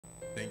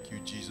Thank you,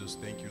 Jesus.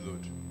 Thank you, Lord.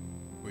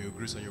 For your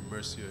grace and your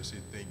mercy, I say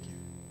thank you.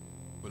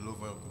 For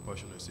love and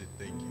compassion, I say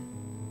thank you.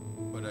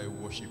 Father, I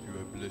worship you.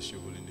 I bless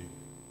your holy name.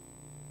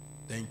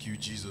 Thank you,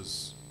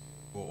 Jesus,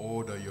 for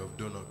all that you have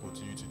done and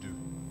continue to do.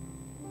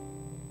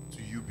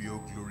 To you be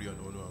all glory and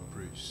honor and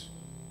praise.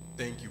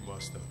 Thank you,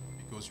 Master,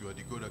 because you are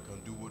the God that can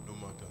do what no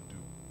man can do.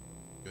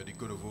 You are the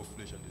God of all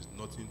flesh, and there's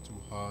nothing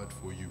too hard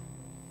for you.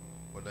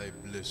 Father, I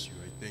bless you.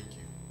 I thank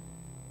you.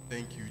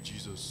 Thank you,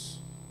 Jesus.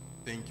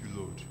 Thank you,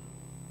 Lord.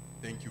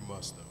 Thank you,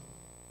 Master.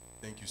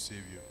 Thank you,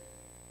 Savior.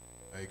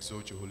 I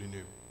exalt your holy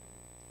name.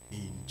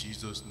 In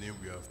Jesus' name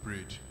we have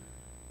prayed.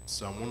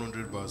 Psalm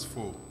 100 verse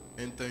 4.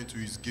 Enter into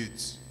his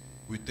gates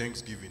with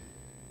thanksgiving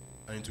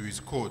and into his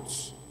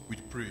courts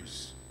with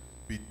praise.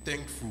 Be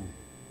thankful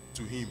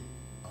to him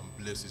and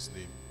bless his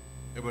name.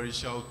 Everybody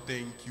shout,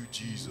 thank you,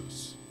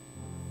 Jesus.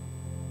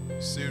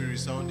 Say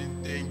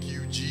resounding, thank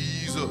you,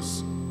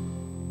 Jesus.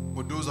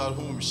 For those at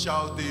home,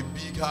 shout a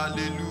big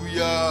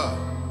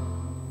hallelujah.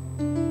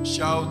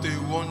 Shout a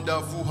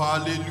wonderful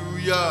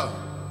hallelujah.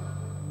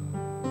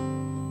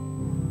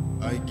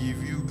 I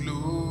give you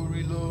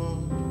glory,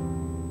 Lord,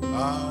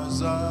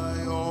 as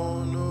I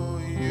honor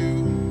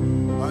you.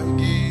 I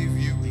give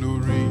you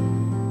glory.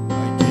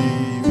 I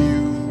give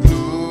you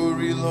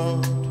glory,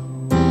 Lord,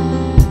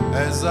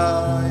 as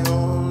I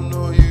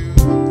honor you.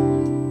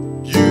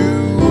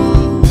 You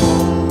are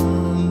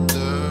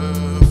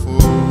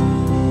wonderful.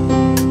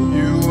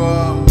 You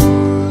are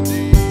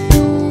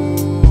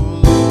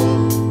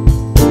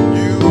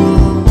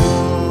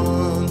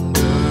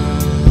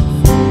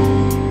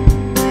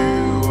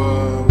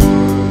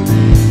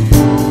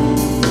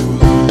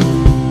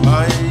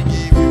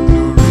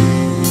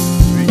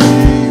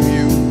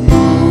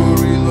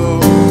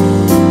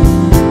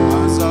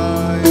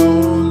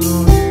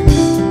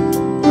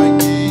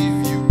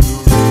give you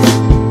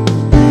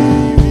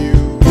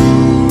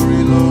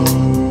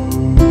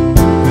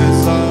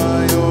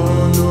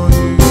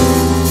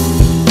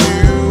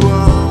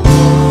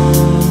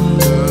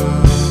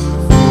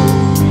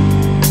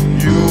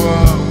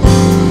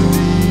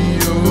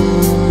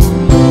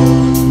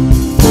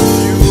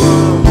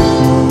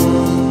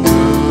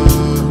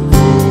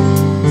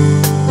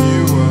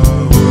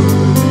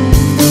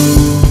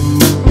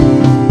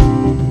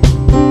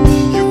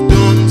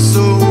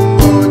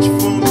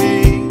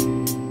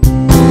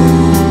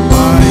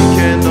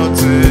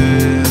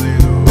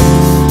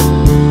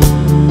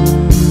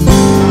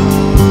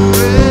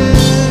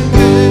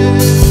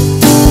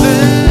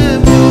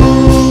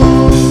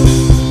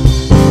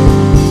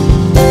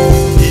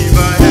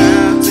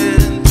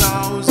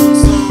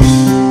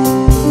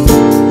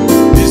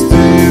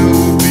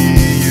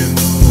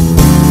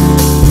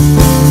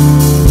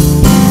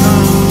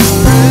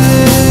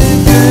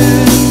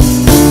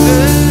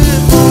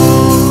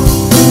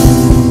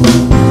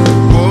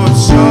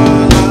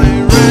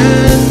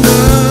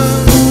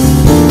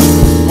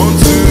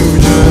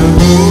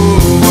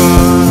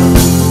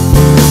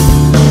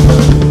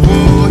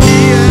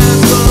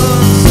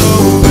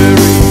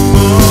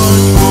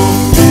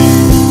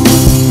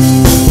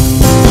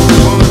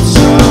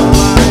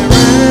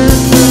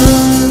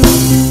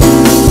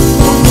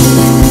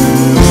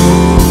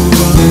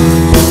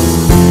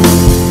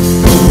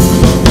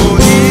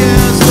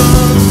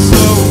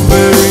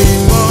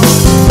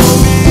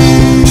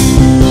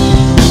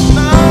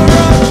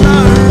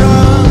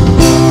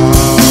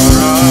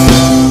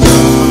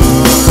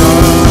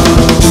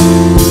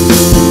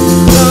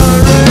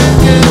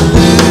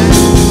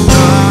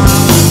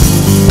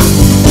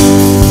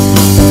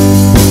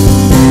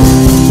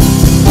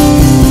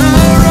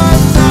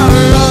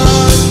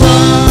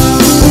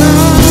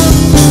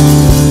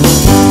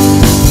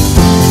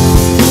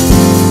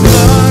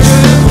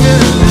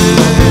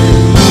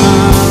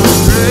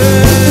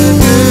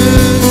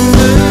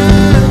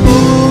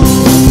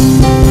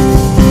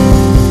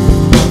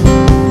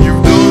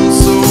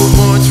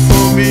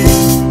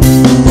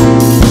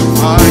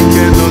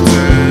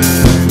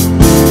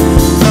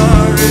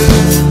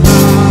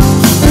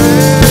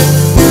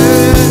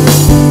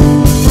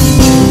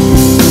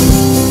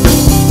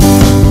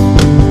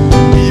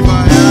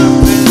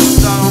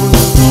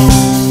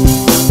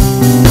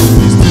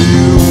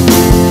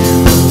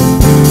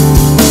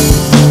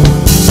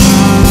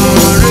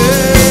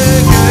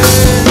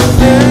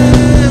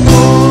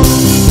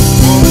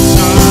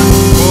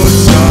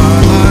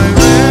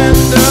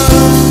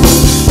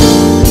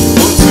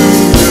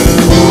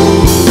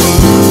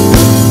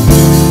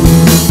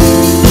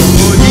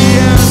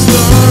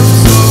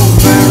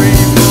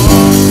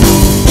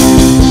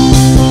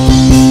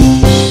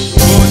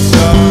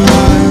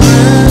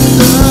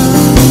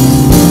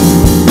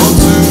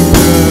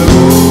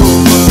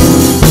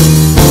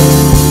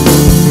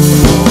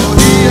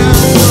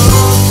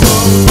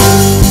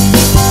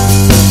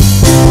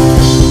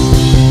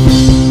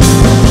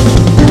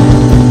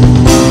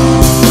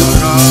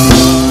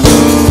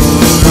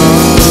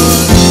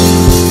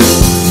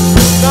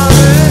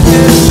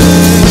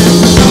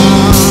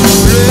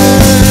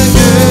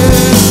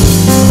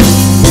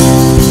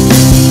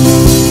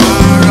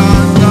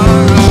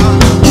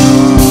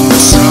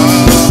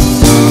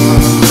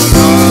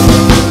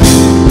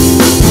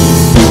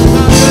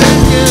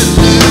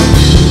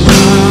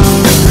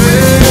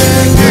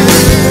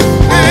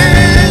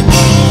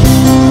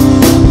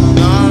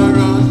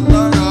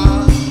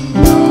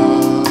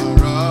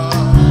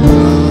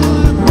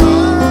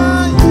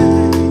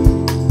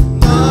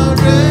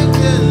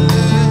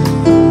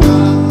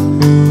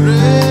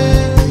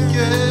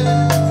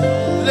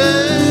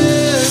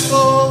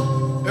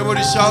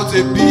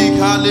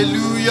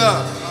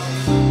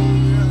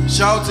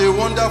Shout a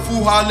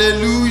wonderful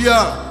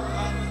hallelujah.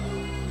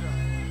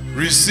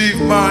 Receive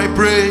my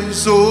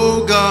praise,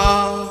 oh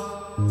God.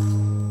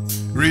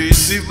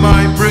 Receive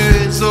my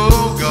praise,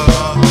 oh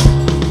God.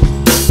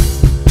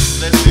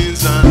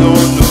 Blessings and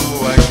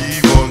honor I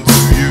give unto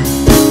you.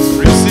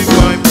 Receive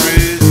my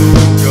praise,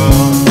 oh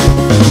God.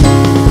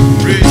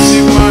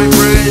 Receive my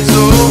praise,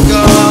 oh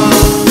God.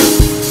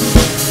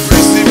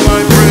 Receive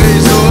my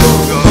praise, oh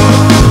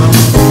God.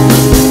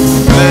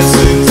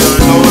 Blessings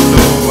and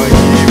honor I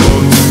give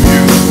unto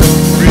you.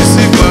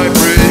 Receive my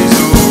praise,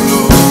 oh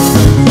Lord.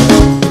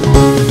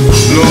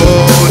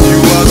 Lord, you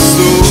are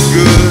so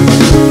good.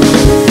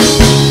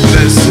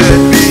 Blessed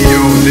be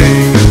your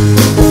name.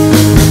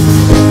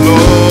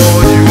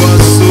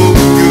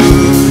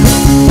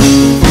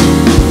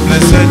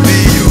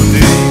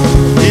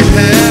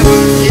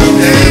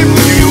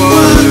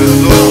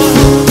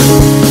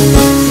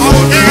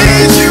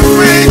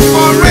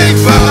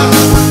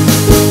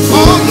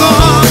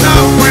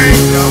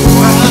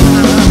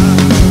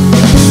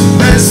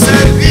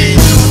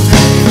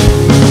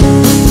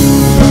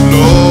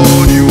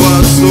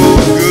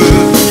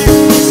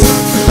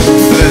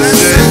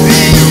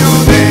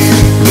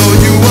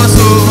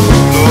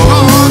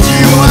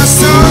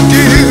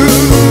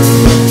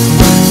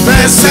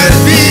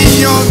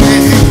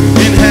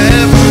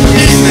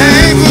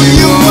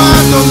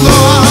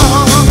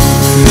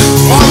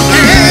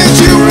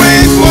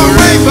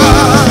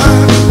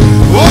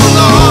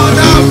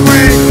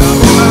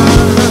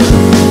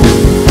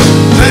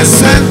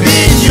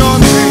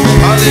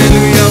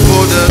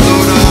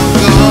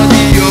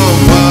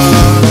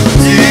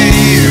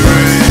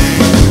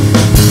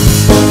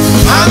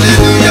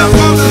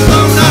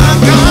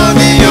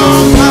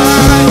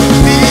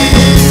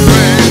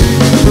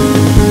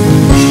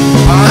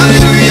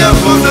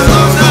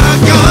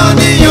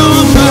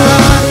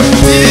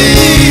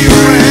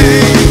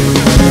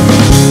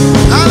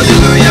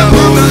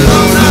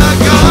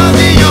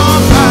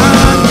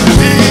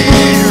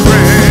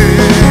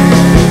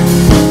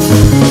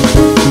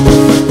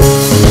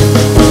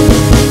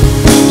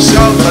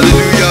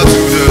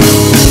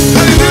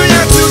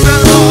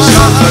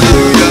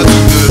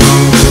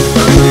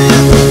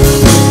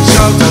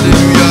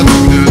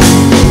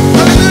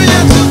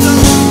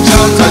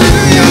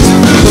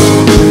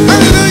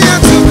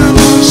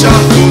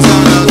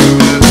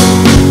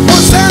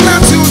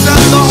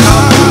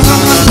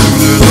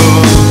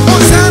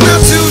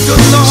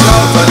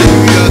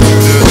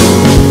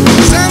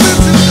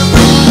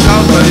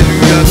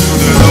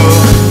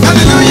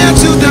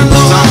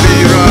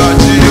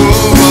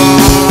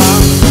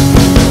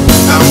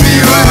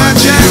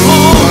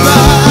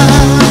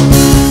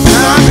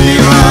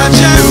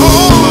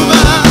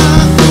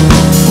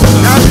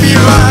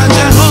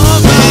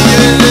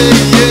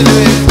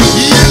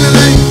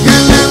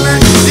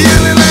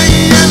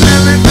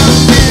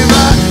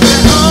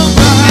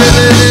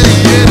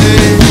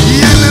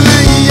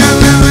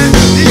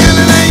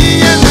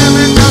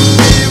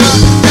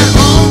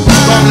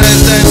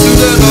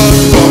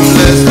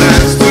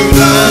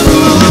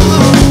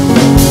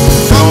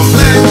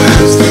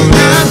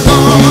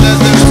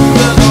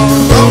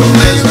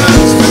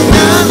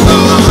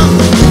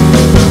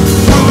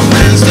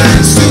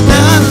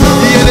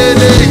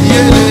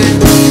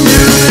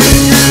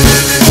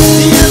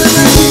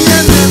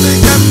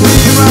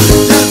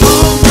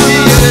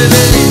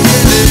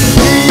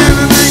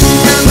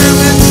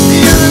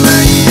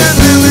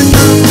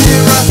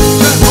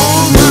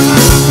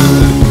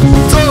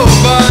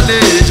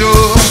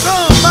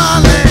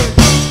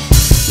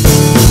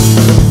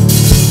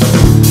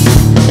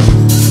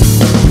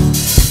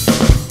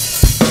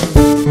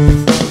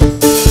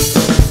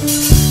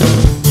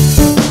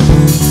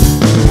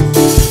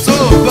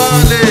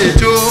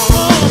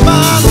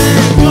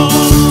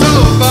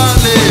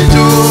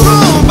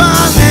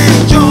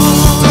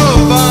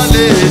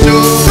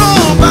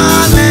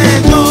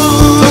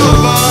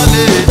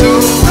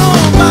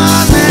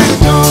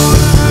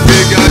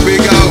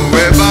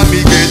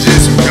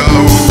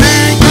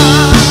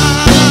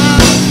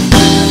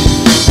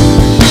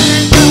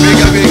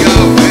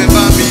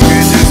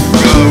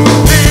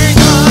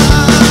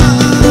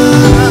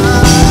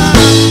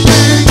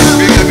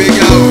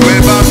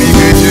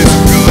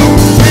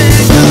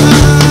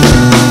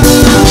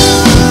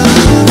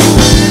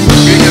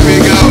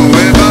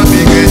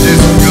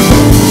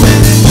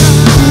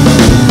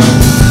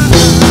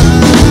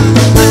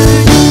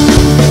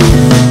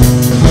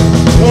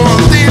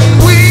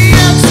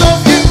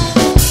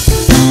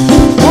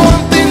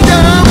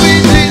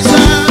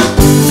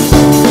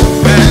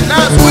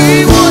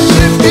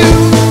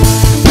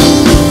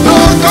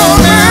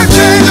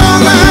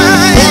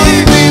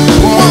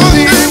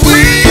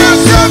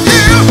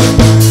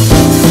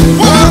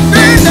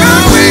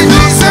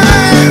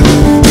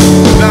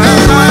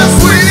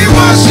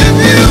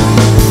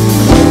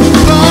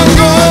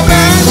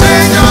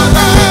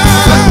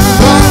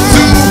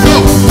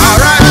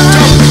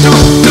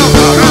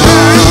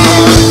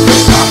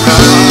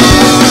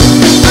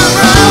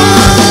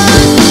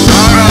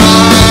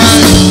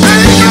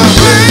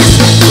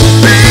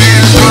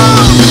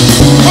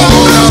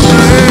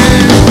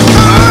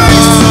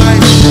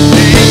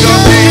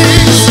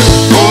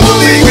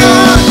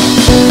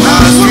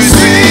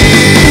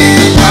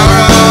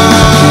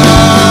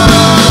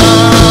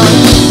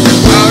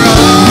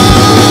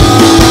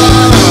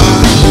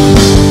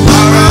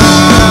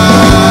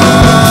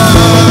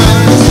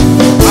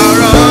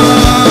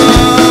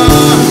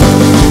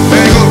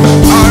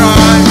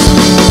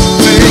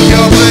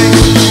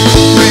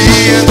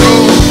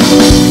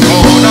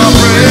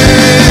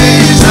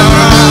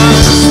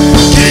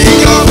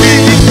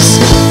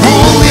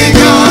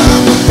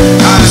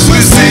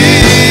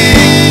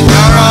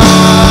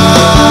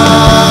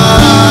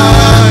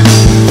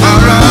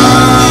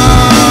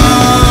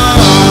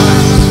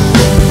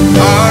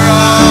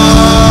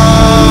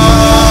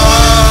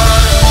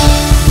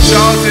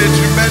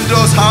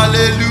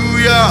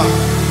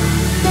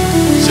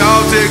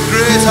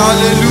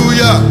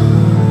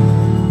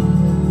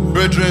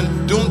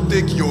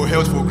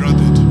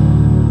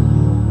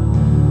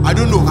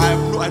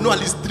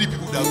 least 3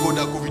 people that got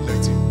that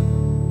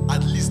COVID-19.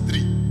 At least 3.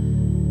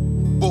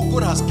 But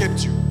God has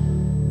kept you.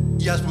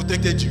 He has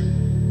protected you.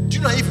 Do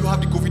you know if you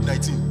have the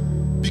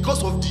COVID-19,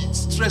 because of the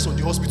stress on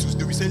the hospitals,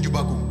 they will send you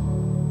back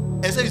home.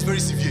 Except it's very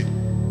severe.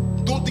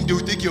 Don't think they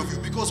will take care of you,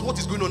 because what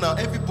is going on now,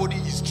 everybody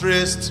is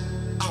stressed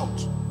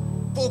out.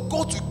 For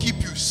God to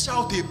keep you,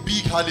 shout a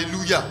big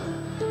hallelujah.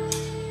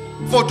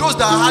 For those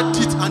that had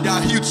it and they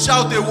are healed,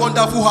 shout a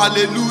wonderful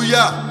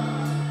hallelujah.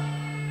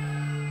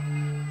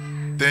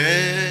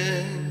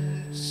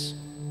 Thanks,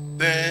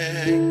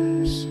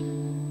 thanks,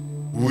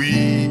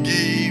 we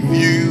give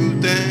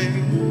you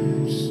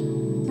thanks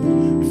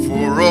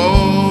for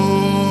all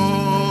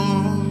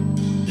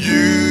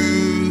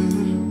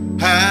you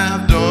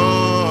have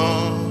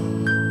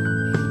done.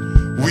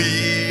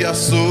 We are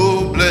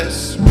so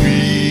blessed,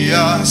 we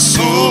are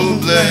so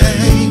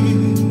blessed.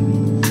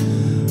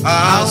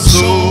 Our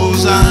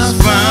souls have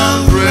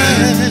found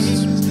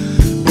rest.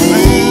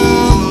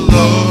 Oh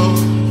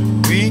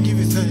Lord, we give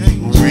you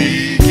thanks.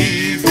 We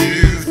give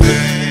you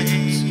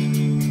thanks.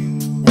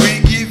 We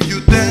give you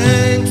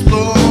thanks,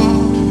 Lord.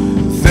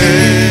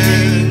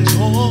 Thanks,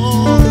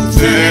 oh,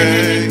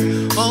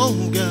 thanks, oh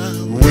God.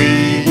 We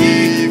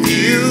give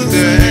you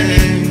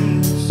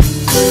thanks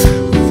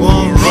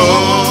for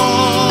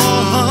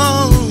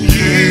all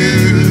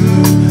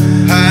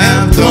you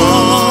have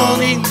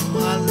done in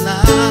my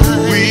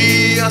life.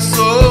 We are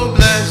so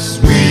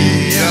blessed. We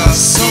are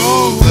so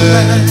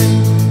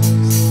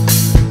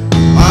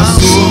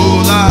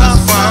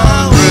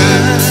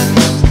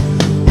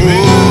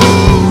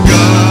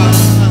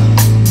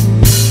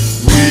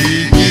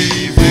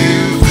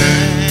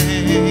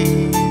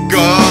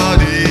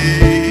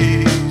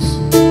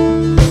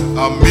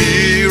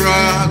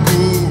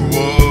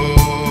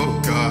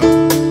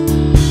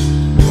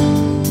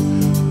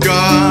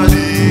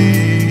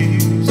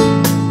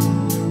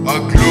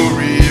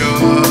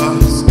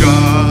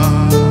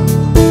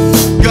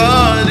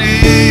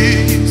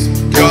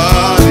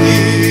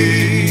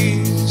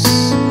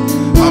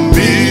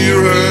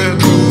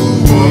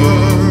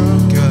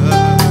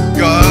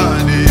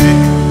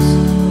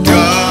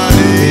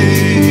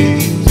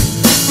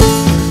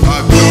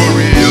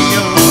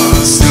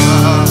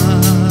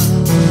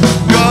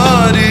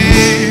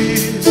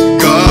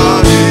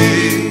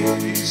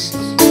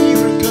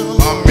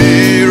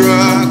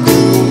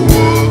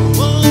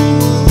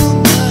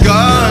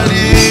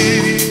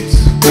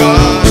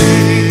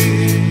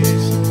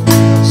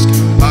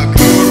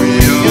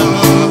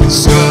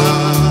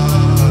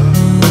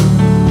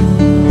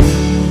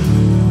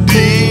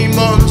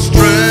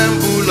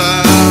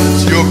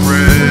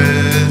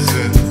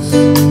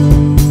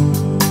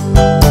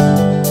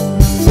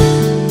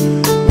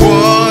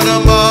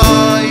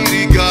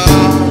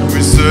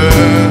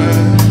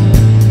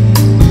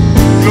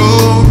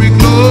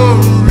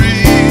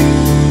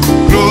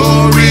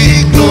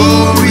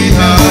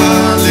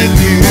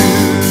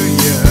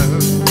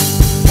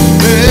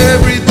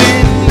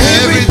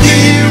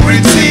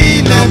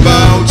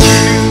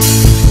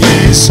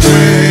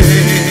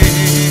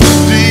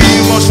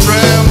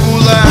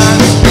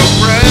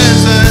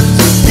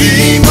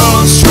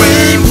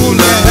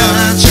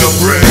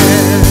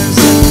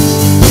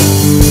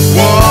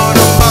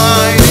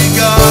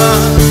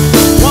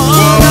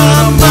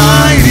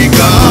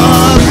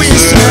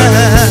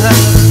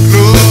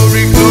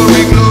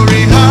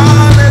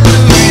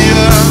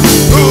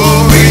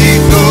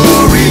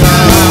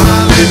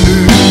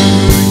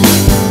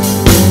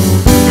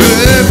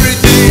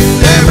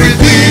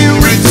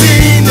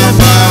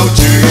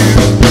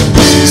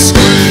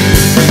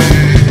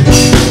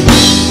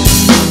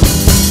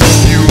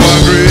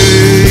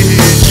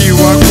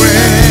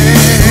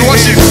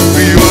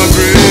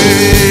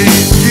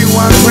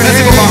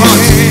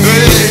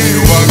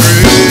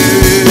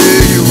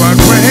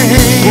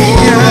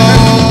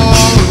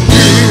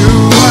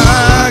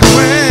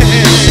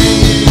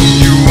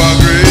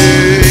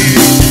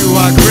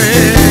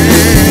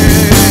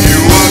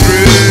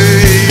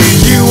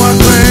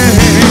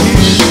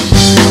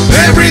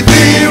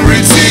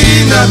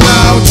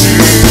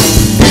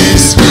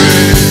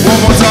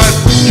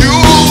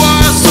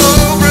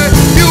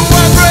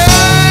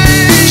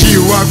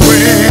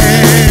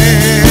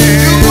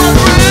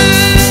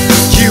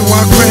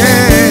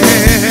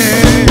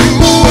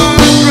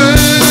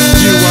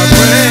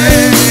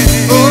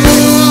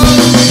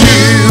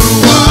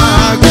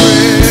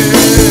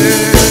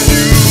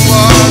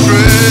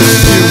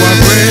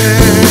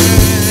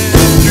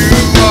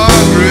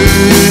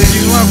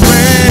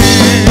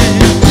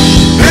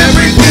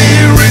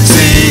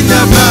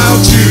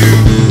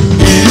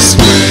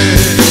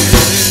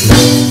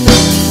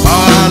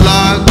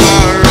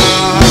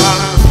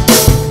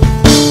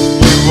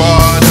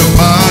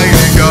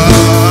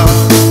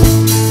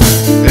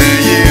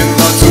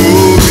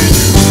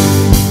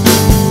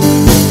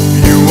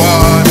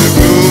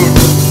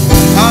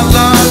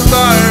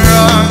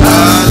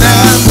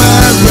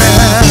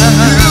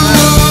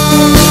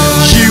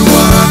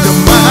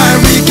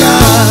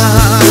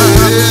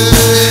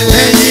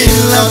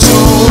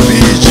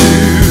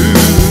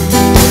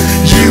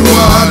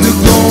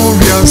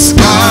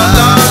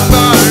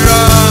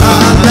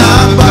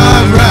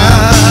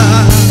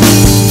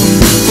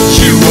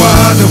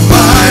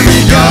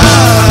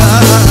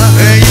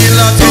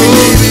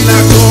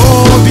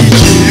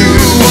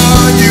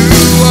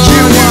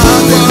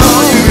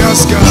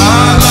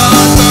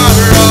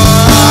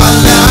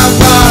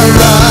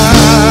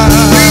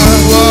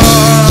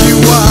You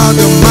are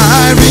the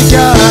mighty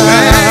God.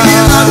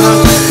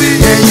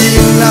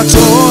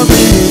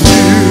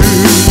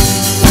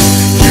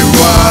 You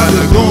are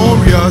the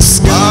glorious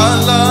God.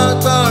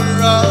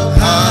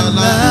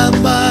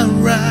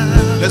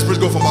 Let's praise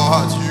God from our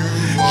hearts.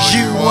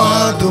 You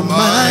are the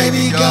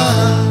mighty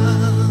God.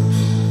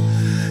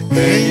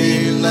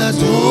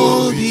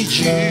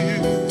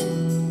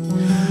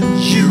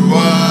 You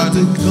are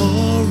the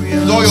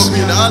glorious Lord, you've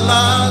been God.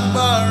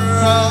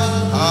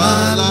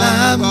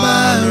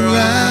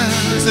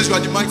 He says you are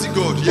the mighty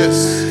God. Yes.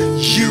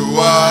 You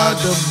are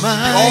the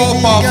mighty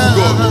all-powerful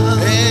God.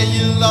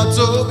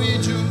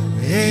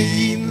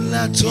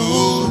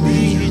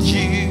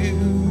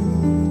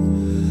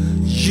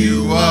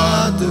 You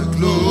are the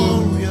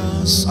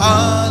glorious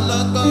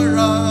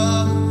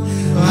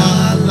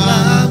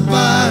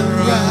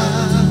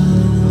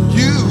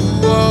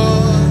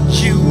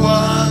You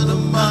are the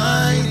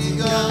mighty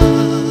God.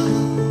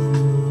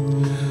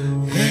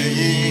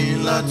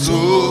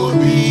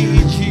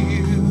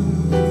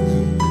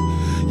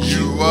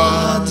 You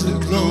are the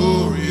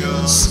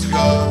glorious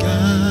God.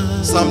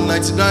 Psalm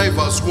 99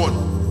 verse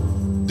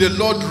 1. The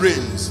Lord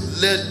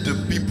reigns, let the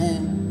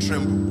people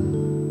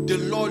tremble. The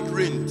Lord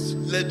reigns,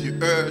 let the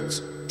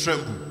earth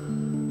tremble.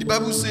 The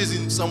Bible says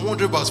in Psalm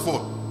 100 verse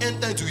 4,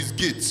 enter into his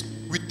gates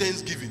with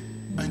thanksgiving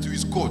and into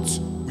his courts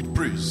with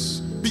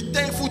praise. Be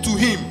thankful to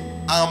him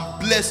and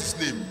bless his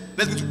name.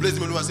 Let's begin to bless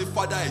him alone and say,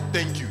 Father, I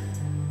thank you.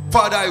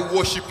 Father, I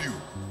worship you.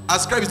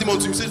 Ascribe his name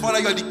unto him. Say, Father,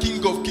 you are the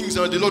King of kings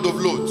and the Lord of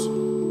lords.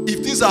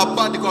 If things are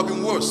bad, they could have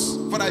been worse.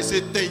 Father, I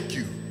say thank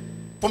you.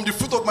 From the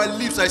fruit of my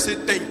lips, I say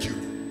thank you.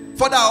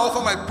 Father, I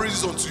offer my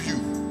praises unto you.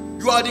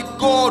 You are the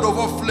God of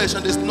all flesh,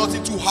 and there's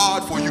nothing too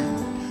hard for you.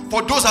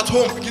 For those at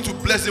home, begin to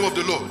bless the name of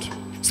the Lord.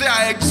 Say,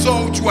 I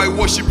exalt you, I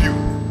worship you.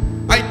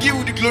 I give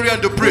you the glory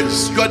and the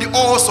praise. You are the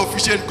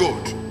all-sufficient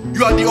God.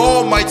 You are the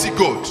almighty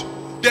God.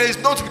 There is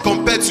none to be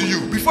compared to you.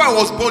 Before I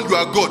was born, you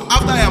are God.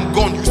 After I am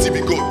gone, you still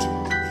be God.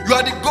 You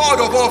are the God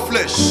of all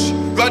flesh.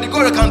 You are the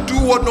God that can do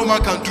what no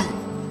man can do.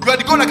 You are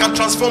the God that can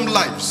transform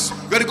lives.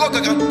 You are the God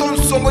that can turn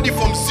somebody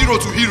from zero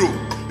to hero.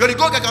 You are the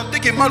God that can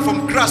take a man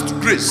from grass to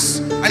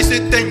grace. I say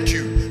thank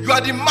you. You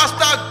are the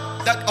master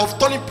of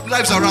turning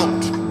lives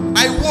around.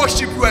 I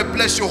worship you. I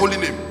bless your holy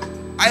name.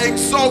 I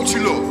exalt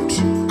you, Lord.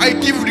 I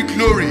give you the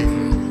glory.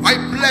 I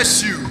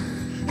bless you.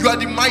 You are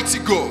the mighty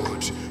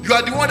God. You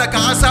are the one that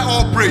can answer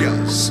all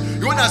prayers.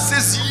 The one that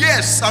says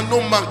yes and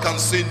no man can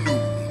say no.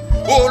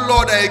 Oh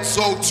Lord, I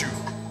exalt you.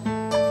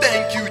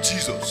 Thank you,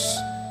 Jesus.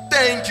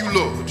 Thank you,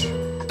 Lord.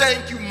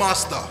 Thank you,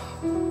 Master.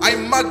 I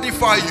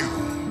magnify you.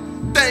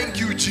 Thank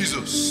you,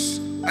 Jesus.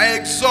 I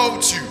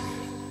exalt you.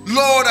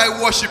 Lord, I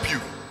worship you.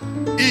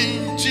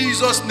 In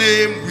Jesus'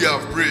 name we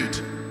have prayed.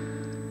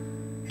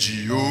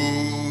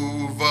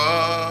 Jehovah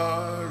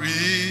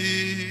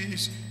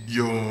is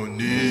your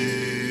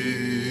name.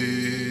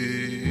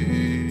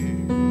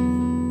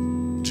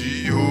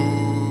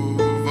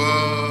 Jehovah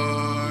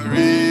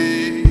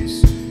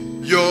is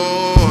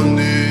your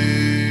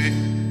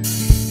name.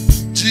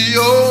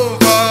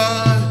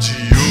 Jehovah,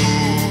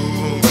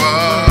 Jehovah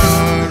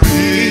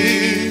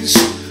is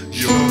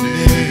your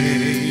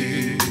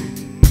name.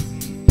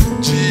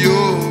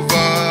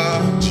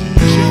 Jehovah,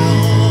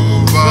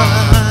 Jehovah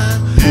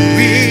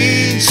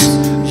is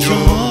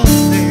your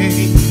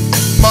name.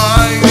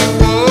 Mighty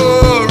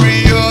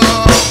warrior,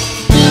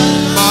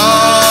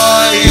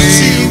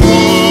 mighty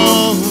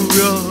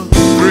warrior,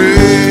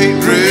 great,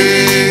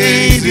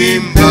 great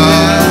in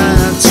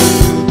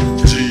battle.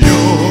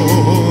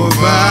 Jehovah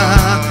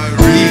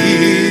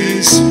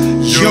is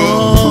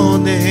your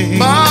name.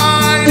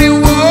 Mighty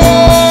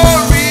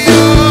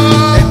warrior,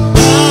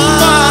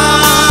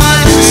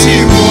 mighty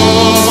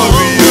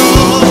warrior,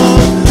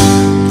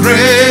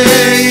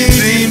 great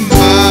in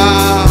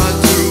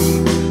battle.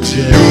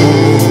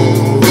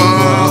 Jehovah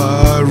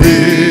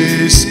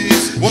is.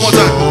 One more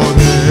time.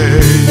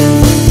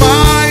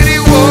 Mighty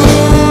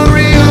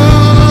warrior,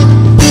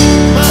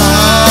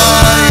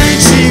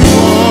 mighty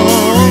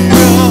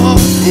warrior,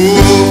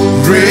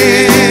 oh,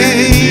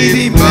 great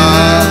in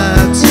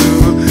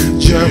battle.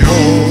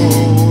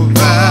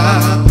 Jehovah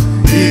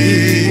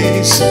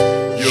is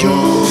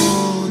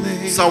your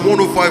name. Psalm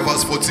 105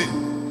 verse 14.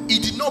 He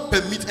did not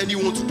permit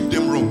anyone to do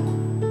them wrong.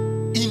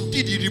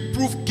 Indeed, he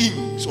reproved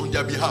kings on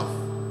their behalf.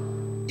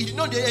 He did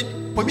not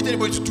permit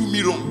anybody to do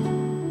me wrong.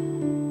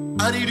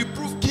 And he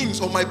reproved kings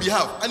on my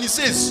behalf. And he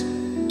says,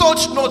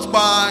 touch not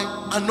my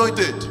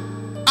anointed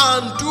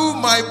and do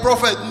my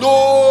prophet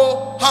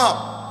no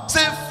harm.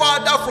 Say,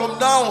 Father, from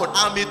now on,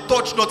 I'm a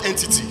touch not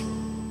entity.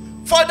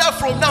 Father,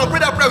 from now, pray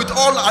that prayer with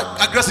all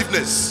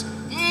aggressiveness.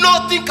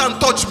 Nothing can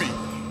touch me.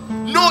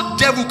 No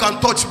devil can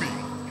touch me.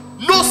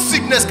 No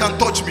sickness can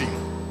touch me.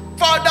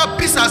 Father,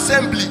 Peace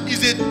Assembly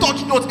is a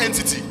touch not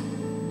entity.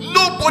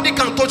 Nobody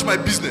can touch my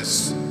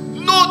business.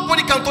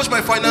 Nobody can touch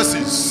my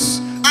finances.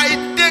 I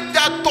take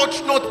that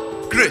touch not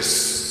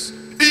grace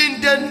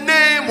in the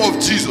name of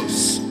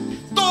Jesus.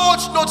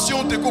 Touch not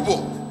Francis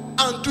Tekobo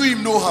and do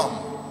him no harm.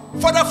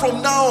 Father,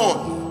 from now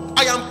on,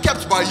 I am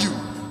kept by you.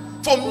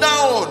 From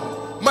now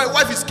on, my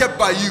wife is kept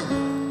by you.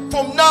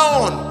 From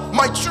now on,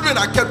 my children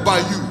are kept by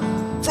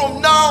you.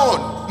 From now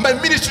on, my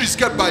ministry is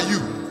kept by you.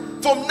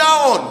 From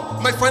now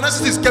on, my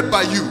finances is kept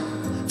by you.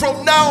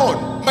 From now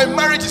on, my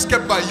marriage is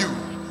kept by you.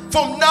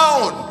 From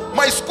now on,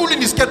 my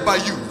schooling is kept by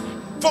you.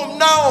 From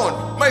now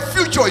on, my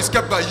future is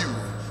kept by you.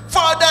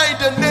 Father,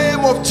 in the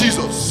name of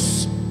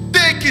Jesus,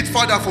 take it,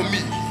 Father, for me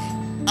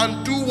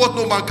and do what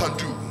no man can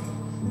do.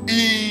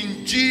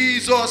 In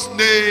Jesus'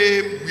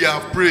 name we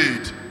have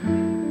prayed.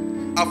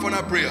 Our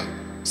final prayer,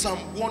 Psalm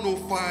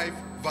 105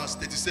 verse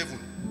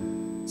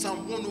 37.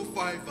 Psalm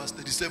 105 verse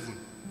 37.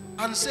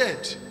 And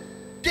said,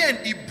 then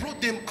he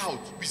brought them out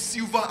with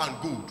silver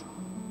and gold,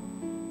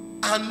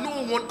 and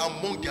no one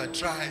among their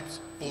tribes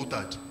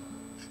faltered.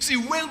 See,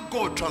 when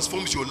God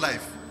transforms your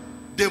life,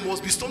 there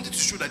must be something to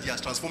show that he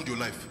has transformed your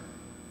life.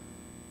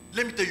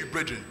 Let me tell you,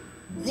 brethren,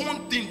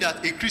 one thing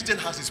that a Christian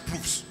has is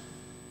proofs.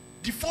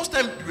 The first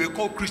time we were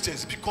called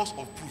Christians because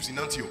of proofs in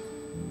Antioch.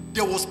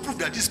 There was proof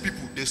that these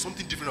people, there's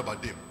something different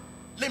about them.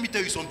 Let me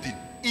tell you something.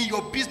 In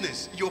your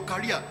business, in your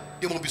career,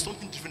 there must be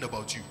something different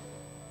about you.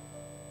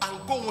 And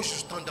God wants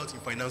you to stand out in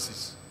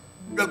finances.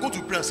 We are going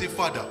to pray and say,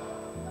 Father,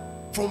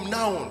 from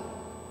now on,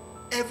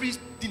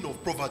 everything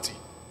of poverty,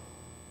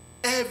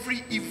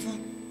 every evil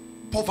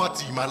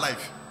poverty in my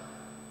life,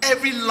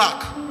 every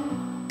lack,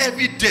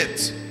 every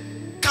debt,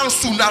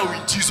 cancel now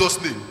in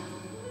Jesus' name.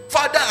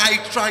 Father, I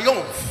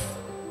triumph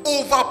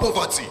over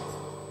poverty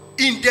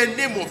in the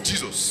name of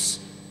Jesus.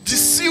 The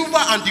silver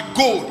and the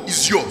gold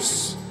is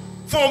yours.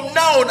 From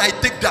now on, I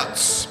take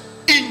that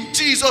in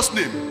Jesus'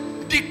 name.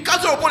 The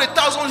cattle upon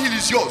 1,000 hills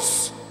is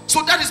yours.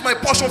 So that is my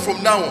portion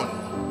from now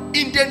on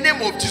in the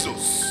name of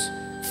Jesus.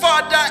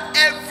 Father,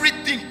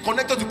 everything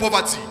connected to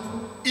poverty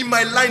in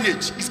my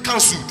lineage is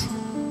cancelled.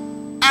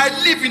 I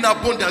live in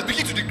abundance.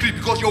 Begin to decree,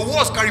 because your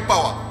words carry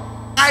power.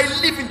 I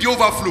live in the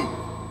overflow.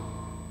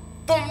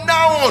 From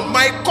now on,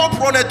 my cup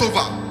runneth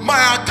over.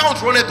 My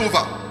account runneth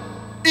over.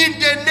 In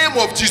the name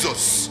of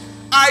Jesus,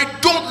 I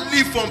don't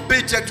live from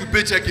paycheck to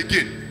paycheck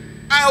again.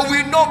 I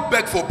will not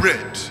beg for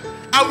bread.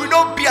 I will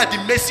not be at the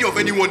mercy of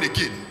anyone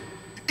again.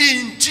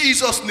 In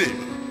Jesus'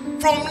 name.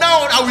 From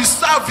now on, I will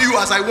serve you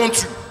as I want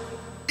to.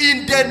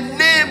 In the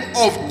name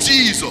of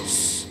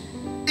Jesus.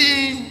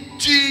 In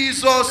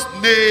Jesus'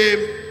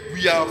 name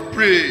we have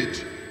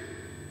prayed.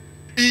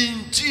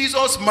 In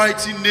Jesus'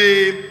 mighty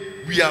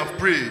name we have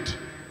prayed.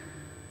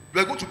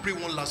 We are going to pray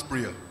one last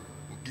prayer.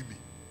 Forgive me.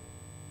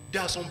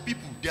 There are some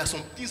people, there are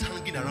some things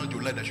hanging around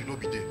your life that should not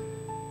be there.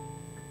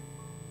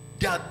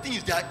 There are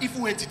things, there are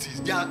evil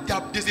entities,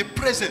 there's a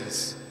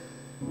presence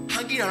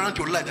hanging around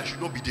your life that should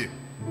not be there.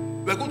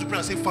 We are going to pray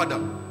and say, Father.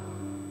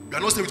 You are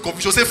not saying with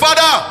confusion, say,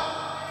 Father.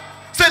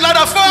 Say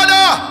louder,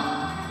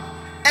 Father.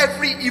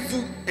 Every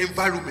evil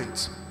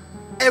environment,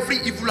 every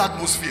evil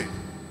atmosphere,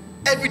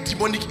 every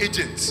demonic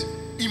agent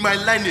in my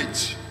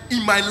lineage,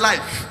 in my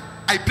life,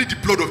 I plead the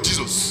blood of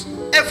Jesus.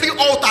 Every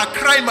altar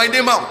crying my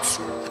name out,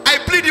 I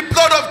plead the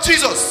blood of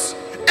Jesus.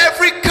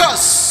 Every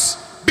curse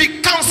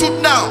be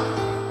cancelled now.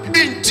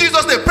 In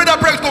Jesus' name, pray that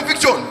prayer with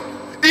conviction.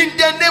 In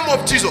the name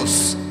of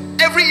Jesus,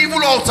 every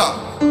evil altar,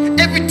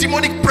 every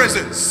demonic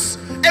presence,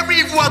 every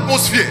evil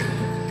atmosphere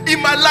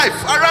in my life,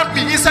 around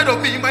me, inside of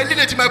me, in my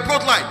lineage, in my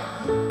bloodline,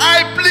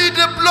 I plead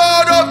the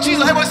blood of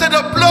Jesus. I must say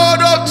the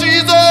blood of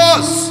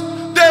Jesus.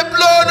 The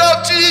blood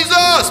of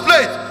Jesus.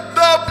 Play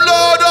the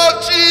blood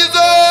of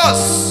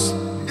Jesus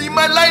in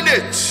my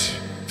lineage.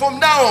 From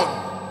now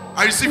on,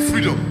 I receive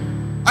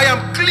freedom. I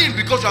am clean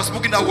because you have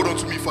spoken that word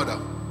unto me, Father.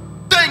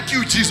 Thank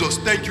you, Jesus.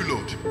 Thank you,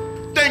 Lord.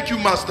 Thank you,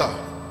 Master.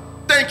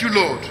 Thank you,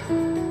 Lord.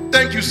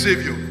 Thank you,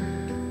 Savior.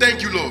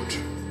 Thank you, Lord,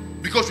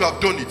 because you have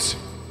done it.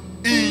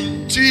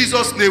 In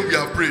Jesus' name we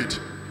have prayed.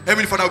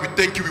 Heavenly Father, we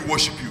thank you, we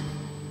worship you.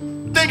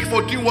 Thank you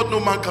for doing what no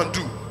man can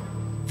do.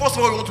 First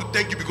of all, we want to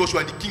thank you because you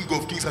are the King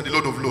of Kings and the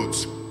Lord of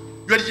Lords.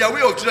 You are the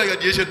Yahweh of Judah, you are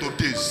the Ancient of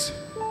Days.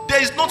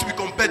 There is not to be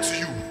compared to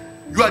you.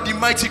 You are the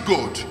mighty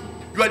God.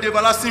 You are the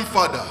everlasting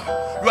Father.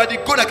 You are the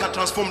God that can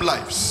transform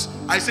lives.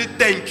 I say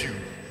thank you.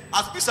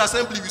 As Peace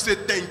Assembly, we say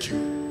thank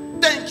you.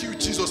 Thank you,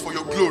 Jesus, for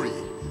your glory.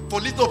 For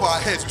lifting up our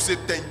heads, we say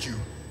thank you.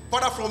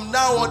 Father, from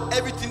now on,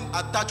 everything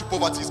attached to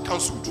poverty is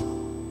cancelled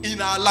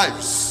in our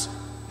lives.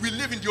 We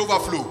live in the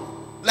overflow.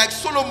 Like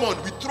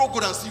Solomon, we throw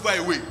gold and silver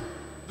away.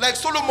 Like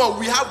Solomon,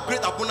 we have great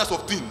abundance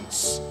of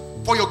things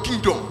for your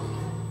kingdom.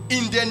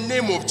 In the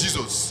name of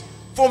Jesus.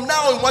 From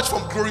now on, we march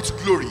from glory to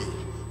glory,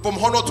 from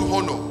honor to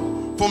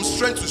honor, from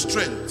strength to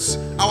strength.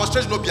 Our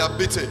strength will not be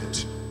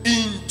abated.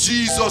 In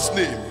Jesus'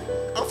 name.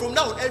 And from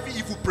now on, every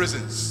evil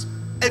presence,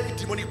 every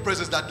demonic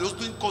presence that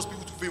doesn't cause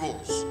people to favor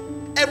us,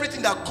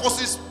 everything that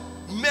causes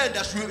men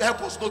that should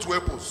help us not to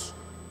help us,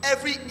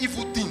 every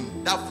evil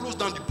thing that flows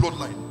down the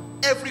bloodline,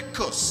 every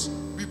curse,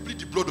 we plead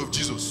the blood of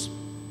Jesus.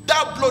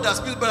 That blood that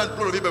speaks better than the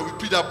blood of Abel, we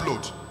plead that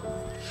blood.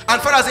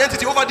 And Father, as an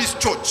entity over this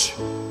church,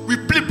 we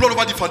plead blood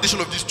over the foundation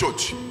of this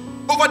church,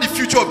 over the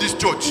future of this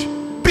church.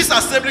 Peace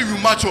Assembly will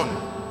march on,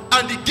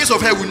 and the gates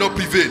of hell will not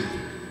prevail.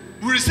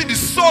 We receive the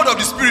sword of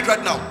the Spirit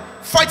right now,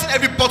 fighting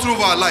every battle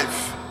over our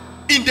life.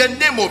 In the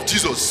name of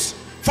Jesus.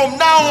 From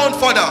now on,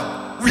 Father,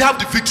 we have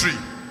the victory.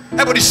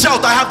 Everybody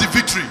shout, I have the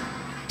victory.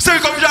 Say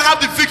with conviction, I have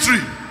the victory.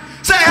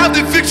 Say, I have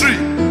the victory.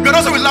 We are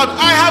also with loud,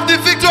 I have the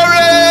victory.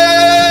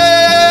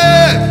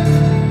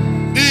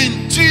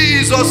 In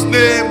Jesus'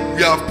 name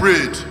we have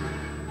prayed.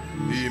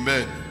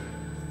 Amen.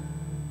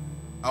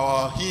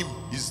 Our hymn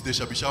is There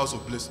Shall Be Showers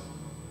of Blessing.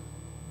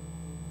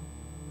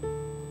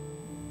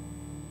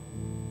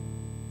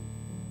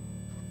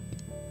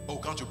 Oh,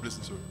 count your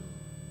blessings, sorry.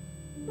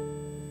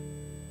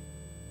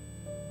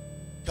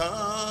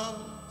 Count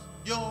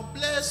your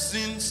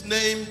blessings,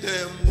 name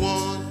them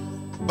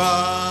one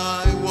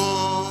by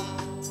one.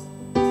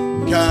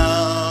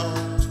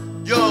 Count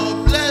your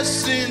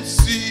blessings,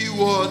 see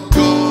what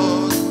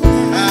God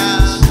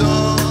has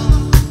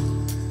done.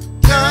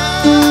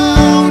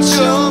 Count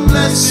your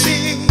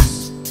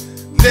blessings,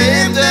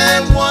 name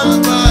them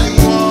one by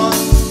one,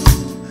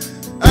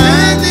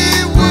 and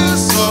it will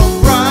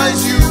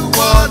surprise you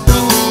what the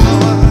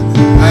Lord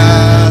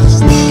has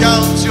done.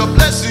 Count your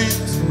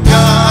blessings,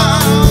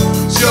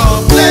 count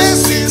your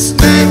blessings,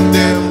 name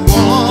them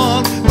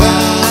one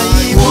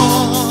by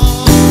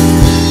one.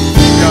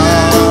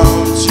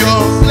 Count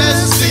your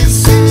blessings,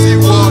 see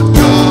what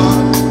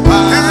God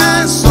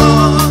has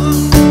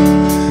done.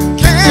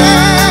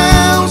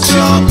 Count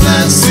your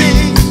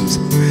blessings,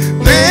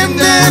 name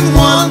them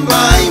one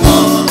by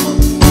one,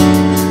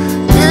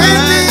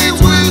 and it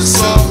will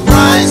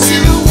surprise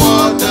you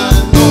what the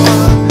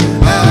Lord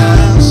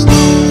has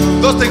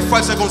done. Just take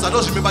 5 seconds and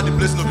just remember the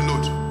blessing of the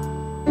Lord.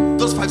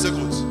 Just 5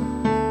 seconds.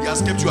 He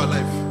has kept you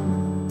alive.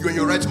 You are in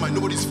your right mind.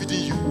 Nobody's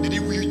feeding you. They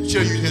didn't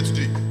wheelchair you here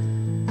today.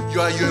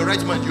 You are in your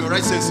right mind. Your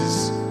right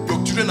senses.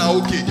 Your children are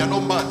okay. They are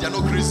not mad. They are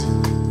not crazy.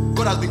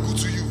 God has been good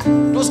to you.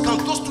 Just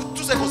count. Just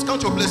 2 seconds.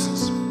 Count your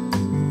blessings.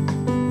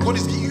 God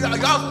is. You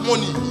have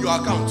money in your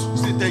account.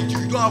 Say thank you.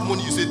 You don't have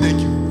money. You say thank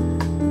you.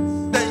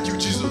 Thank you,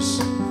 Jesus.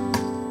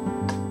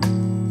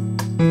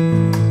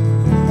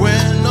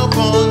 When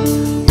upon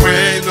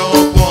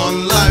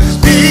life's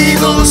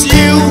billows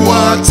you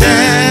are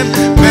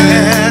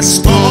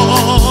tempest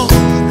on,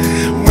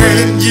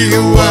 when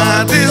you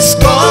are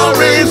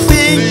discouraged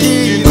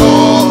thinking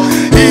all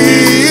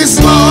is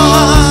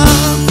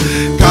lost,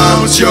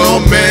 count your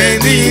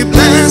many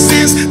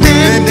blessings,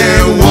 name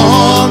them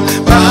one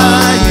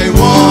by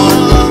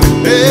one,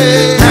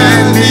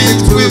 and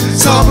it will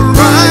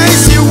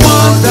surprise you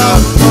what the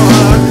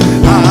Lord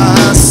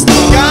has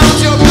done. Count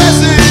your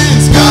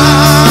blessings,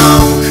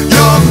 count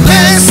your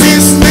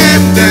blessings,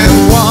 name them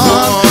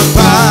one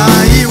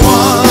by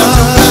one.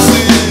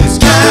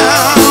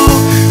 Count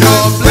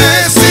your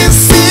blessings,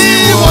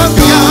 see what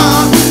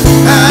God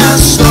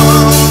has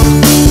done.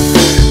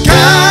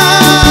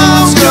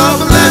 Count your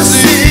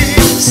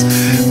blessings,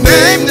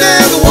 name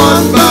them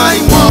one by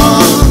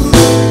one,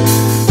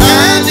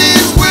 and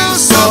it will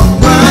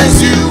surprise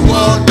you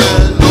what the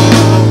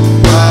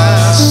Lord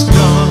has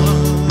done.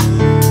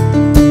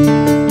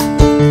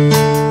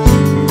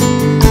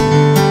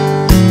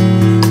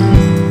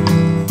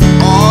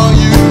 Are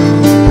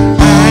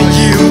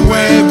you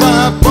ever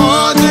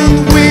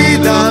burdened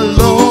with a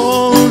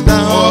load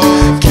of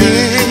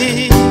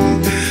care?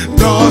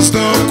 Does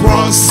the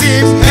cross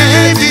seem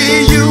heavy?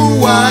 You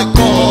are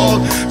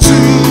called to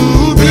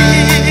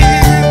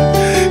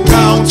bear.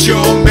 Count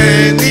your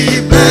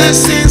many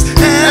blessings,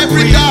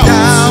 every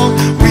doubt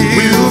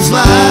will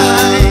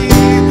fly,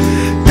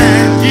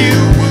 and you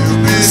will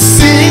be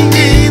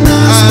singing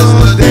as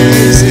the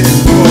days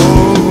go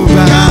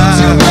by.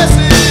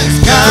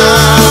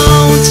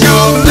 Count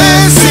your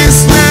blessings,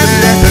 name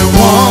them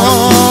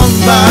one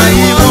by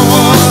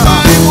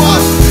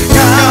one.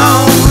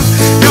 Count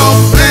your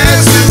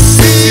blessings,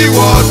 see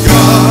what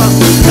God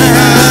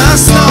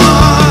has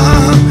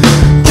done.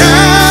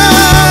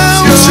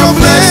 Count your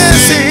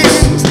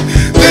blessings,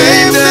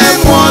 name them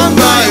one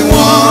by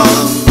one,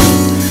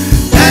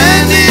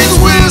 and it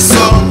will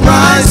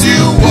surprise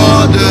you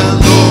what the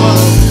Lord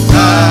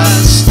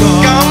has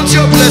done. Count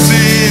your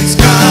blessings,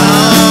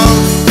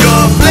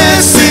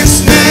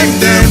 name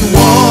them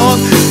one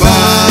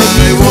by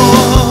one.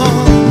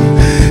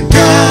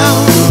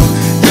 Count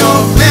your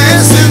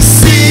blessings,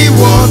 see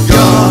what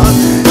God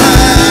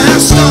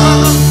has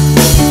done.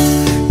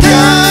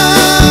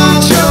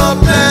 Count your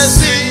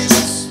blessings,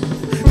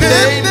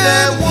 name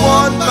them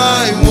one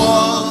by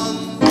one,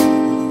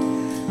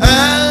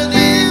 and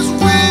it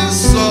will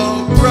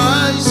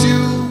surprise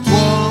you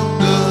what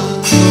the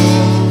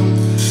Lord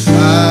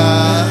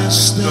has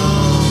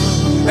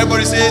done.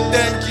 Everybody say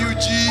thank you,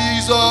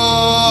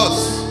 Jesus.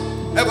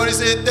 Everybody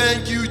say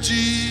thank you,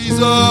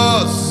 Jesus.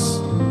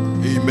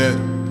 Amen.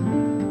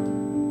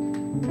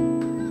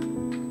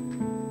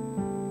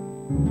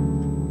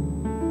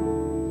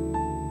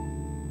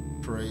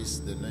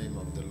 Praise the name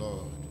of the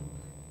Lord.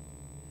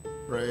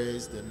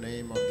 Praise the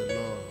name of the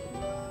Lord.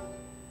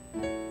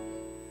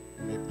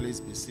 You may please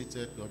be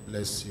seated. God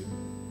bless you.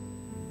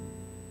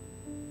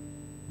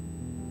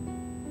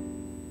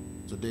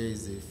 Today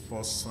is the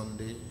first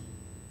Sunday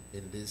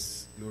in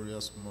this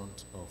glorious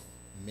month of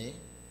May.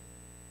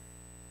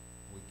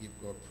 We give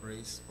God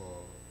praise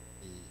for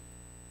the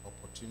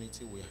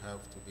opportunity we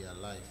have to be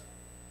alive.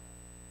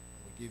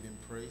 We give him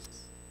praise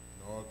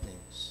in all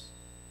things.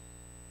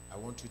 I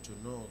want you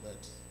to know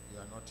that you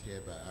are not here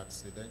by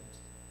accident.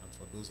 And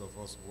for those of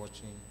us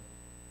watching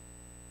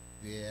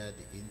via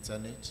the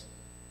internet,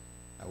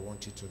 I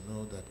want you to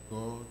know that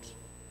God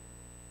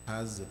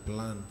has a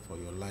plan for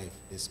your life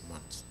this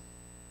month.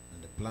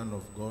 And the plan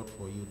of God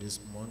for you this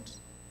month,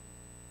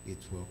 it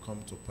will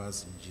come to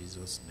pass in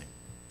Jesus' name.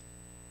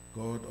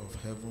 God of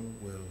heaven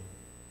will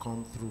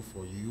come through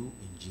for you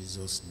in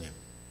Jesus' name.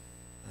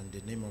 And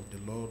the name of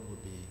the Lord will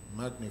be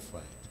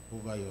magnified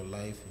over your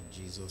life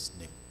in Jesus'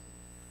 name.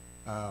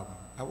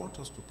 I want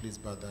us to please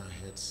bow down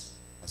our heads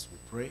as we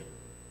pray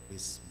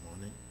this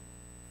morning.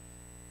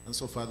 And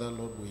so, Father,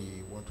 Lord,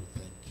 we want to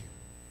thank you.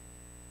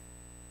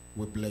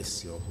 We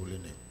bless your holy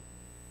name.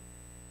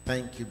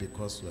 Thank you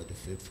because you are the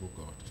faithful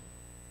God.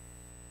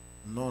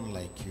 None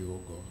like you,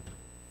 O God.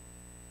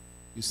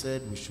 You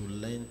said we should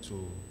learn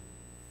to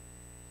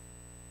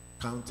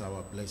count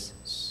our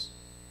blessings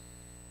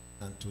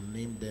and to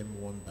name them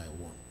one by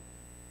one.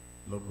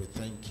 Lord, we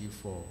thank you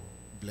for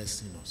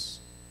blessing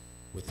us.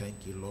 We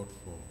thank you, Lord,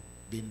 for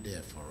being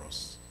there for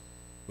us.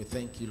 We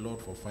thank you,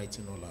 Lord, for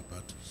fighting all our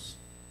battles.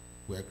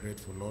 We are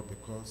grateful, Lord,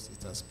 because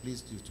it has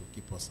pleased you to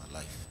keep us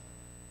alive.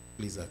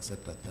 Please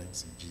accept our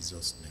thanks in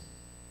Jesus' name.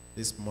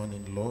 This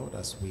morning, Lord,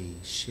 as we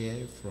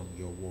share from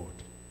your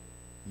word,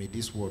 may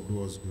this word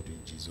do us good in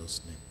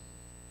Jesus' name.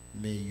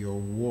 May your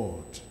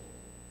word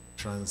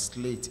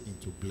translate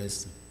into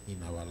blessing in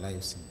our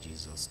lives in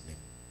Jesus' name.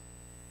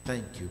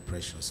 Thank you,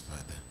 precious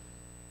Father.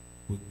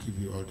 We give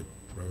you all the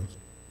praise.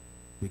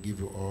 We give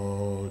you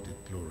all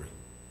the glory.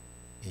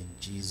 In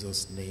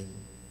Jesus' name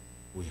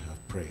we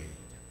have prayed.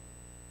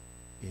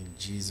 In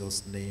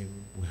Jesus' name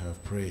we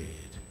have prayed.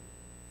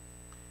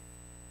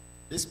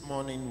 This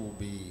morning we'll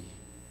be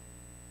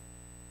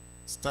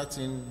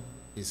starting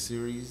a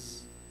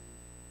series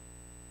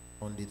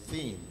on the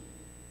theme,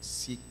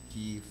 Seek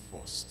ye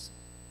first.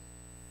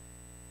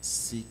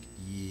 Seek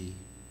ye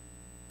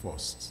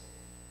first.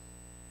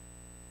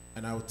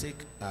 And I'll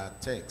take our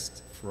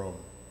text from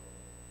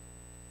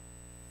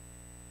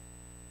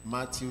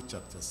Matthew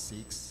chapter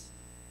 6,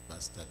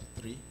 verse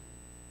 33.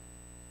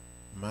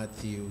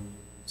 Matthew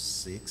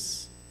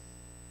 6,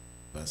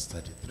 verse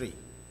 33.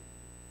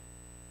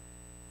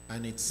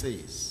 And it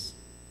says,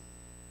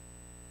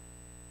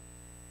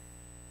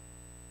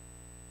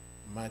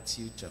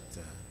 Matthew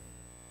chapter,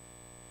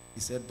 he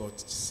said, but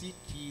seek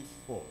ye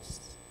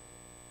first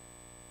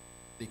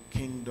the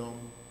kingdom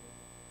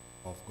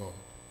of God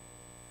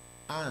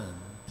and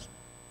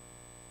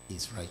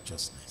his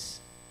righteousness.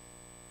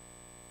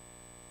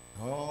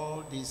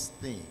 All these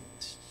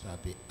things shall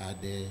be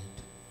added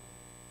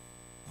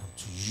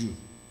unto you.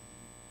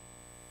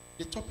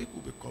 The topic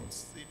will be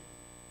considered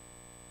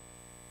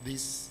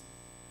this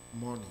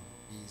morning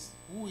is,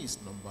 who is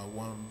number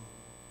one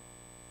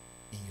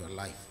in your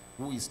life?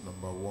 Who is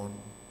number one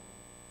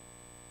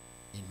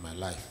in my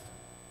life?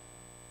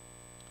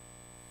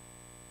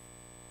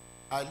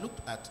 I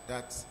looked at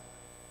that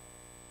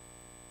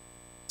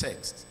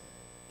text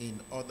in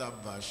other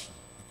versions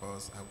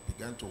because I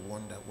began to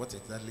wonder what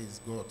exactly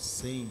is God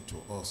saying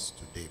to us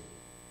today.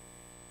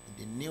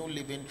 In the New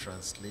Living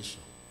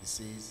Translation, it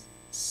says,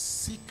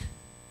 seek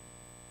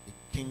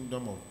the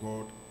kingdom of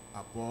God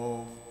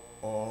above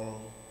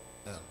all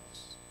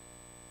else.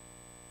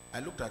 I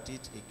looked at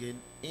it again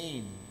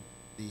in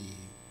the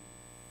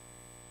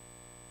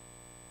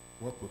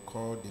what we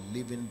call the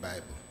Living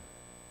Bible.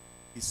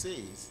 It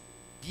says,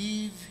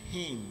 give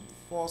him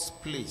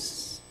first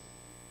place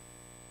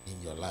in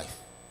your life.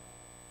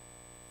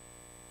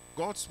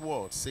 God's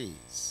word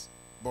says,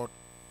 but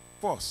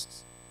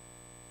first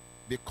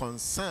be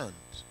concerned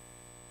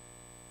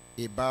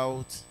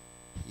about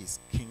his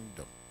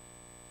kingdom.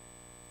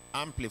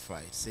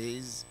 Amplified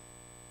says,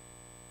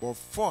 but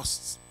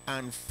first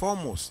and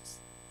foremost,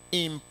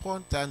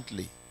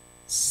 importantly,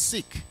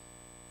 seek,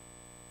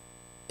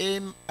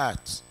 aim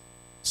at,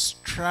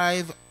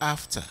 strive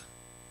after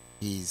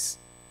his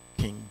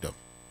kingdom.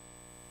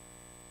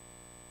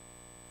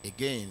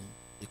 Again,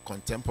 the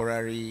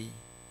contemporary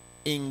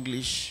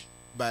English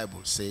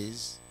Bible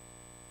says,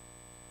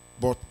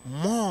 but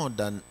more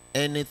than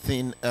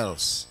anything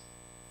else,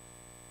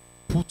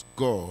 put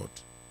God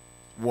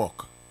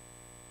work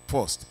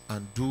first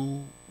and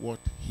do what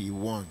he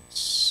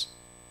wants.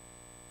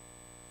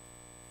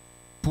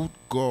 Put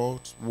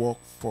God's work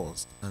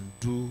first and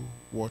do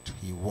what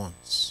he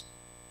wants.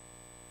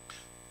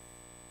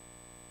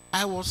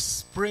 I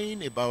was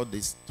praying about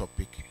this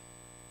topic,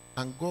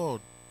 and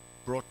God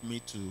brought me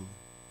to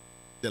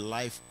the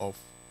life of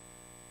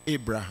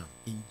Abraham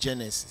in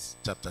Genesis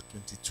chapter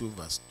 22,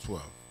 verse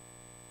 12.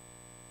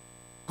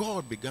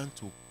 God began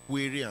to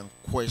query and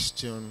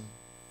question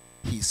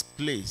his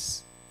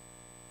place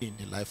in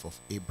the life of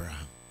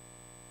Abraham.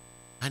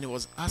 And he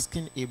was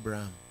asking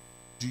Abraham,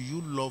 do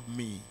you love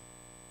me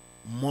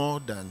more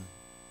than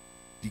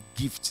the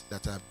gift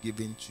that I've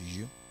given to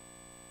you?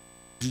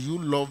 Do you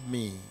love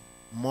me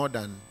more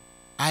than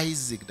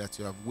Isaac that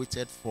you have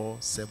waited for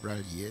several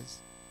years?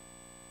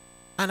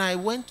 And I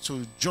went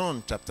to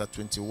John chapter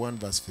 21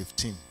 verse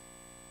 15.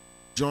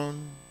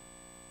 John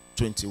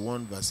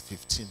 21 verse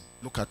 15.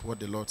 Look at what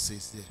the Lord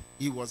says there.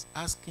 He was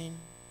asking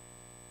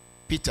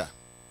Peter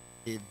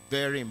a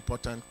very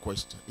important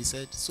question. He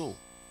said, so,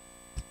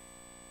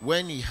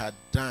 when he had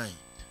dined,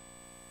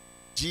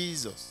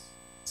 Jesus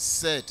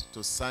said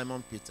to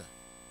Simon Peter,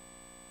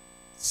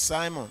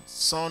 Simon,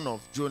 son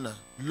of Jonah,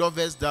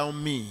 lovest thou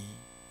me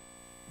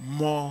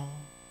more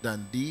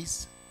than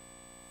this?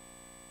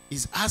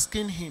 He's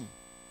asking him,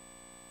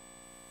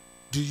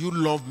 do you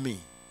love me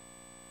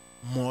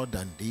more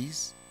than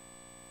this?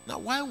 Now,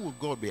 why would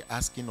God be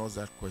asking us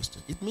that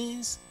question? It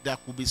means there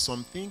could be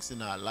some things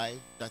in our life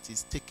that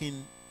is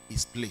taking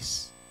his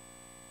place.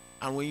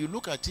 And when you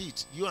look at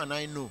it, you and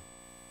I know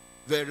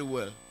very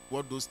well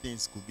what those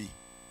things could be.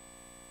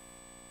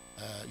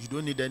 You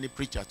don't need any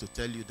preacher to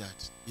tell you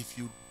that. If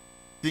you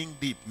think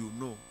deep, you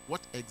know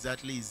what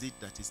exactly is it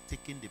that is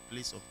taking the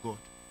place of God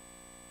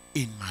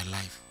in my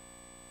life.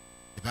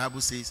 The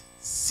Bible says,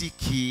 seek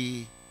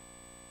ye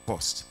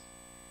first.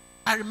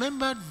 I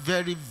remembered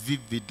very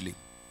vividly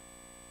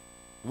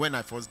when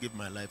I first gave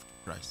my life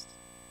to Christ.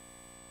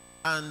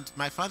 And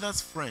my father's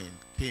friend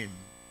came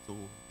to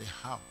the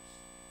house.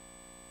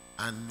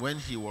 And when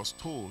he was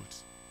told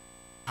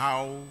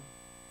how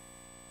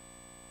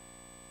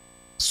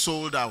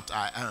sold out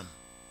I am,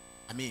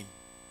 I mean,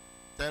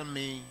 tell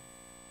me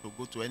to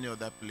go to any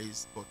other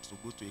place but to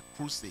go to a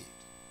crusade.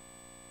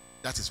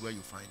 That is where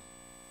you find me.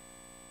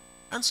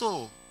 And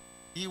so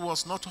he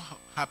was not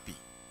happy.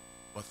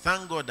 But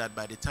thank God that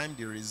by the time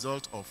the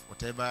result of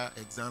whatever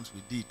exams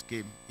we did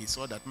came, he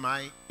saw that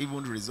my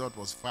even result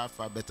was far,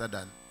 far better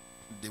than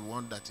the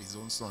one that his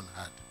own son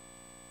had.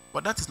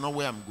 But that is not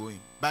where I'm going.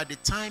 By the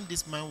time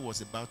this man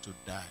was about to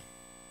die,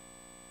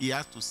 he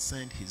had to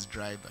send his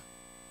driver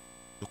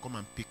to come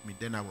and pick me.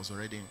 Then I was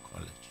already in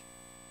college.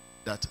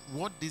 That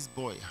what this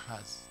boy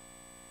has,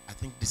 I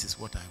think this is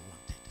what I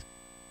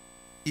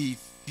wanted.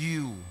 If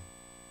you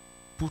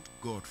put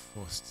God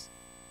first,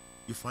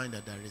 you find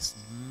that there is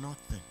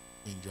nothing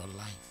in your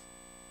life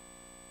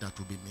that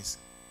will be missing.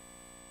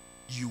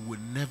 You will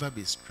never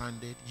be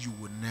stranded. You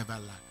will never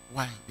lack.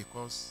 Why?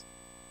 Because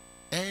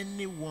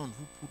anyone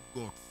who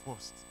put God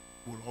first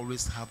will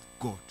always have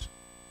God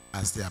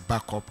as their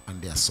backup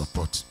and their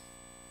support.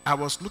 I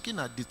was looking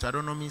at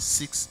Deuteronomy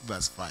 6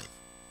 verse 5.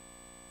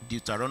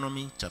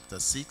 Deuteronomy chapter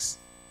 6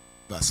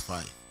 verse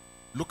 5.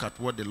 Look at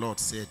what the Lord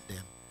said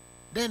then.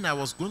 Then I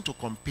was going to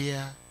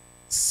compare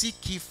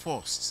seek ye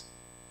first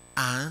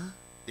and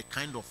the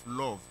kind of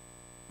love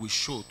we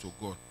show to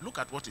God. Look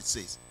at what it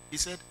says. He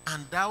said,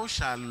 and thou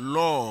shalt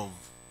love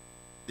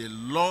the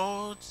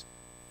Lord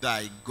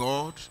thy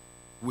God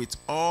with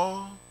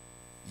all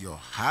your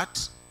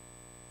heart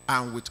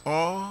and with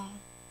all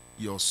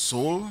your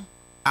soul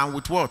and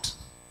with what?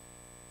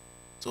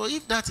 So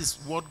if that is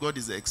what God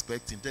is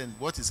expecting, then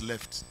what is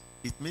left?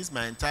 It means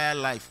my entire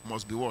life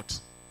must be what?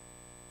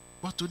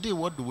 But today,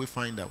 what do we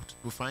find out?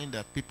 We find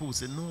that people will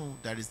say, no,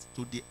 that is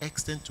to the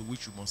extent to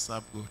which you must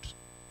serve God.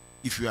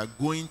 If you are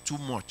going too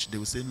much, they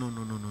will say, no.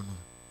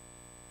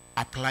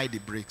 Apply the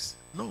brakes.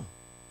 No.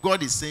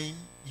 God is saying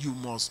you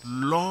must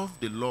love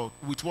the Lord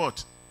with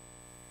what?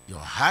 Your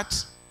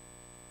heart,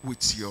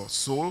 with your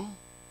soul,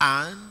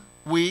 and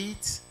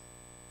with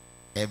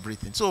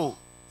everything. So,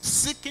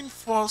 seeking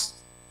first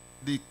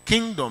the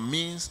kingdom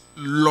means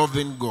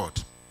loving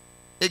God.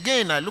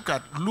 Again, I look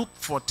at Luke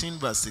 14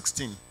 verse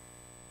 16.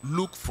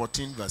 Luke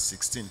 14 verse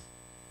 16.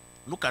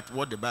 Look at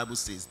what the Bible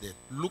says there.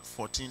 Luke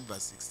 14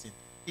 verse 16.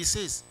 It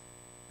says,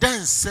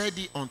 then said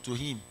he unto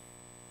him,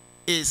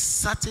 a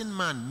certain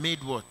man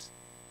made what?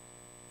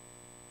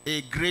 A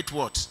great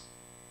what?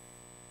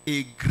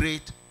 A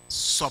great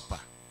supper.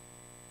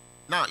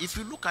 Now, if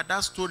you look at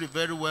that story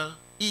very well,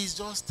 he's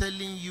just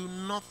telling you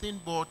nothing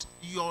but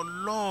your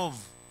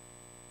love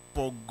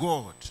for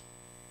God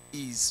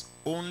is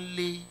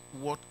only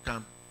what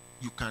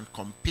you can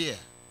compare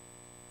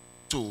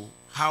to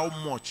how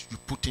much you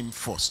put him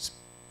first.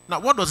 Now,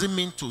 what does it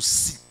mean to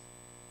seek?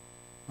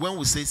 When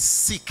we say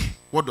seek,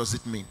 what does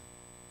it mean?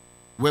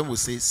 When we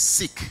say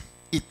seek,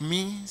 it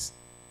means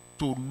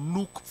to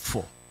look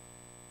for.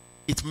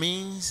 It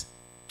means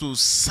to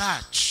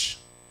search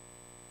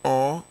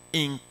or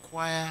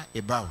inquire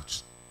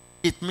about.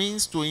 It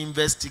means to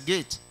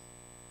investigate,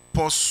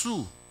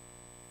 pursue,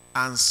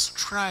 and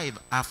strive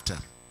after.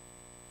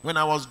 When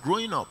I was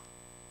growing up,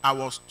 I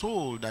was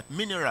told that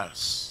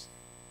minerals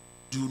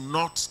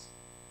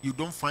you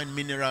don't find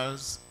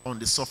minerals on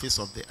the surface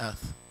of the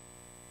earth.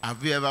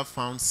 Have you ever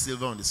found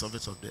silver on the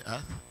surface of the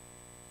earth?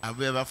 Have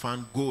you ever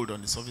found gold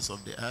on the surface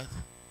of the earth?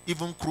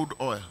 Even crude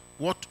oil.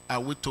 What are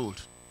we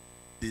told?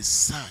 They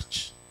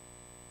search,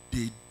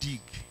 they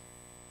dig,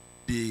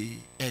 they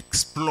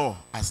explore,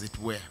 as it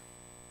were.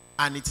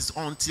 And it is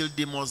until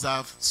they must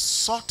have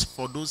sought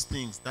for those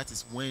things, that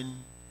is when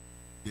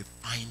they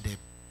find them.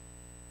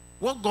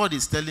 What God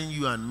is telling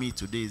you and me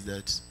today is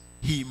that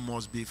he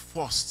must be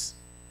first.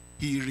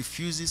 He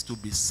refuses to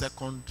be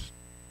second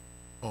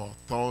or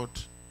third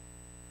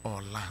or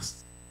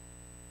last.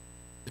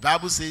 The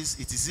Bible says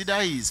it is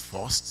either he is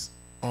first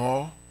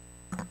or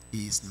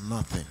he is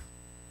nothing.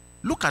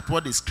 Look at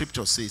what the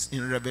scripture says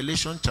in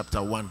Revelation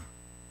chapter 1,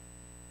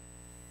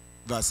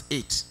 verse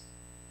 8.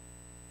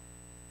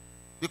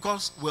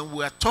 Because when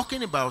we are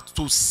talking about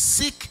to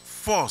seek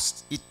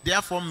first, it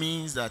therefore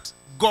means that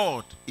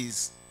God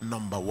is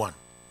number one.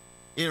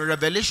 In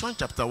Revelation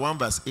chapter 1,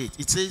 verse 8,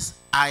 it says,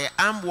 I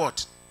am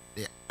what?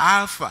 The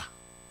Alpha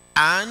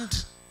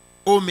and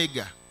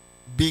Omega,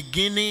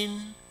 beginning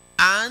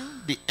and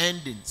the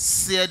ending,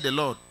 said the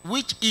Lord,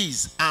 which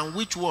is and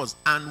which was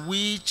and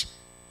which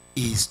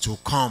is to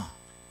come.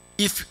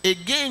 If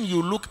again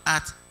you look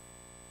at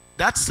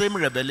that same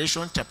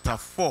Revelation chapter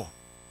 4,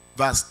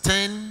 verse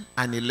 10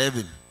 and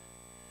 11,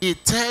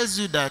 it tells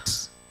you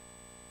that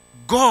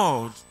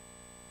God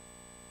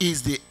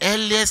is the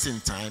earliest in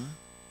time,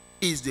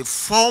 is the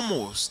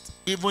foremost,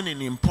 even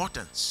in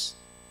importance.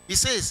 He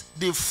says,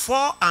 the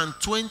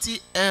 24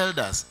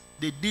 elders,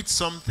 they did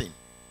something.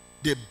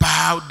 They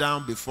bowed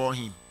down before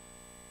him.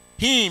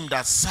 Him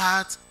that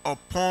sat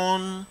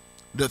upon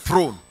the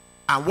throne.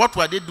 And what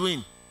were they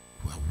doing?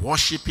 They were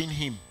worshiping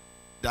him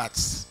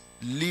that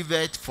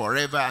liveth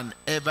forever and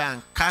ever,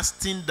 and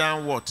casting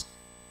down what?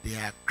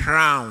 Their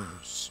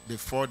crowns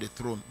before the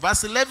throne.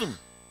 Verse 11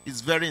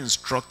 is very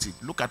instructive.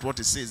 Look at what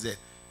it says there.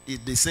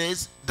 It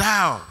says,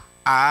 thou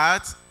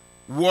art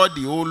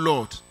worthy, O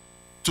Lord,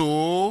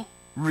 to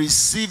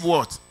receive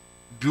what?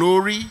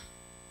 Glory,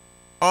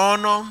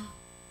 honor,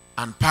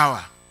 and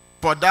power.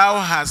 For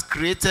thou hast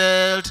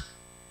created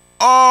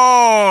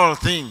all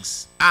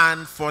things,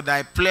 and for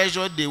thy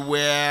pleasure they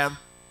were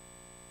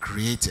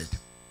created.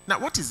 Now,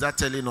 what is that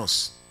telling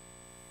us?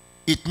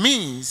 It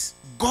means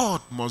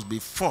God must be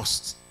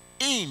first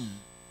in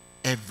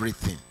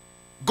everything.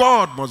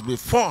 God must be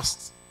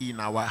first in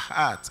our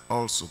heart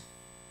also.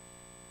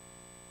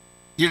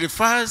 He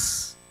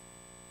refuses,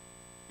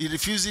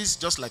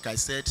 just like I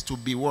said, to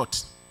be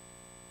what?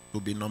 To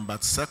be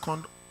numbered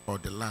second or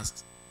the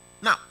last.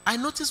 Now, I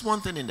noticed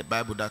one thing in the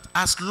Bible, that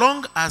as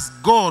long as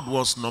God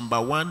was number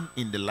one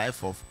in the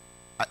life of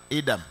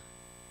Adam,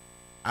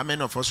 how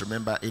many of us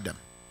remember Adam?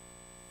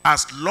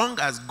 As long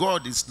as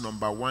God is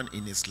number one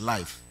in his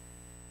life,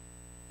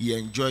 he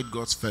enjoyed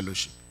God's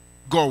fellowship.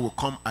 God will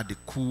come at the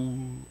cool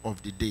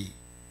of the day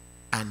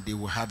and they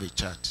will have a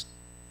chat.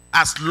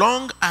 As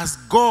long as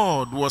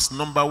God was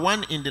number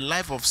one in the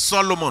life of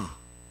Solomon,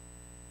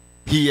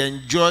 he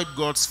enjoyed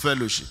God's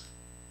fellowship.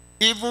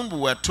 Even we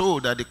were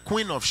told that the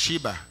Queen of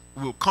Sheba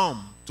will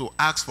come to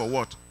ask for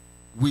what?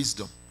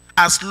 Wisdom.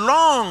 As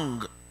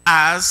long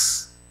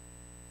as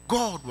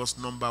God was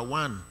number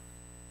one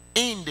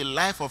in the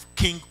life of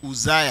King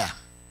Uzziah,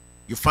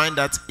 you find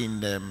that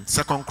in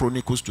 2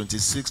 Chronicles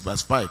 26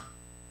 verse 5.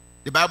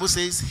 The Bible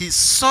says he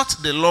sought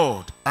the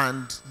Lord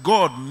and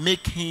God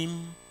make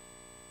him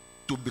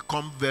to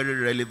become very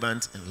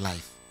relevant in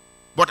life.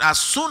 But as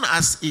soon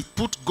as he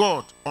put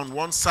God on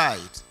one side,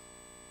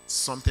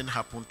 something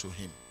happened to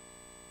him.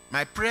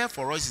 My prayer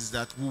for us is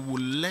that we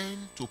will learn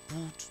to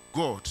put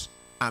God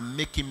and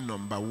make him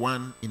number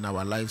one in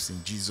our lives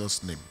in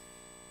Jesus' name.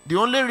 The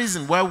only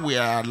reason why we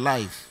are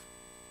alive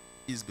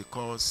is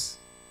because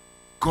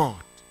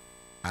God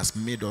has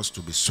made us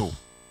to be so.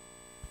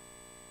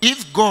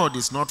 If God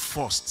is not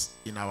first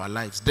in our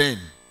lives, then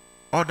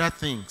other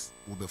things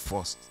will be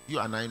first. You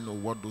and I know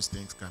what those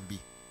things can be.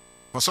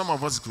 For some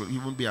of us, it will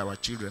even be our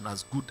children,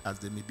 as good as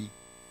they may be.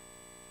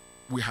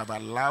 We have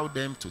allowed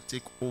them to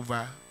take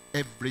over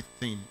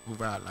everything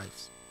over our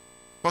lives.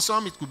 For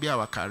some, it could be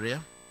our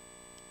career.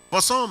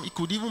 For some, it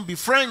could even be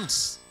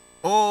friends.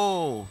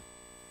 Oh,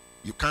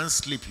 you can't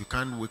sleep, you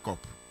can't wake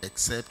up,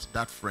 except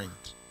that friend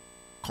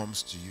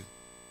comes to you.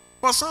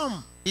 For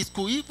some, it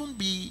could even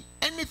be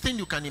anything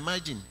you can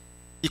imagine.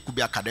 It could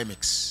be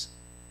academics.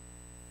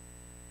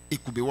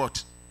 It could be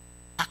what?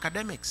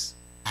 Academics.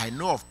 I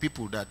know of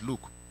people that, look,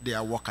 they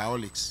are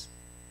workaholics.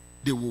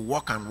 They will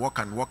work and work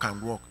and work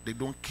and work. They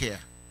don't care.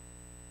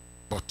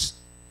 But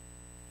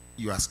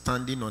you are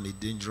standing on a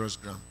dangerous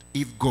ground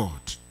if God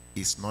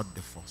is not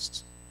the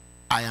first.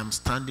 I am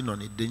standing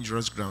on a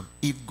dangerous ground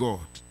if God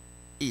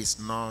is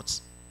not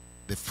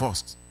the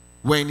first.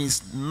 When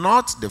he's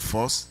not the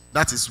first,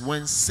 that is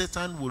when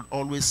Satan will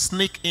always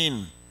sneak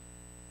in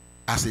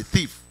as a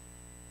thief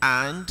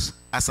and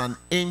as an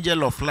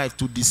angel of life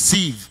to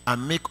deceive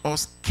and make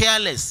us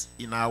careless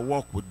in our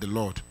walk with the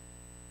Lord.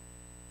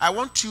 I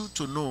want you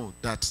to know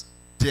that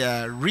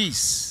there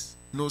is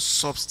no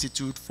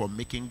substitute for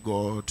making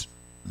God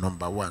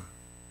number one.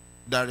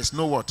 There is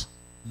no what?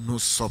 No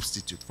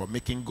substitute for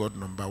making God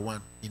number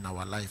one in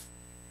our life.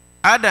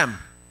 Adam,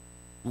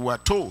 we were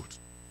told,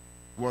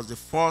 was the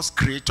first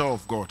creator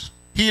of God.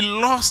 He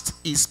lost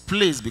his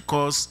place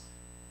because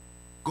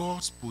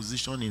God's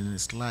position in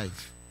his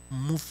life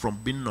moved from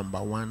being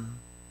number one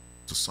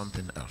to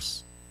something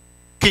else.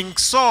 King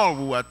Saul,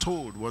 we were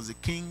told, was the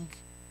king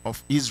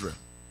of Israel.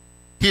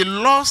 He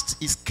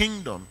lost his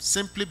kingdom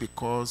simply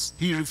because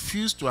he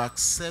refused to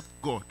accept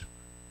God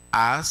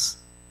as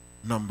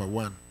number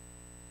one.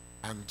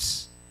 And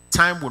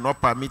time will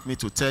not permit me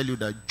to tell you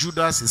that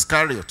Judas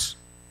Iscariot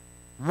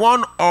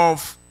one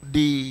of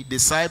the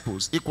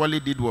disciples equally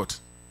did what?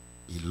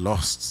 He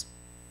lost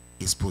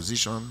his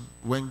position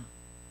when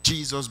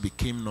Jesus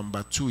became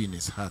number 2 in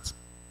his heart.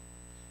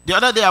 The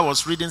other day I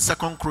was reading 2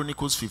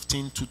 Chronicles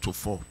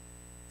 15:2-4.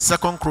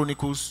 2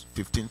 Chronicles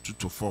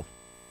 15:2-4.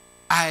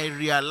 I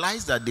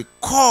realized that the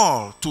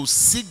call to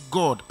seek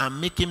God and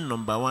make him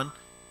number 1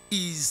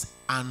 is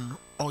an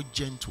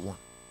urgent one.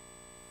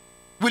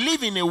 We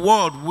live in a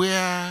world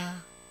where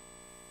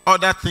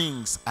other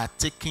things are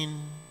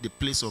taking the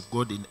place of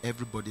God in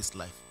everybody's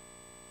life.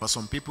 For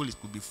some people, it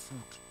could be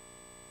food.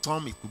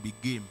 Some, it could be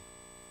game.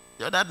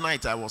 The other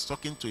night, I was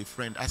talking to a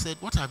friend. I said,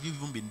 what have you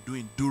even been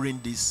doing during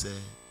this,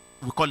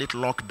 we call it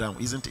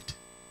lockdown, isn't it?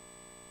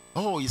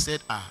 Oh, he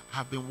said,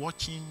 I've been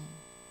watching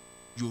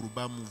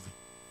Yoruba movie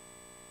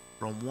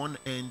from one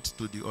end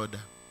to the other.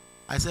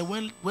 I said,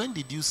 when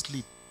did you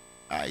sleep?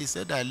 He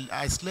said,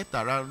 I slept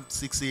around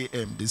 6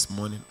 a.m. this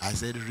morning. I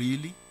said,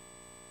 really?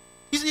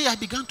 You see, I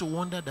began to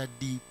wonder that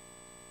the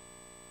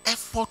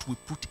effort we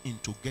put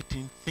into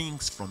getting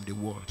things from the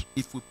world,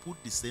 if we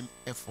put the same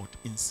effort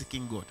in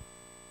seeking God,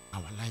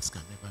 our lives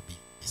can never be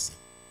the same.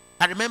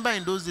 I remember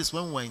in those days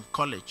when we were in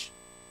college,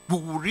 we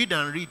would read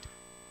and read,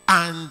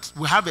 and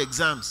we have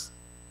exams.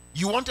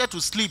 You wanted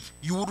to sleep,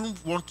 you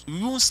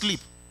won't sleep.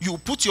 You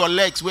put your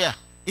legs where?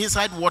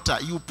 Inside water.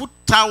 You put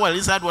towel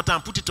inside water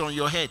and put it on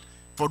your head.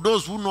 For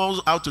those who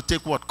know how to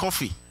take what?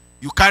 Coffee.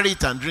 You carry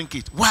it and drink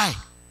it. Why?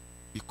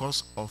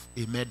 Because of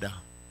a medal,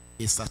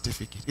 a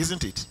certificate,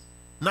 isn't it?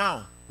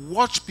 Now,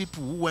 watch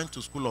people who went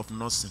to school of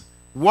nursing.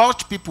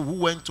 Watch people who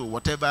went to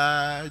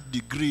whatever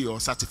degree or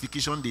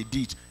certification they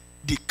did.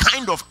 The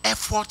kind of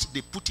effort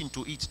they put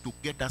into it to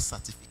get that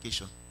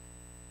certification.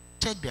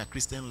 Check their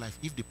Christian life.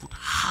 If they put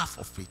half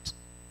of it,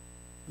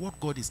 what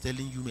God is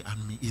telling you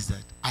and me is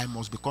that I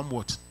must become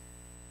what?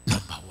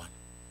 Number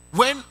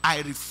 1.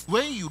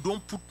 When you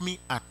don't put me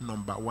at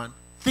number 1,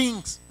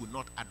 things will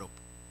not add up.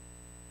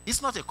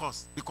 It's not a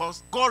cause,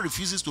 because God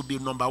refuses to be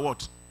number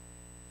what?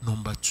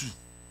 Number 2.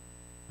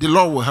 The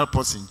Lord will help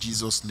us in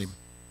Jesus' name.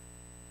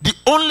 The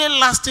only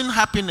lasting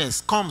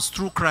happiness comes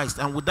through Christ,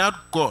 and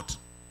without God's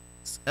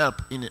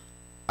help in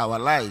our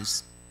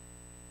lives,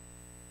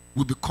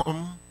 we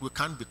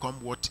can't become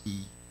what he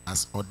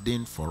has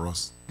ordained for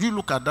us. You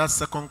look at that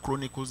 2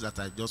 Chronicles that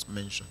I just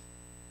mentioned.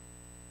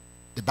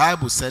 The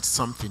Bible said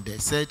something there.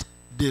 It said,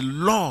 the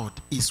Lord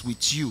is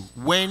with you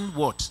when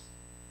what?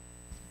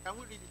 Can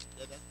we read it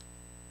together?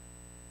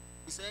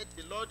 He said,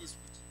 the Lord is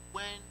with you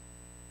when?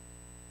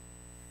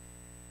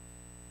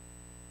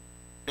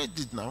 Read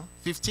it now.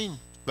 15,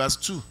 verse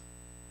 2.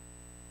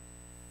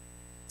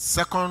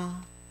 2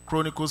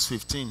 Chronicles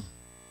 15,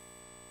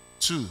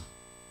 2.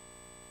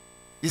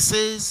 It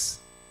says,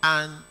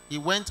 and he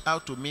went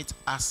out to meet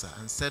Asa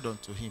and said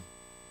unto him,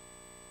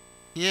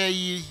 hear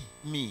ye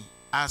me,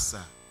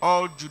 Asa,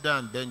 all Judah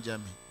and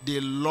Benjamin, the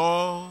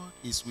Lord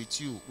is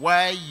with you.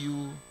 Why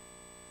you?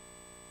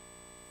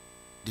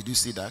 Did you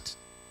see that?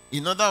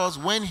 In other words,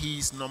 when he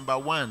is number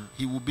 1,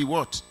 he will be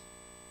what?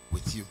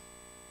 With you.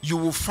 You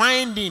will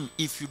find him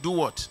if you do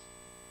what?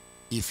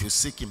 If you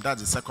seek him. That's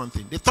the second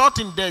thing. The third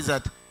thing there is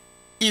that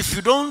if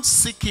you don't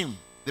seek him,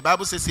 the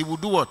Bible says he will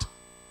do what?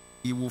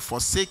 He will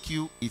forsake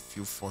you if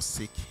you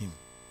forsake him.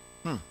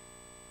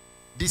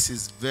 This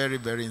is very,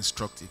 very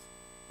instructive.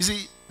 You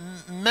see,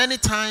 many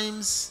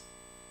times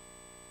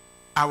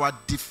our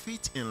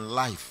defeat in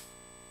life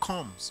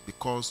comes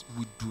because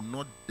we do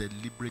not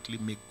deliberately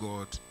make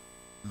God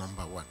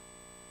number 1.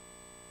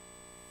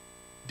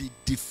 The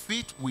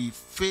defeat we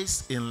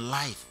face in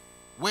life,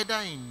 whether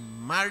in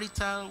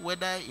marital,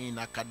 whether in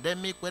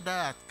academic, whether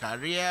at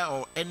career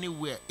or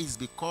anywhere, is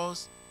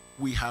because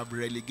we have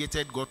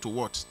relegated God to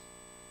what?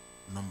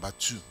 Number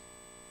 2.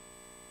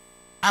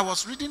 I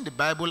was reading the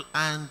Bible,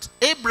 and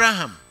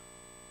Abraham,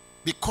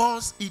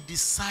 because he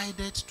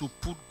decided to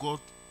put God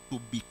to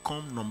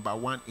become number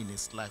 1 in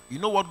his life, you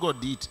know what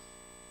God did?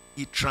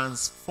 He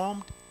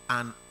transformed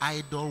an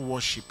idol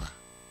worshiper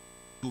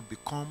to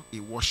become a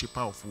worshiper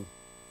of who?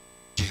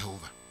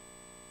 Jehovah.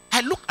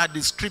 I look at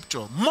the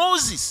scripture.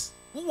 Moses,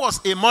 who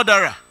was a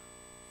murderer,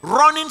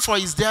 running for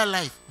his dear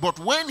life, but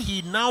when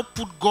he now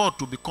put God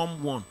to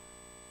become 1,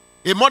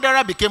 a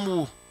murderer became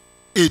who?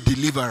 A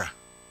deliverer.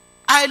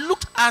 I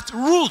looked at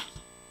Ruth.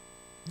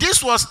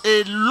 This was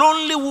a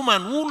lonely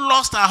woman who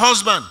lost her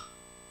husband,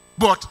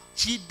 but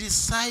she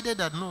decided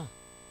that no,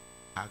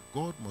 her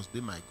God must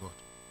be my God.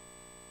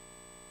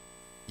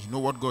 You know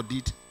what God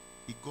did?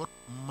 He got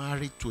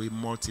married to a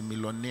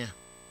multimillionaire.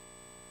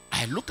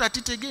 I looked at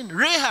it again.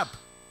 Rahab.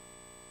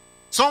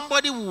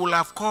 Somebody we will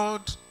have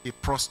called a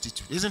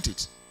prostitute, isn't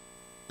it?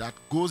 That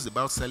goes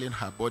about selling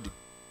her body.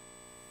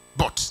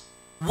 But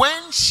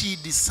when she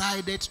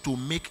decided to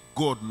make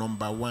God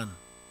number 1,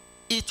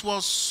 it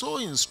was so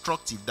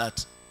instructive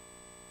that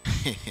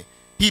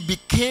he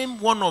became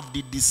one of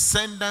the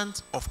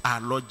descendants of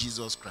our Lord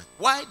Jesus Christ.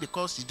 Why?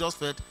 Because he just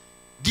felt,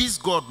 this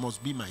God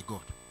must be my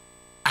God.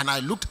 And I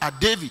looked at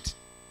David.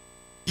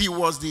 He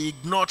was the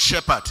ignored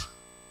shepherd.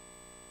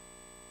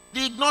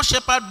 The ignored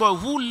shepherd boy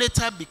who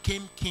later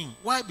became king.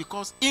 Why?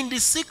 Because in the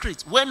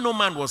secret, when no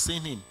man was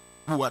seeing him,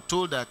 we were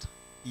told that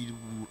he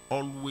would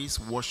always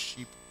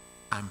worship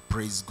and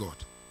praise God.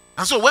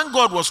 And so when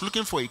God was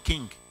looking for a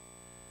king,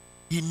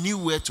 he knew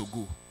where to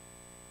go.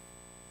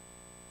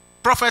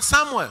 Prophet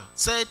Samuel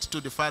said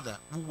to the father,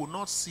 we will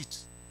not sit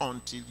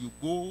until you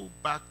go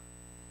back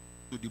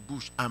to the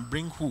bush and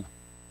bring who?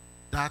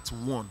 That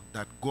one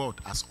that God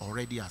has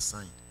already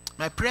assigned.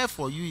 My prayer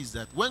for you is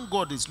that when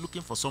God is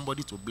looking for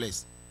somebody to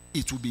bless,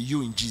 it will be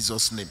you in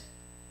Jesus' name.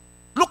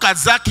 Look at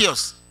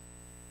Zacchaeus.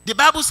 The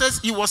Bible says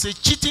he was a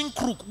cheating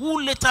crook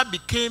who later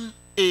became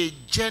a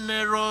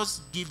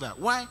generous giver.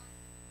 Why?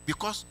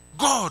 Because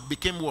God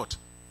became what?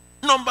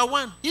 Number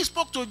one, he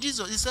spoke to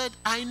Jesus. He said,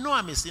 I know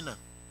I'm a sinner.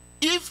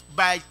 If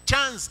by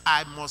chance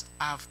I must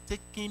have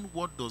taken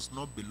what does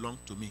not belong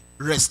to me,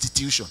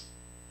 restitution,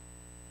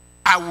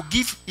 I will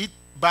give it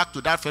back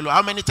to that fellow.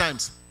 How many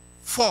times?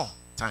 4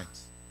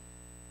 times.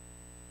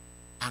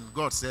 And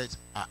God said,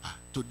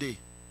 today,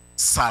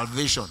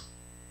 salvation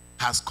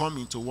has come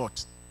into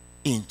what?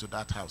 Into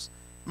that house.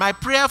 My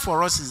prayer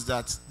for us is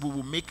that we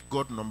will make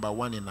God number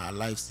one in our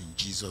lives in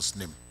Jesus'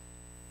 name.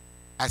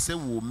 I say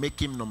we will make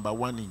him number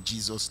one in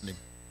Jesus' name.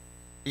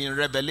 In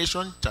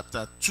Revelation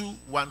chapter 2,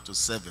 1 to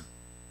 7,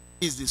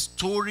 is the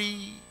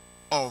story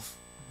of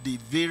the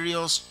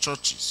various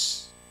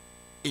churches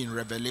in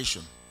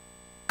Revelation.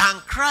 And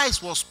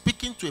Christ was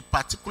speaking to a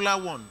particular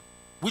one,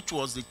 which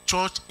was the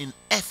church in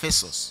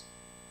Ephesus.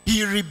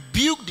 He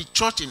rebuked the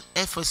church in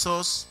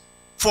Ephesus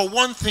for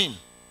one thing.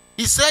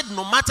 He said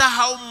no matter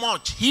how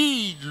much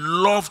he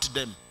loved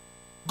them,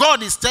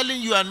 God is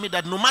telling you and me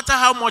that no matter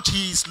how much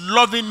he is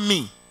loving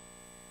me,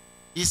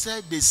 he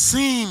said they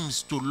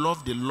seems to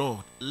love the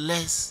Lord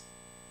less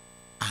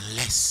and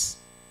less.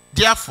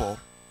 Therefore,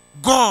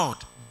 God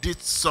did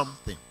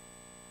something.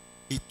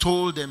 He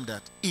told them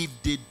that if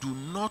they do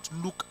not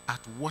look at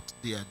what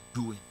they are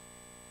doing,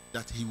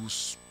 that he will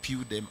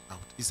spew them out.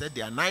 He said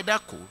they are neither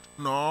cold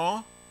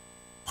nor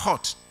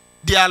hot.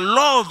 Their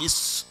love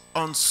is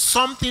on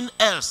something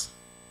else,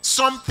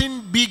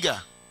 something bigger,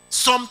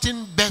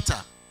 something better.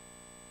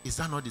 Is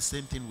that not the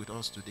same thing with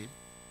us today?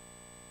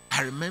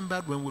 I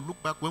remember when we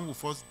look back, when we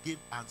first gave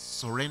and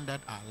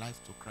surrendered our life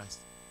to Christ,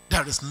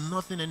 there is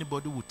nothing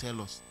anybody will tell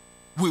us.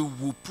 We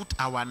will put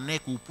our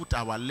neck, we will put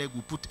our leg, we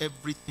will put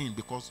everything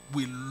because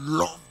we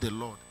love the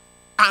Lord.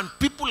 And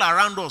people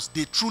around us,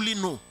 they truly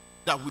know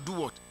that we do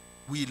what?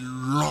 We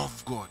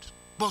love God.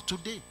 But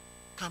today,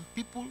 can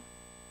people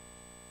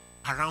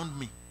around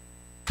me,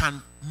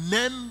 can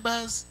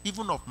members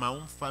even of my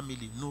own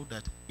family know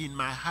that in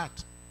my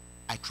heart,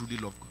 I truly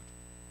love God?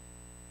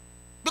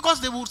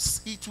 Because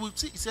he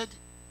said,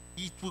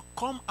 it will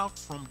come out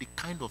from the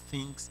kind of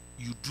things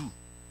you do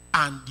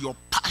and your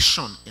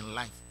passion in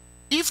life.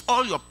 If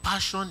all your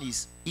passion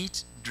is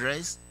eat,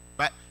 dress,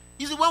 but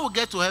you see, when we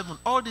get to heaven,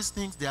 all these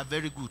things, they are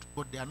very good,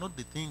 but they are not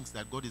the things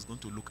that God is going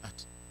to look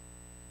at.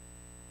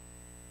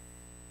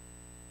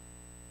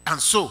 And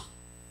so,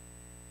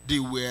 they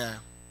were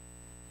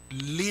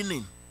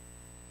leaning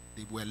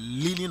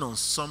on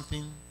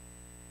something,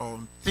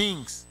 on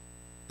things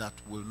that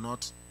will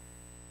not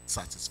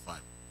satisfy.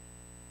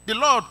 The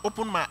Lord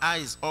opened my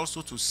eyes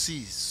also to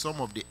see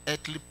some of the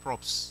earthly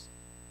props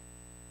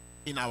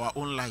in our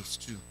own lives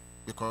too.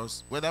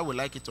 Because whether we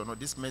like it or not,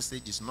 this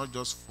message is not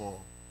just for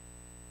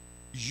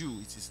you,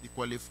 it is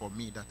equally for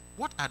me. That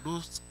what are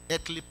those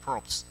earthly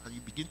props? And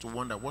you begin to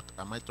wonder, what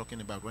am I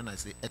talking about when I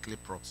say earthly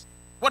props?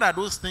 What are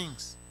those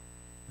things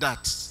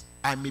that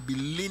I may be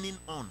leaning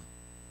on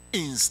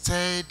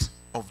instead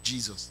of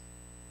Jesus?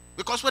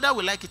 Because whether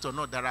we like it or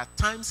not, there are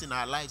times in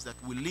our lives that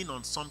we lean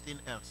on something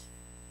else.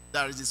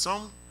 There is a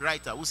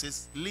songwriter who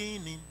says,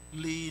 leaning,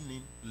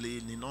 leaning,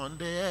 leaning on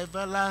the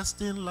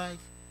everlasting life.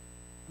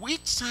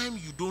 Each time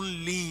you don't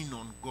lean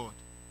on God,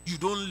 you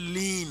don't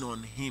lean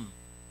on him,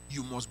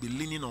 you must be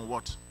leaning on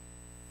what?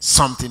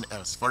 Something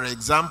else. For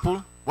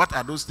example, what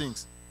are those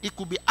things? It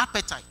could be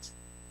appetite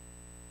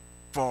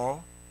for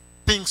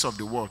things of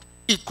the world.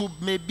 It could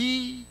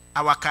maybe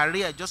our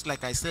career, just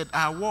like I said,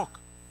 our work.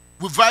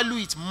 We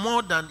value it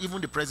more than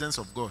even the presence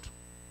of God.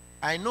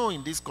 I know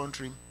in this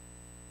country,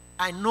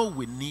 I know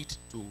we need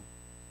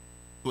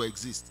to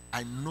exist.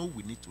 I know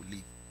we need to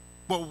live.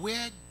 But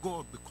where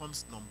God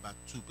becomes number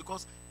 2,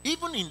 because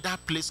even in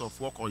that place of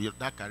work or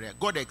that career,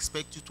 God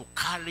expects you to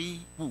carry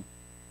who?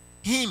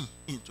 Him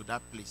into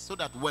that place. So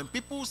that when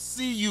people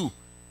see you,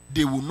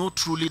 they will know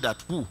truly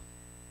that who?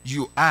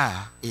 You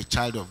are a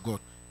child of God.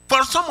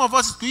 For some of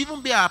us, it could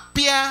even be a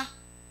peer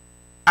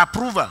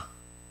approval.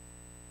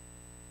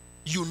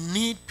 You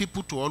need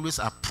people to always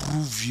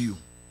approve you.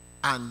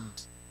 And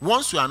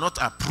once you are not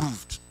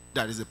approved,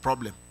 there is a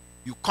problem.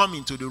 You come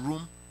into the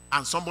room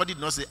and somebody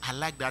does not say, I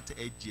like that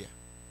edge here.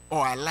 Or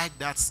I like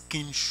that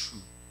skin shoe.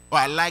 Or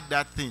I like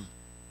that thing.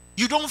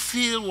 You don't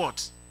feel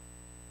what?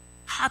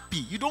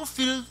 Happy. You don't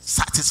feel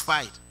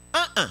satisfied.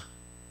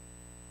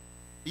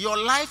 Your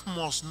life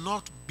must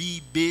not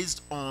be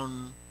based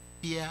on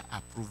peer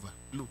approval.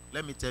 Look,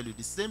 let me tell you,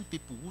 the same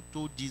people who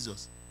told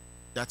Jesus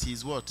that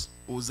he's what?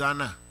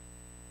 Hosanna.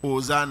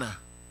 Hosanna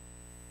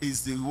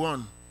is the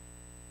one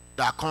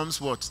that comes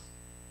what?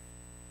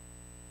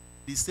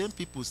 The same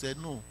people said,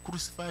 no,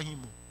 crucify him.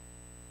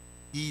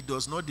 He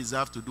does not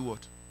deserve to do what?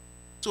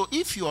 So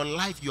if your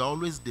life, you are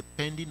always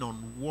depending on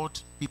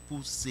what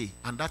people say,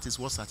 and that is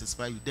what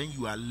satisfies you, then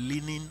you are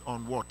leaning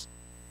on what?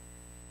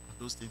 On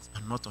those things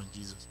and not on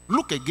Jesus.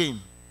 Look again.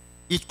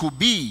 It could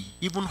be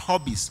even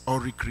hobbies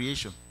or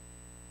recreation.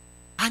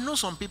 I know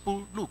some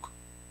people, look,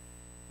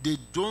 they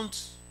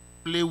don't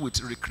play with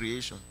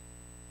recreation.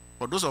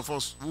 For those of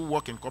us who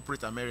work in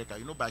corporate America,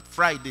 you know, by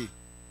Friday,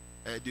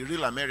 the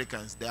real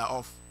Americans, they are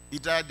off.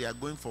 Either they are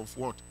going for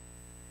what?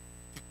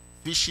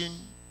 Fishing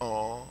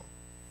or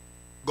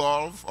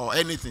golf or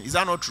anything. Is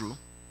that not true?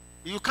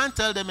 You can't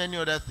tell them any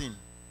other thing.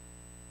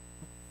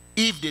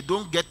 If they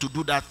don't get to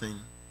do that thing,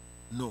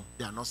 no,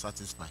 they are not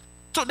satisfied.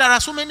 So there are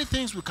so many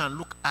things we can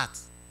look at.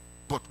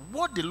 But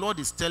what the Lord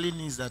is telling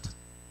me is that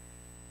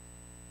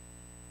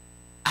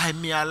I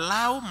may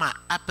allow my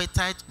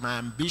appetite, my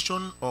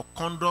ambition, or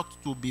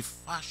conduct to be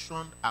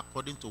fashioned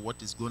according to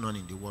what is going on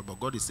in the world. But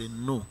God is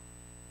saying, no,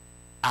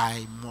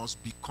 I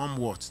must become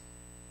what?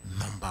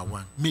 Number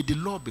one. May the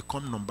Lord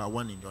become number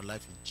one in your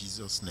life in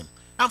Jesus' name.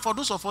 And for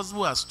those of us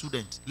who are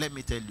students, let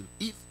me tell you,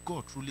 if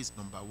God truly is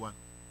number one,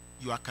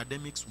 your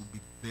academics will be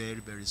very,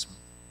 very smooth.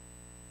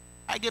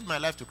 I gave my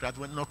life to Christ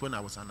not when I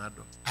was an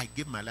adult. I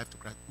gave my life to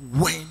Christ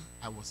when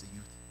I was a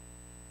youth.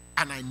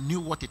 And I knew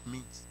what it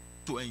means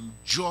to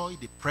enjoy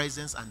the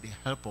presence and the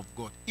help of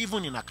God,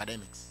 even in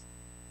academics.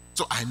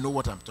 So I know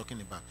what I'm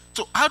talking about.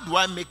 So how do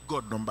I make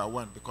God number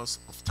one? Because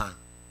of time.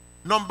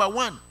 Number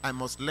one, I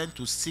must learn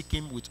to seek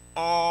him with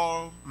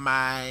all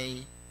my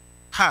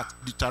heart.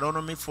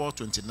 Deuteronomy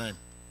 4:29.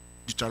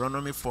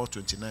 Deuteronomy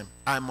 4:29.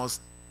 I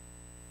must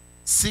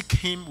seek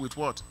him with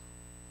what?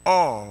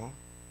 All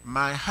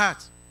my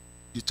heart.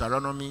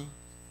 Deuteronomy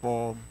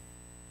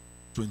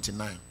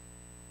 4:29.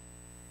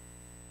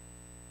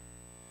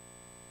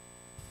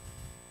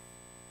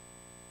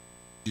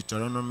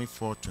 Deuteronomy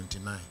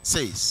 4:29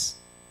 says,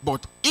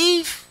 but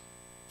if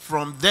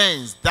from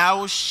thence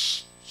thou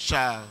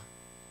shalt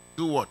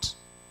do what?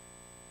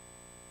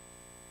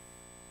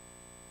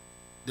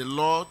 The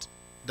Lord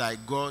thy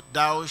God,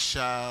 thou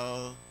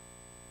shalt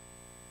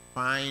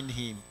find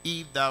him,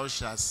 if thou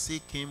shalt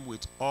seek him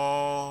with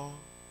all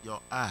your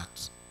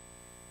heart.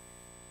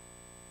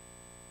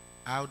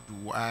 How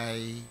do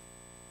I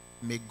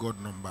make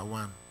God number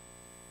one?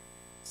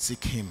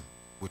 Seek him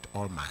with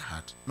all my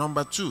heart.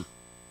 Number two,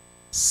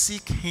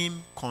 seek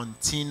him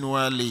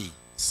continually.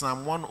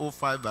 Psalm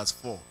 105 verse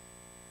 4.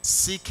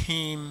 Seek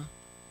him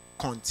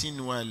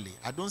continually.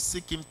 I don't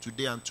seek him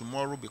today and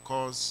tomorrow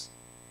because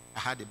I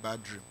had a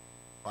bad dream,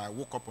 or I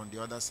woke up on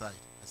the other side.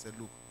 I said,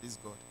 look, this is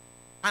God.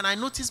 And I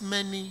noticed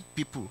many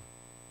people,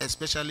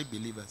 especially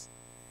believers,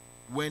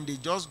 when they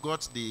just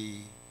got the,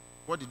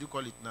 what did you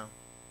call it now?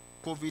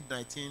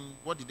 COVID-19,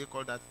 what did they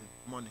call that thing?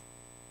 Money.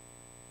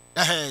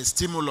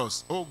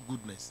 Stimulus. Oh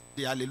goodness.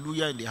 The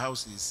hallelujah in the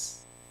house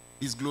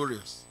is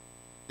glorious.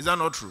 Is that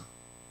not true?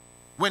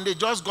 When they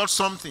just got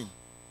something.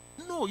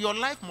 No, your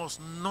life must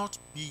not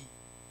be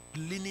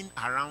leaning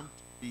around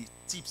the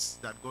tips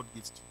that God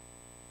gives to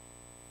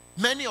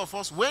you. Many of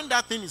us, when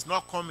that thing is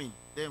not coming,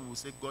 then we'll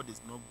say God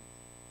is not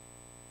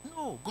good.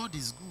 No, God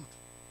is good.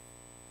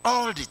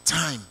 All the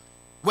time.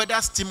 Whether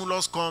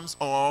stimulus comes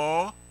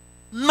or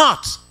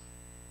not.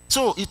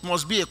 So it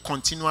must be a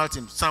continual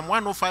thing. Psalm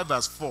 105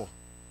 verse 4.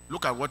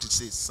 Look at what it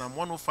says. Psalm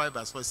 105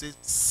 verse 4. It says,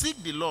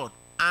 seek the Lord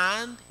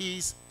and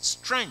his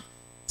strength.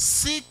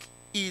 Seek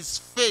his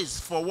face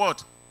for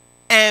what?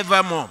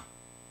 Evermore.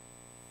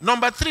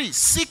 Number 3,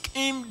 seek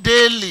him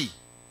daily.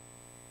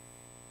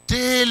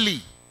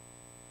 Daily.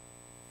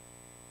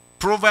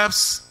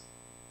 Proverbs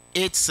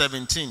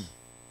 8:17.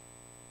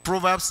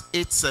 Proverbs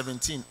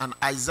 8:17 and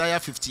Isaiah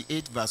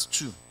 58 verse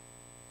 2.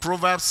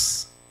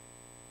 Proverbs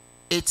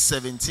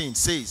 8:17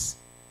 says,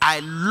 I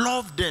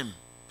love them.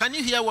 Can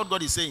you hear what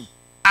God is saying?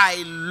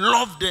 I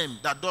love them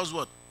that does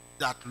what?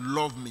 That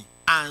love me.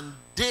 And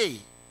they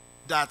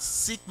that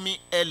seek me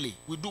early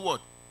will do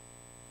what?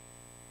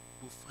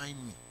 Will find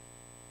me.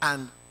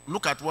 And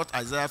look at what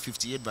Isaiah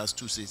 58 verse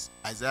 2 says.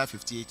 Isaiah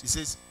 58, it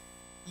says,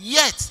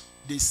 yet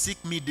they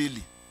seek me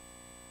daily.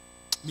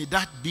 May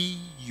that be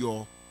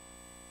your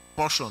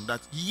portion.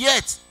 That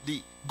yet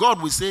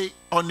God will say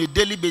on a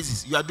daily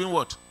basis, you are doing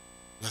what?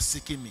 You are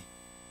seeking me.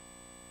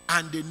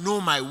 And they know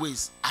my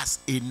ways as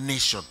a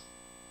nation.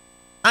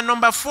 And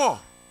number 4,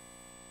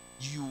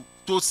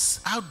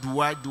 how do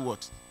I do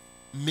what?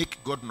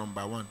 Make God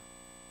number one.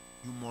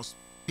 You must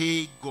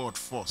pay God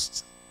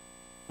first.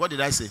 What did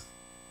I say?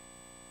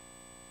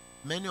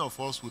 Many of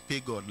us will pay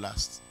God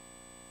last.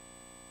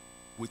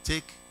 We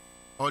take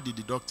all the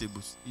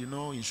deductibles. You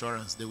know,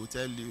 insurance, they will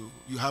tell you,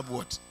 you have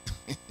what?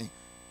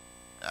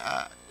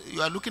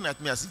 You are looking at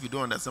me as if you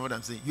don't understand what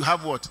I'm saying. You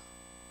have what?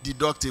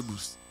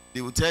 Deductibles.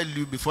 They will tell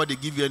you before they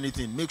give you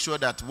anything, make sure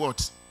that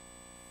what?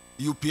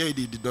 You pay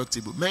the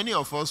deductible. Many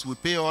of us will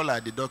pay all our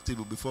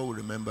deductible before we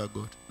remember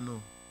God.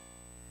 No.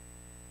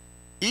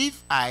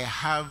 If I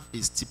have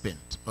a stipend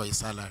or a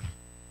salary,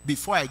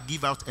 before I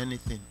give out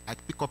anything, I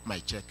pick up my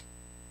check.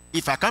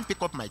 If I can't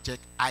pick up my check,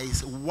 I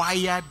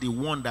wire the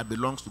one that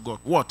belongs to God.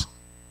 What?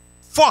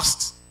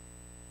 First.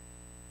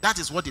 That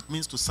is what it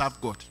means to serve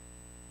God.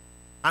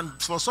 And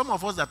for some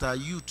of us that are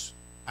youth,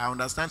 I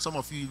understand some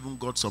of you even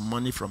got some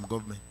money from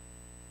government.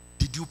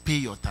 Did you pay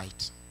your tithe?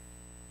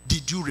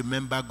 Did you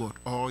remember God?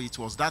 Or it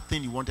was that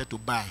thing you wanted to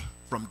buy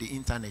from the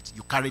internet.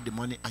 You carried the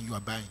money and you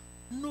are buying.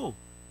 No.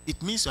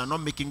 It means you are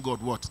not making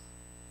God what?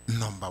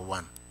 Number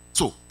one.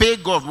 So, pay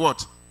God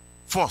what?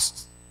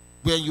 First.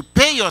 When you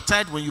pay your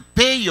tithe, when you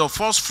pay your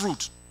first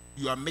fruit,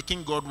 you are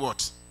making God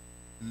what?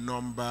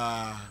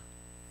 Number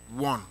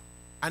one.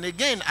 And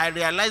again, I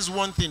realize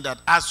one thing, that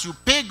as you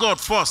pay God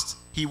first,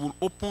 he will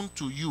open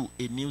to you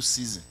a new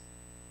season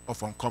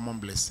of uncommon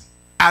blessing.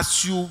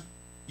 As you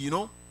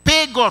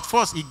pay God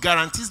first, he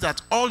guarantees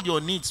that all your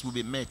needs will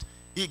be met.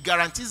 He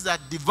guarantees that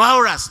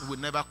devourers will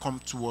never come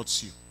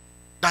towards you.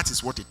 That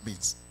is what it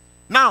means.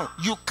 Now,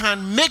 you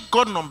can make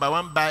God number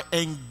one by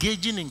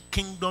engaging in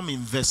kingdom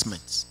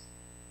investments.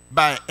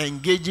 By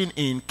engaging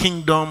in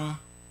kingdom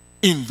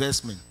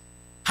investment.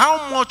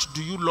 How much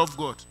do you love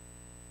God?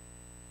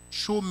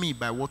 Show me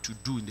by what you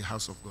do in the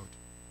house of God.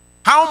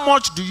 How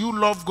much do you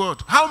love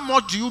God? How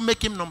much do you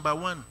make him number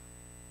one?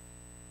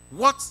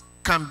 What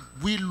can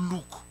we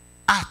look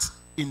at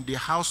in the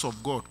house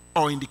of God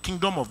or in the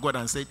kingdom of God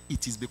and say,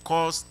 it is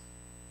because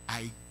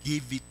I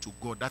gave it to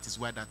God. That is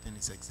why that thing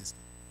is existing.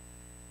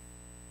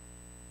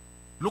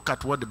 Look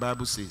at what the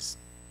Bible says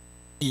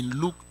in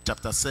Luke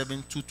chapter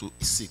 7,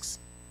 2-6.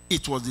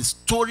 It was the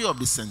story of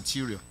the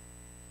centurion.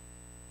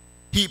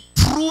 He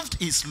proved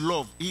his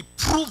love. He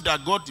proved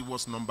that God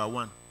was number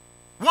one.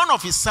 One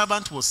of his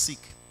servants was sick.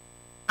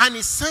 And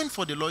he sent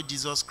for the Lord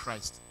Jesus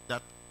Christ.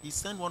 That he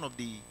sent one of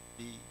the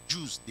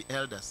Jews, the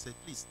elders, said,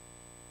 please,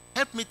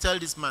 help me tell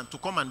this man to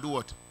come and do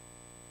what?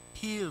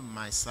 Heal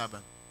my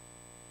servant.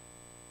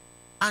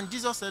 And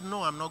Jesus said,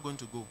 no, I'm not going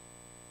to go.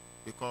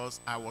 Because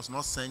I was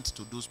not sent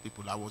to those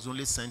people. I was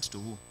only sent to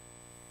who?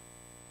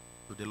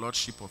 To the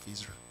Lordship of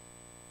Israel.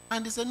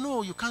 And they said,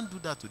 no, you can't do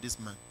that to this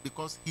man.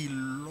 Because he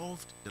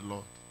loved the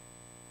Lord.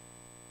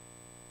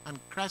 And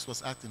Christ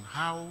was asking,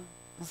 how?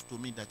 Prove to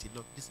me that he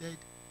loved. He said,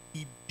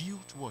 he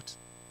built what?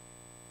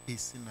 A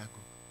synagogue.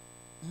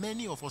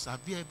 Many of us,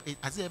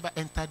 has it ever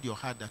entered your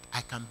heart that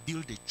I can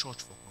build a church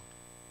for God?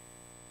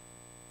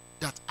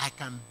 That I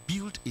can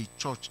build a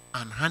church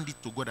and hand it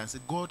to God and say,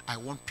 God, I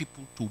want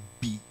people to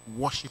be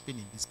worshiping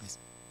in this place.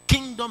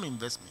 Kingdom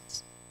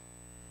investments.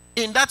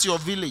 In that your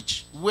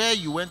village where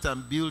you went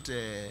and built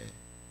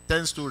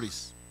 10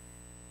 stories.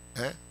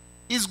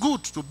 It's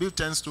good to build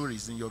 10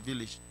 stories in your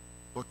village.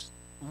 But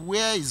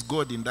where is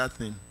God in that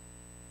thing?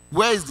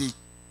 Where is the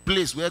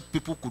place where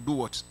people could do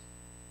what?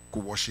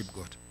 Could worship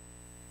God.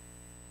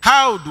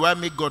 How do I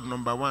make God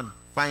number one?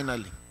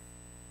 Finally,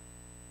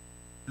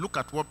 look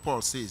at what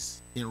Paul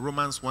says in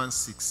Romans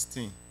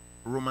 1:16.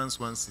 Romans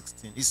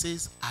 1:16. He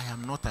says, I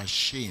am not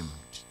ashamed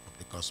of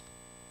the gospel.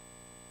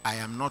 I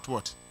am not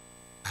what?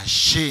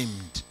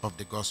 Ashamed of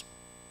the gospel.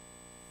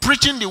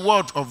 Preaching the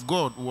word of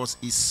God was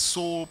his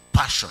sole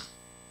passion.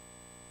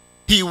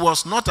 He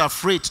was not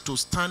afraid to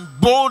stand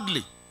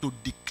boldly to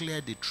declare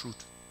the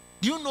truth.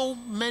 Do you know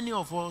many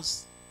of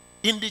us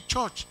in the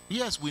church,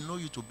 yes, we know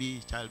you to be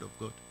a child of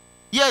God.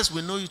 Yes,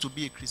 we know you to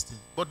be a Christian.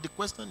 But the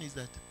question is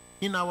that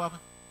in our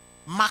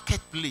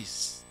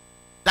marketplace,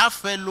 that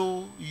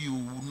fellow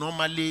you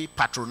normally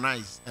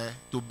patronize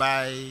to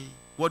buy,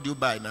 what do you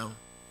buy now?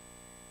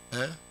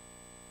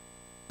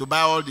 To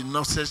buy all the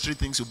necessary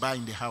things you buy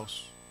in the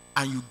house.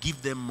 And you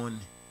give them money.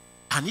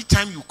 And each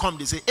time you come,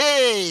 they say,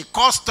 hey,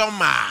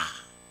 customer.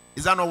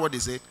 Is that not what they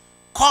say?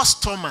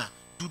 Customer.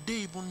 Do they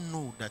even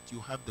know that you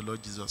have the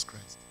Lord Jesus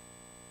Christ?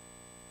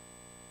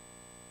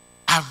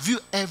 Have you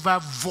ever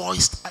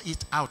voiced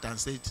it out and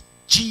said,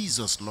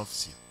 Jesus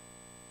loves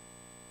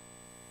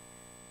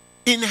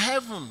you? In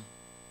heaven,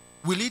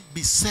 will it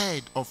be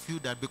said of you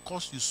that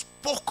because you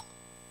spoke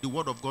the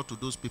word of God to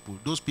those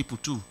people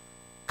too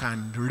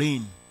can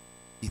reign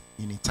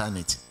in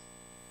eternity?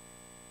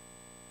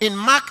 In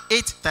Mark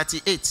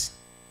 8:38,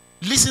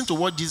 listen to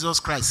what Jesus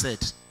Christ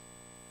said.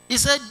 He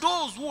said,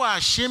 those who are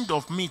ashamed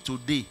of me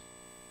today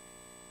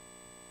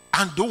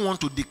and don't want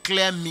to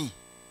declare me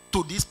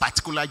to this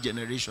particular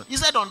generation, he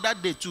said on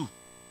that day too,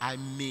 I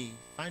may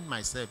find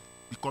myself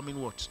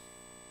becoming what?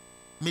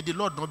 May the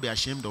Lord not be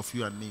ashamed of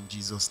you and me in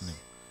Jesus' name.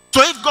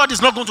 So if God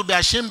is not going to be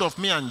ashamed of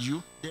me and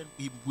you, then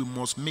we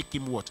must make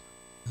him what?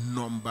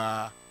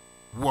 Number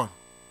one.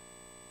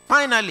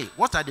 Finally,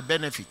 what are the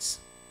benefits?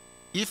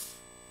 If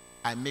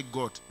I make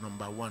God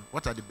number one,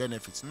 what are the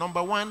benefits?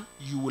 Number one,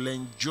 you will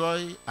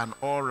enjoy an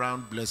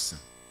all-round blessing.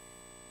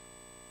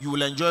 You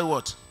will enjoy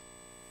what?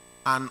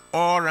 An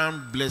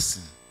all-round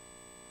blessing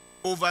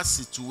over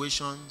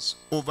situations,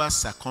 over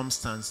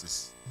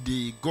circumstances.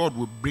 God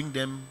will bring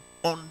them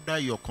under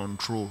your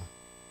control.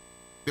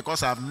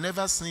 Because I've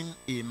never seen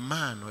a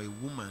man or a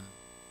woman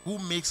who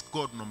makes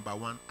God number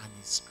one and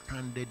is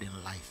stranded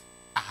in life.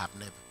 I have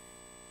never.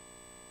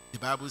 The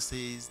Bible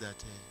says that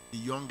the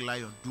young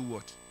lion do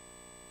what?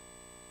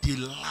 They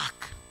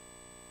lack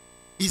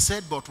He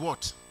said, but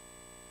what?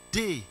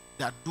 They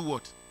that do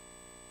what?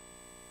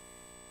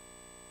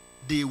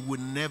 They will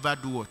never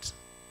do what?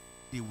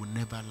 They will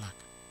never lack.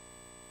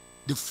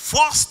 The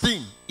first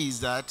thing is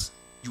that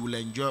you will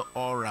enjoy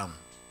all round.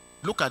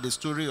 Look at the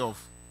story of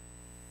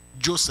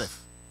Joseph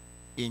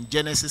in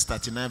Genesis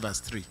 39 verse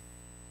 3.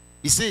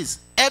 It says,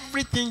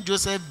 everything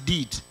Joseph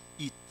did,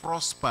 it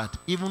prospered,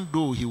 even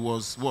though he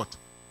was what?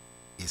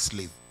 A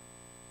slave.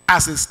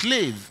 As a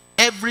slave,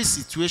 every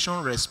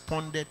situation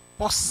responded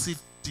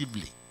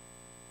positively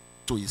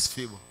to his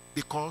favor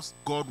because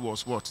God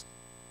was what?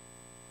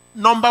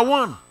 Number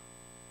one.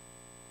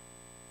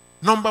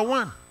 Number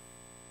one.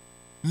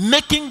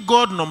 Making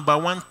God number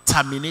one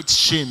terminates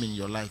shame in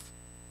your life.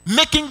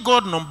 Making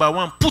God number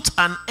one put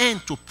an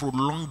end to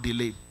prolonged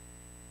delay.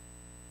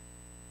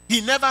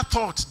 He never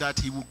thought that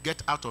he would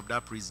get out of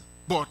that prison,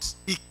 but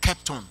he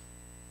kept on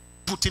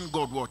putting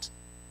God what?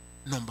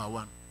 Number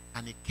one.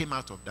 And he came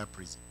out of that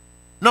prison.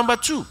 Number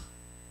two,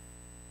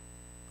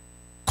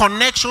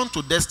 connection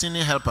to destiny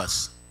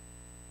helpers.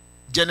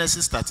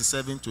 Genesis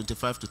 37,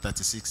 25 to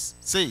 36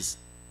 says,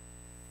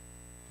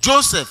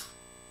 Joseph,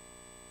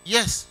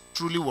 yes,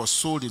 truly was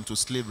sold into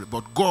slavery,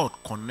 but God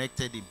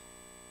connected him.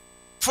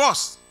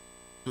 First,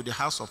 to the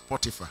house of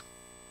Potiphar,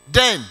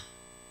 then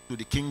to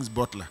the king's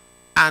butler,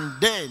 and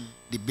then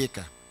the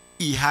baker.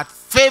 He had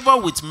favor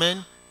with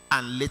men,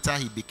 and later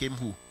he became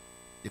who?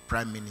 The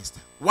prime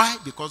minister. Why?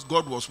 Because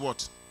God was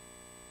what?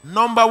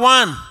 Number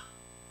one.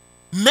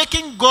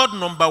 Making God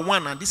number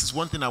one, and this is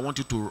one thing I want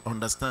you to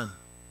understand,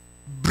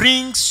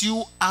 brings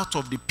you out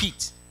of the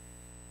pit.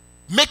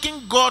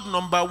 Making God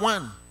number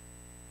one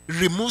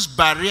removes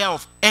barrier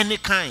of any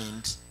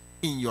kind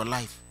in your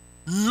life.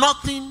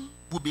 Nothing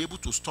will be able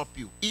to stop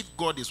you if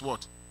God is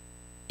what?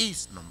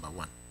 Is number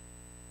one.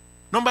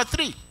 Number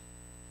three,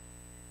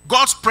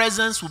 God's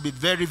presence will be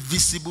very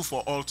visible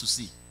for all to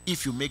see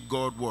if you make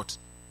God what?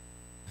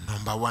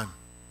 Number one.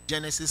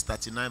 Genesis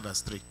 39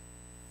 verse 3.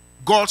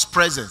 God's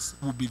presence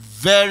will be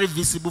very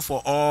visible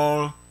for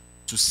all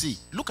to see.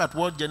 Look at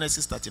what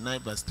Genesis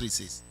 39 verse 3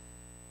 says.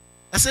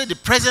 I said the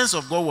presence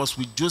of God was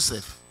with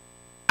Joseph,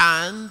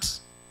 and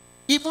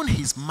even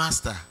his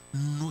master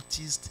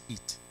noticed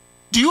it.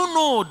 Do you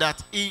know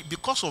that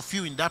because of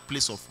you in that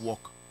place of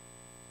work,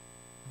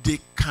 they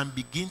can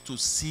begin to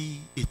see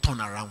a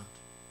turnaround?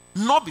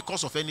 Not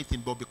because of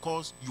anything, but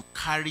because you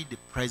carry the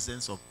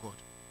presence of God,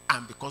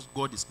 and because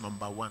God is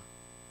number one.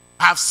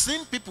 I've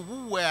seen people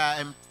who were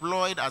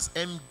employed as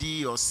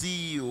MD or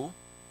CEO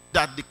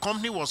that the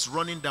company was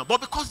running down,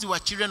 but because they were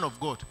children of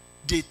God,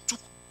 they took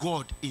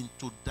God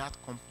into that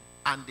company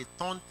and they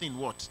turned things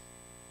what?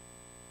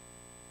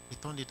 They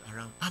turned it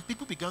around. And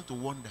people began to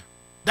wonder.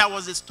 There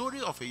was a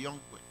story of a young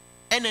boy,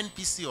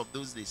 NNPC of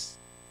those days.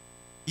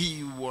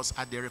 He was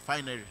at the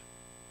refinery.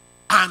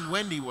 And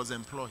when he was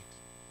employed,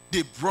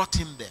 they brought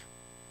him there.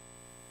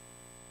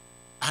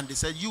 And they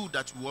said, you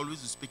that you always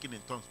be speaking in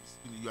tongues,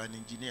 you are an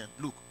engineer.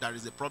 Look, there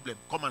is a problem.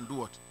 Come and do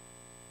what?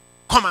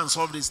 Come and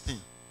solve this thing.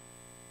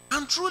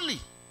 And truly,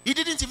 he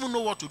didn't even know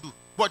what to do.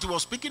 But he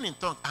was speaking in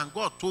tongues, and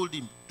God told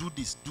him, do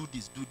this, do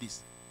this, do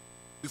this.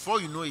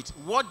 Before you know it,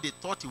 what they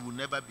thought he would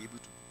never be able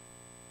to do,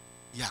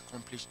 he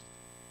accomplished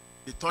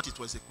it. They thought it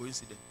was a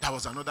coincidence. That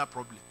was another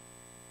problem.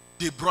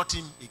 They brought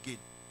him again.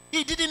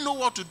 He didn't know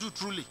what to do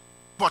truly.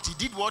 But he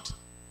did what?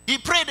 He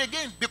prayed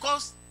again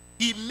because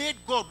he made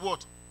God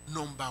what?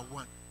 Number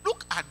one.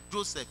 Look at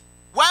Joseph.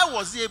 Why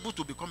was he able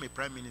to become a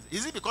prime minister?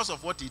 Is it because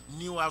of what he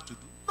knew how to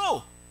do?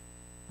 No.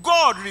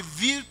 God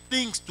revealed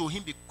things to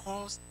him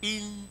because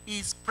in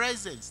his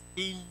presence,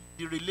 in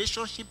the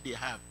relationship they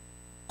have,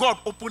 God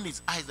opened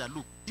his eyes and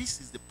look,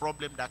 this is the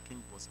problem that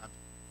king was having.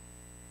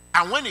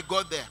 And when he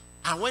got there,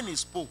 and when he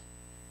spoke,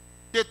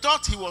 they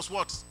thought he was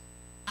what?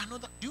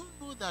 Another. Do you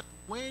know that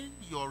when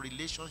your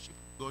relationship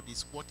with God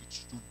is what it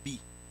should be,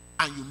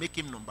 and you make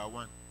him number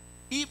one,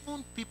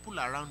 even people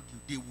around you,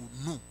 they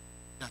will know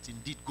that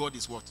indeed God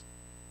is what?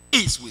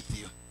 Is with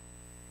you.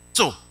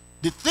 So,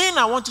 the thing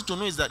I want you to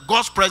know is that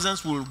God's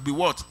presence will be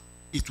what?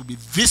 It will be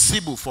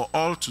visible for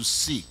all to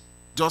see,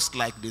 just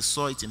like they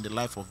saw it in the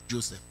life of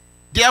Joseph.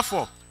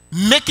 Therefore,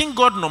 making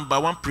God number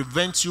one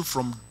prevents you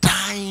from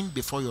dying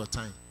before your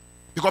time.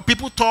 Because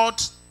people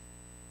thought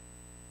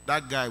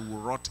that guy will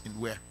rot in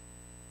where?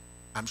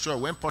 I'm sure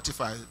when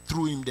Potiphar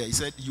threw him there, he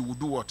said, you will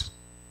do what?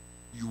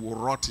 You will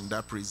rot in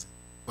that prison.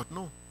 But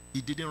no,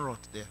 he didn't rot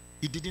there.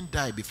 He didn't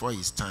die before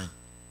his time.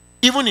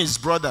 Even his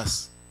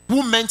brothers,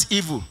 who meant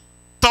evil,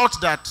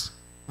 thought that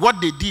what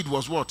they did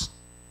was what?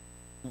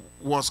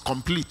 Was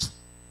complete.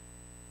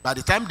 By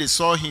the time they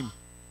saw him,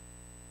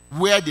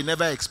 where they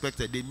never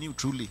expected, they knew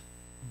truly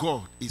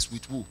God is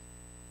with who?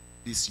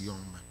 This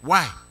young man.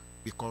 Why?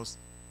 Because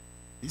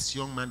this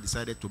young man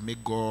decided to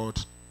make God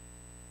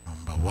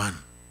number one.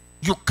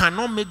 You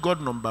cannot make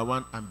God number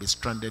one and be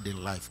stranded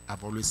in life.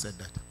 I've always said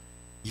that.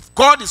 If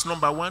God is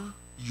number one,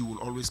 you will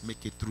always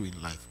make it through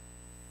in life.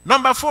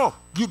 Number 4,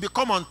 you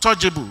become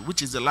untouchable,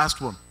 which is the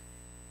last one.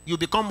 You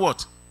become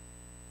what?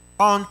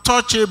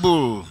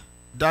 Untouchable.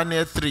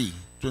 Daniel 3,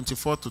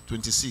 24 to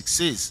 26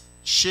 says,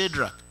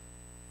 Shadrach,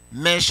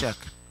 Meshach,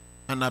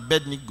 and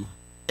Abednego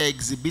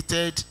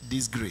exhibited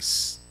this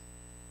grace,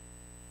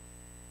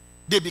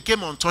 they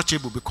became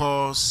untouchable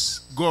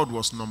because God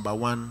was number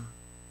one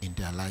in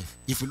their life.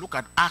 If you look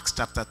at Acts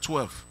chapter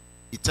 12,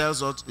 it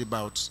tells us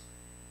about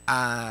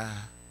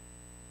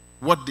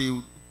what they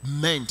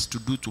meant to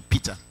do to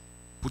Peter.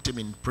 Put him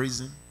in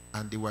prison,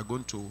 and they were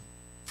going to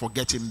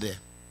forget him there.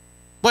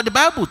 But the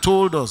Bible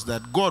told us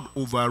that God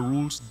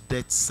overrules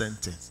death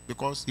sentence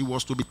because he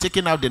was to be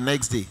taken out the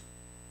next day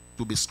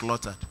to be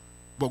slaughtered.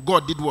 But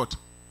God did what?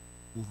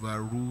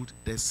 Overruled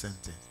death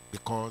sentence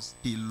because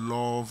he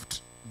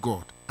loved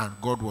God, and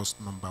God was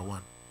number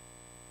one.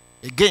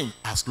 Again,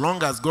 as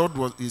long as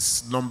God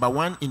is number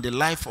one in the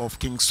life of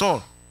King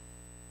Saul,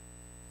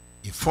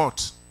 he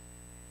fought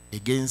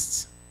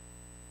against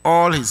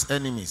all his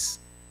enemies,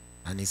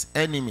 and his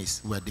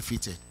enemies were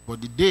defeated.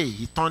 But the day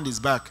he turned his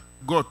back,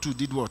 God too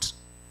did what?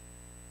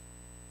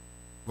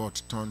 God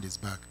turned his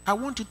back. I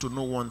want you to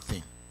know one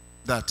thing,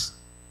 that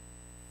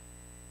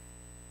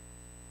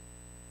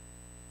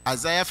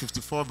Isaiah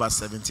 54 verse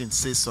 17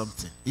 says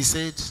something. He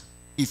said,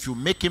 if you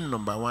make him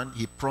number one,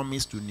 he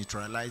promised to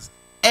neutralize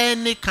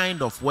any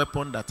kind of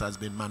weapon that has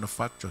been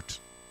manufactured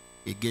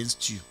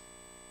against you,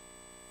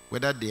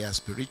 whether they are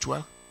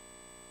spiritual,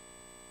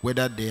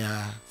 whether they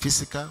are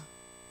physical,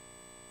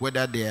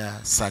 whether they are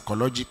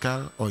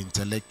psychological or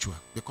intellectual.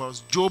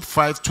 Because Job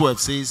 5:12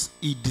 says,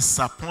 he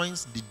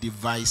disappoints the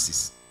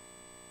devices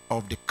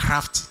of the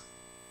crafty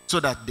so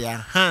that their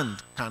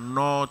hand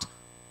cannot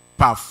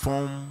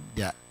perform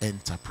their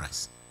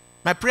enterprise.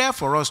 My prayer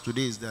for us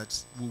today is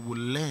that we will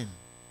learn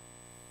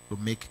to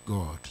make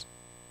God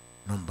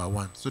number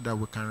one so that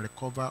we can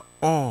recover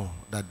all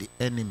that the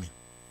enemy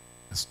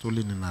has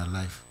stolen in our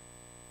life.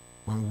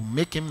 When we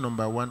make him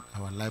number one,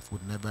 our life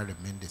would never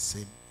remain the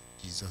same.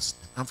 In Jesus'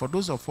 name. And for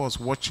those of us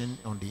watching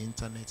on the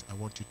internet, I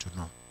want you to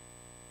know,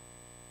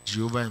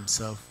 Jehovah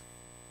himself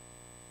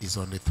is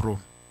on the throne.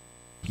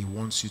 He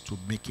wants you to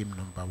make him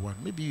number one.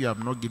 Maybe you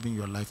have not given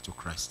your life to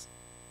Christ.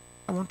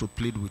 I want to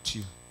plead with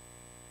you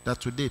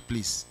that today,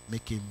 please,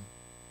 make him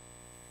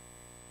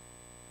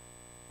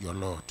your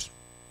Lord.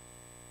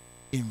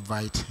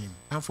 Invite him.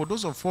 And for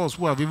those of us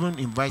who have even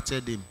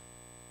invited him,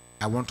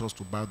 I want us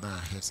to bow down our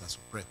heads as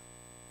we pray.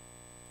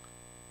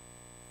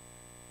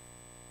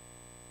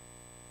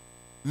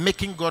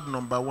 Making God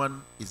number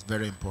one is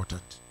very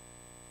important.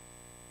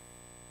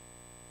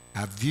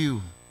 Have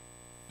you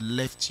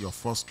left your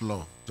first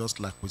love, just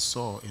like we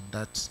saw in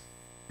that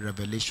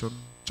Revelation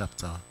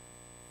chapter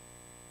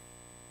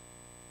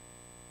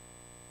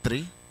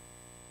 3,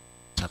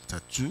 chapter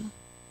 2?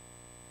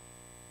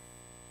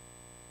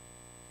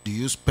 Do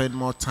you spend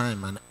more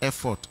time and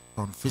effort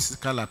on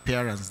physical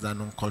appearance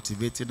than on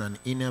cultivating an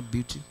inner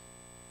beauty?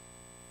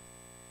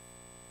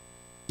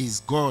 Is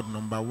God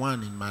number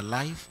one in my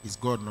life? Is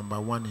God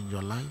number one in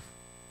your life?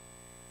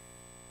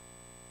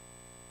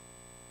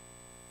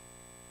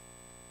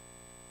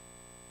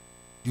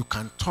 You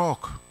can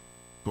talk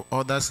to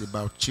others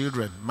about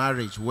children,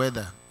 marriage,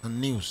 weather, and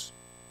news,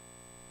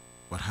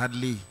 but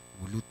hardly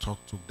will you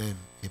talk to them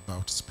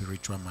about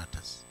spiritual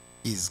matters.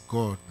 Is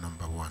God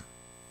number one?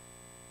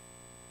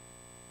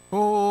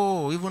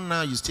 Oh, even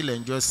now you still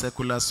enjoy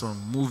secular songs,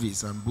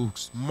 movies, and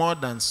books more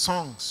than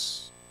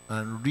songs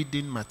and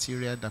reading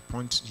material that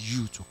points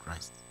you to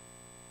Christ.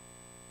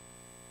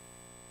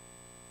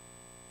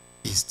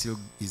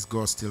 Is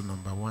God still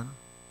number one?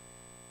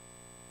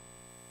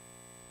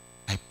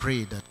 I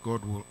pray that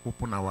God will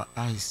open our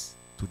eyes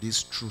to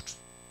this truth,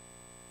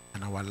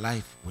 and our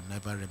life will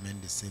never remain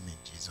the same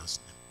in Jesus'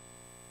 name.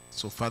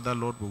 So, Father,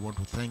 Lord, we want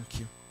to thank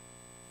you.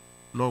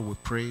 Lord, we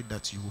pray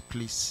that you will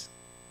please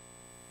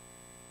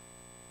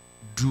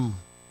do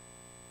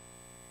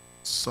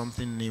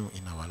something new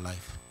in our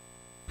life.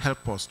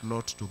 Help us,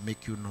 Lord, to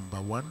make you number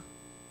one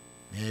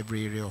in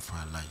every area of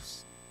our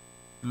lives.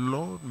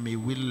 Lord, may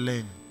we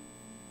learn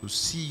to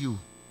see you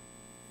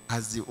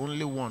as the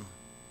only one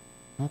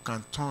who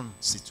can turn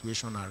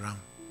situation around.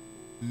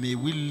 May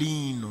we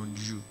lean on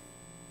you.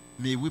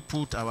 May we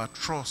put our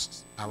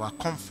trust, our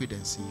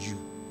confidence in you.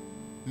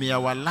 May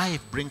our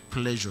life bring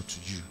pleasure to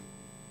you.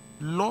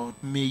 Lord,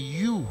 may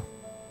you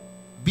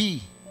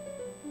be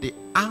the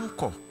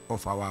anchor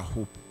of our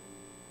hope,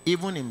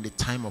 even in the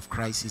time of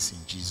crisis, in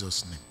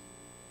Jesus' name.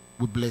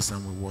 We bless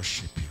and we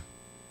worship you.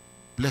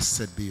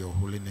 Blessed be your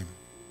holy name.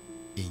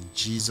 In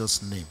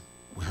Jesus' name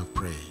we have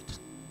prayed.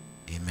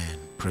 Amen.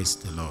 Praise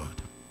the Lord.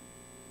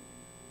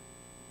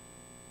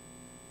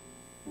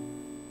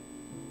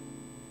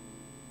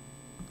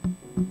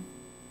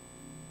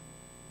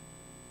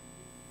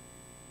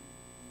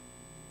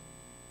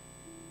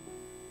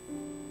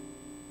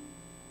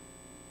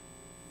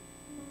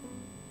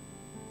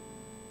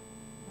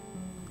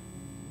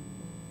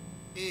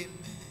 Amen.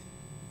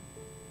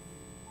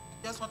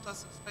 I just want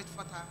us to pray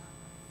for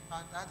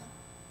our daddy.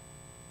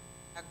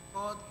 That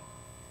God,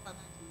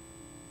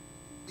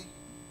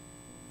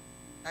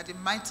 that the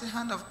mighty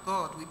hand of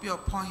God will be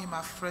upon him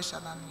afresh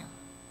and anew.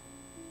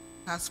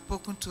 He has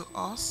spoken to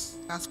us,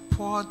 has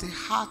poured the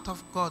heart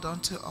of God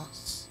unto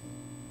us.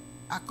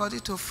 according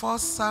to 1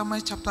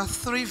 Samuel chapter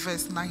 3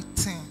 verse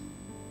 19.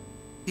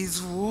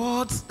 His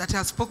words that he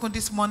has spoken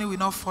this morning will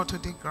not fall to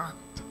the ground.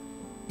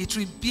 It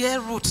will bear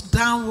root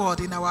downward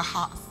in our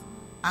hearts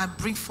and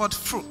bring forth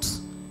fruit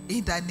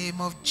in the name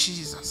of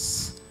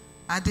Jesus.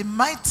 And the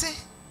mighty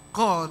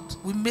God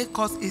will make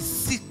us a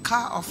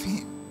seeker of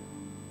him,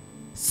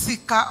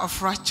 seeker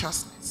of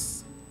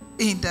righteousness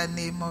in the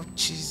name of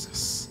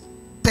Jesus.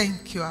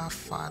 Thank you, our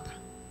Father.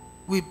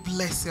 We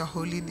bless your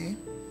holy name.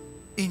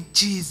 In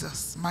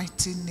Jesus'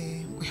 mighty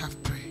name we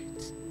have prayed.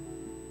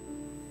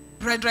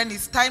 Brethren,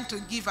 it's time to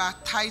give our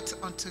tithe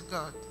unto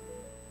God.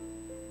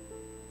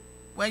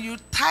 When you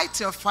tithe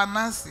your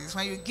finances,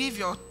 when you give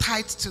your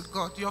tithe to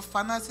God, your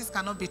finances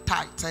cannot be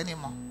tight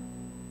anymore.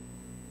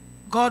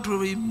 God will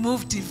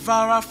remove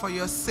devourer for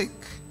your sake.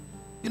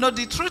 You know,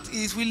 the truth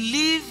is we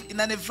live in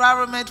an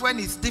environment when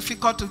it's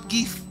difficult to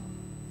give.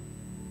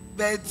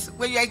 But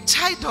when you're a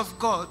child of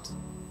God,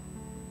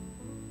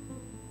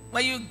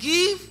 when you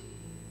give,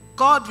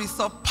 God will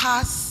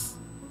surpass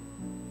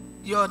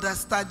your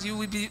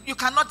understanding. You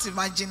cannot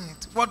imagine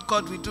it, what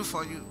God will do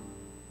for you.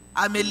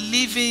 I'm a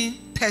living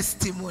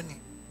testimony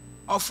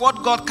of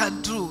what God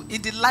can do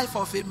in the life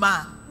of a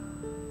man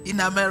in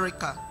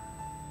America.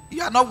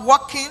 You are not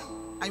working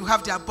and you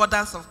have the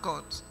abundance of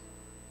God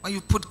when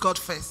you put God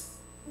first.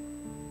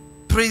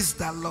 Praise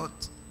the Lord.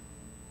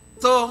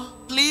 So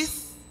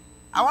please,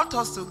 I want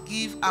us to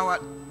give our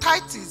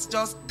tithe is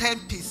just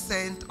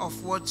 10%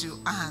 of what you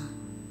earn.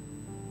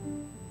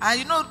 And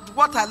you know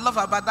what I love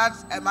about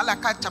that,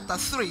 Malachi chapter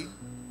 3?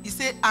 He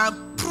said,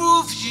 and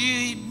prove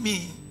ye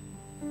me.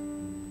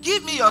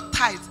 Give me your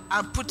tithe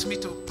and put me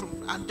to proof.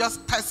 And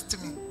just test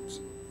me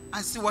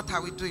and see what I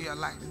will do in your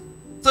life.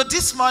 So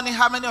this morning,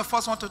 how many of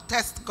us want to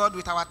test God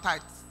with our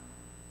tithes?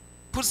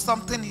 Put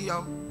something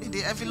in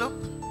the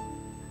envelope.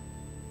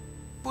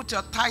 Put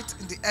your tithe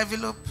in the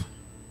envelope.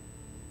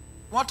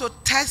 Want to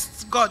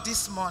test God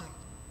this morning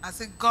and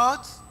say,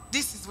 God,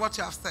 this is what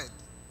you have said.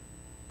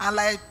 And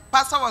like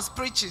Pastor was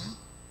preaching,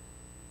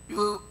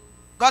 you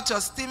got your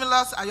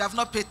stimulus and you have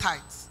not paid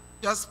tithes.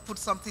 Just put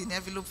something in the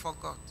envelope for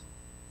God.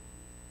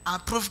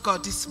 And prove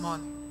God this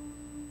morning.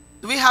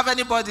 Do we have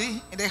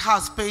anybody in the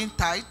house paying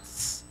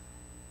tithes?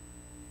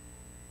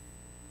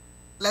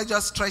 Let's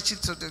just stretch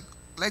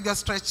let's just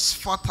stretch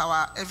forth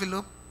our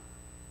envelope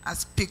and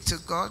speak to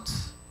God.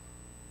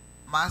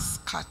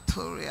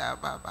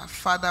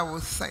 Father, we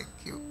thank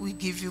you. We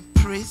give you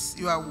praise.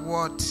 You are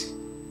worthy.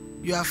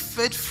 You are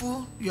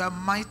faithful. You are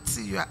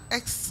mighty. You are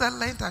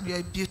excellent. And you are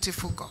a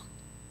beautiful God.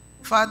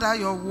 Father,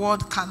 your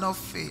word cannot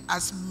fail.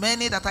 As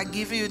many that are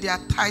giving you their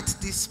tithes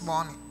this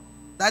morning,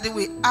 that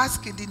we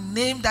ask in the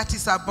name that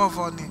is above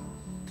all name,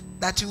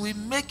 that you will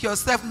make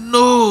yourself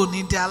known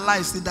in their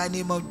lives in the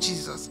name of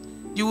Jesus.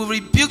 You will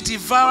rebuke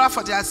devourer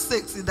for their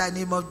sakes in the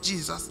name of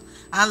Jesus.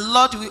 And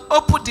Lord, you will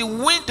open the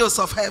windows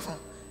of heaven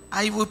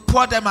and you will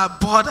pour them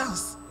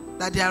abundance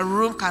that their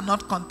room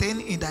cannot contain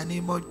in the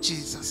name of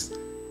Jesus.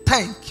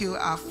 Thank you,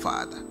 our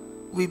Father.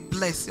 We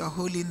bless your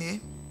holy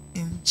name.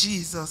 In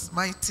Jesus'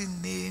 mighty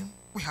name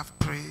we have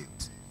prayed.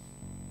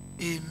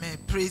 Amen.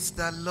 Praise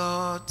the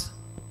Lord.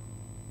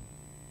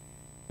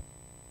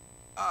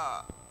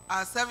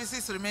 Our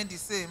services remain the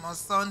same. On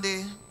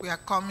Sunday, we are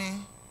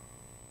coming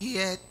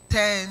here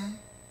 10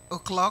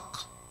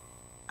 o'clock.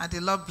 And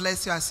the Lord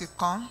bless you as you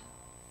come.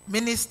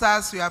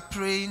 Ministers, we are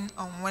praying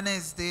on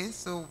Wednesday.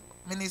 So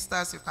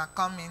ministers, you can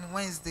come in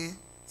Wednesday,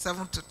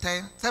 7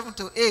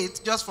 to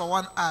 8, just for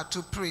 1 hour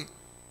to pray.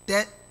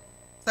 Then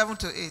 7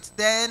 to 8.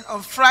 Then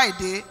on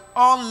Friday,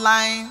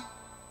 online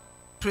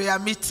prayer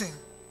meeting.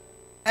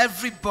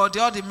 Everybody,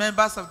 all the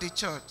members of the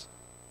church.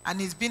 And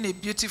it's been a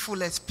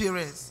beautiful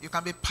experience. You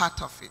can be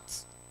part of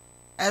it.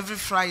 Every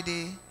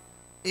Friday,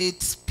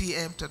 8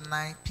 p.m. to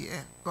 9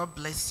 p.m. God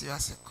bless you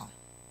as you come.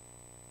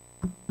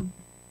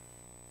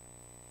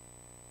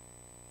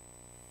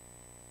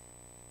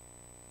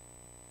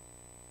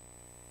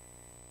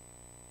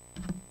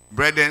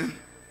 Brethren,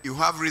 you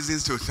have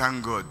reasons to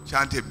thank God.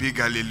 Chant a big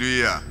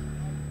hallelujah.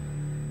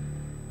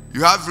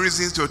 You have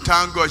reasons to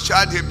thank God.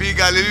 Shout a big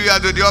hallelujah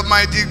to the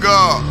Almighty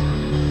God.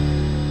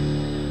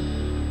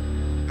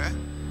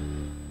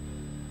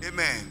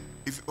 Amen.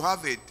 If you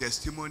have a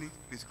testimony,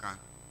 please come.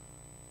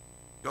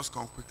 Just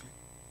come quickly.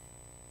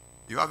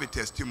 You have a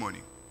testimony.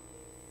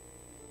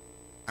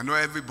 I know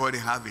everybody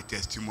have a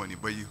testimony,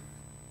 but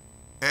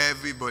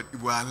everybody,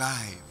 we're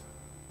alive.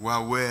 We're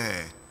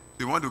aware.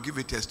 So you want to give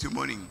a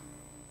testimony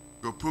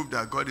to prove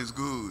that God is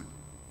good.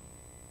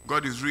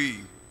 God is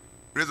real.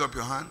 Raise up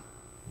your hand.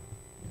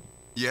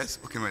 Yes?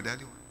 Okay, my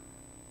daddy.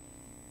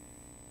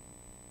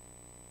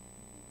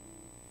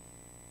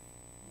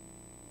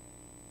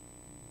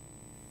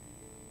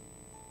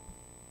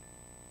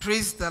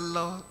 Praise the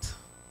Lord.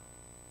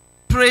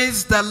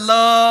 Praise the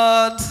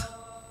Lord.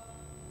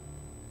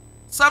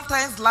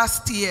 Sometimes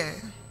last year,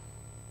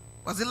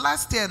 was it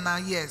last year now?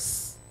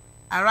 Yes.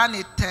 I ran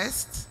a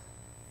test.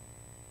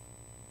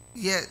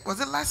 Yeah, was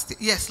it last year?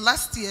 Yes,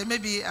 last year,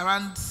 maybe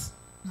around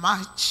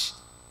March.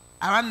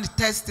 I ran a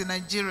test in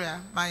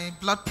Nigeria, my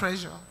blood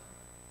pressure.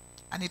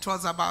 And it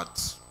was about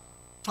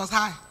It was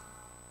high.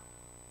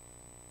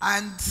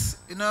 And,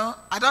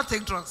 I don't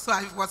take drugs, so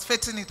I was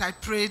fighting it. I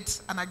prayed,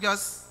 and I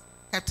just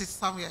kept it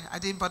somewhere. I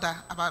didn't bother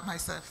about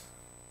myself.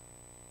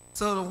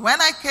 So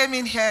when I came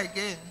in here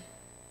again,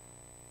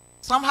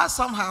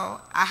 somehow,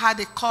 I had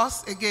a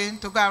course again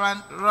to go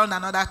around run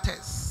another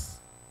test.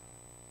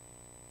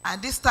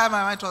 And this time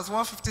I went, it was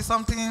 150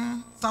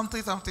 something.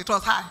 It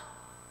was high.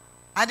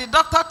 And the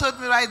doctor told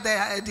me right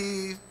there,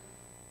 he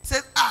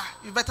said,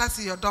 you better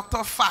see your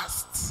doctor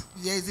fast.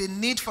 There is a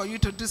need for you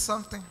to do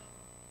something.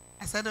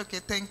 I said, okay,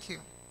 thank you.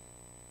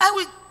 And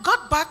we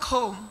got back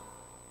home,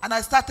 and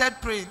I started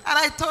praying. And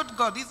I told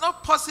God, it's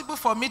not possible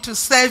for me to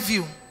serve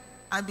you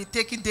and be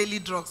taking daily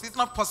drugs. It's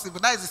not possible.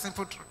 That is the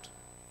simple truth.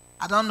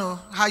 I don't know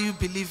how you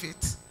believe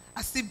it.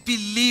 I still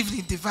believe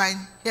in divine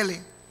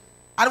healing.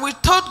 And we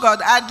told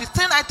God, and the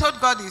thing I told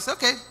God is,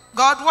 okay,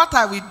 God, what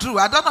I will do,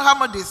 I don't know how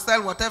much they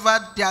sell, whatever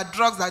their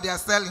drugs that they are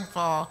selling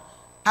for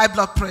high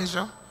blood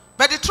pressure.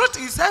 But the truth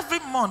is, every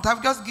month,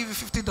 I've just given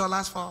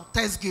 $50 for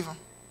Thanksgiving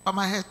for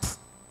my health.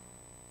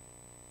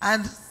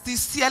 And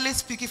sincerely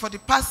speaking, for the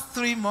past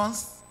 3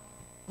 months,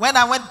 when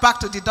I went back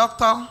to the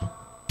doctor,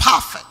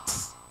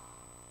 perfect.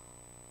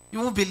 You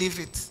won't believe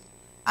it.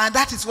 And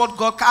that is what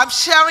God can. I'm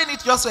sharing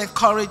it just to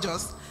encourage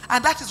us.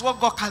 And that is what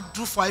God can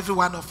do for every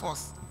one of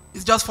us.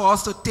 It's just for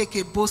us to take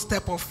a bold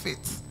step of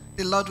faith.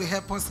 The Lord will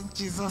help us in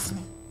Jesus'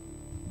 name.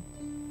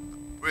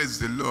 Praise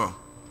the Lord.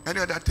 Any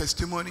other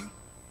testimony?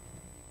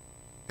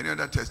 Any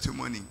other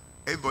testimony?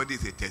 Everybody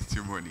is a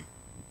testimony.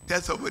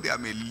 Tell somebody,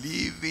 I'm a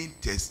living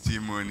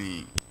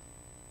testimony.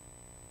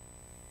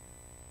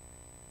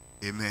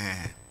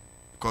 Amen.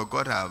 Because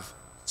God have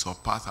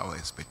surpassed our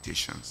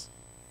expectations.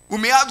 We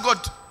may ask God,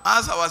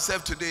 ask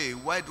ourselves today,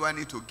 why do I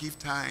need to give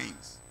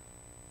thanks?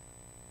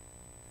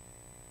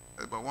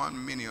 About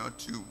 1 minute or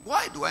two.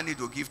 Why do I need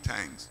to give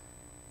thanks?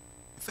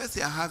 The first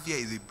thing I have here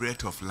is the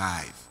breath of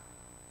life.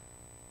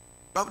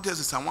 The Bible tells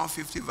us Psalm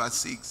 150 verse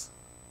 6.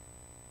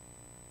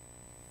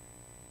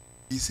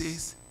 He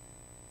says,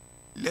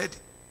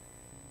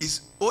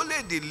 it's only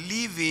the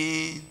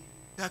living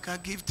that can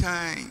give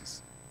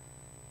thanks.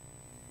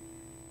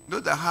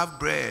 Those that have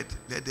bread,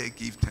 let them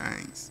give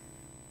thanks.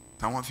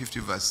 Psalm 150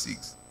 verse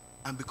 6.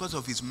 And because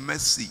of his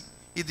mercy,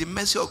 it's the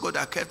mercy of God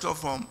that kept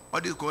us from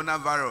all this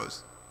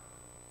coronavirus.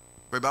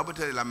 But the Bible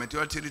tells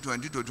Lamentation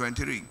 3:20 to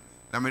 23.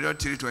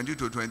 Lamentation 3:20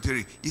 to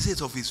 23. He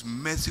says of his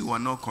mercy we are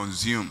not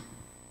consumed.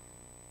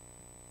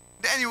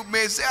 Then you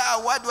may say,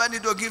 why do I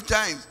need to give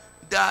thanks?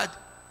 That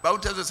Bible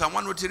tells us Psalm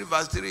 103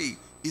 verse 3.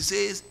 He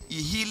says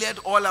he healed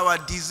all our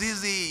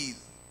diseases.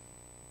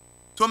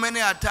 So many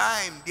a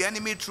time the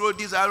enemy throw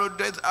this arrow,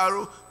 that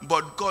arrow,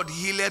 but God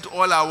healed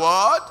all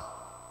our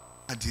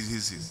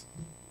diseases.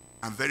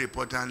 And very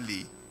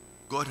importantly,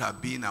 God has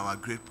been our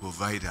great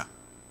provider.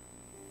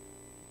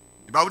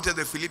 The Bible tells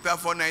in Philippians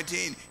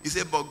 4:19, he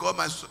said, but God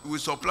will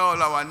supply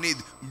all our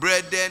needs.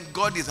 Brethren,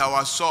 God is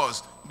our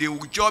source. The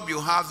job you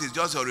have is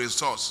just a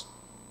resource.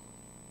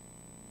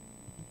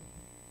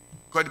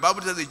 Because the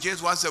Bible tells in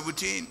James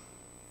 1:17,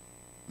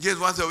 James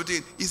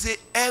 1:17, he said,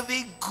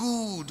 every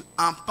good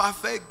and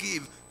perfect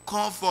gift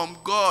comes from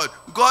God.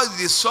 God is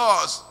the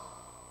source.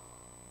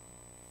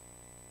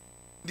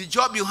 The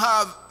job you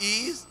have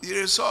is the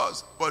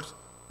resource. But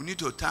we need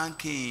to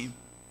thank him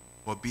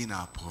for being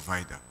our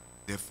provider.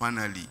 Then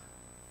finally,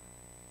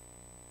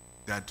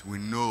 that we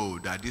know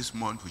that this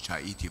month we shall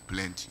eat a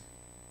plenty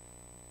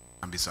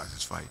and be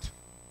satisfied.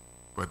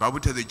 But the Bible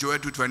tells the Joel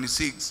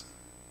 2:26,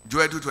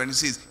 Joel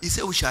 2:26, he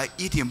said we shall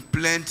eat in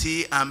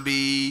plenty and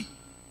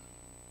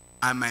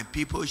my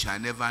people shall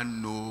never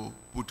know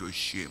put to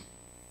shame.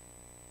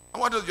 I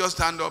want us to just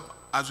stand up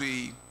as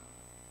we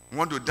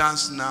want to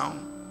dance now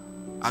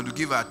and to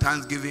give our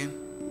thanksgiving.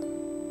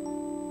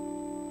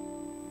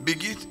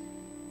 Begin,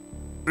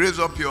 raise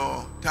up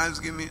your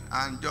thanksgiving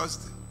and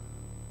just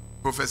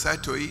prophesy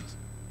to it.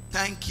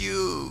 Thank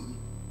you.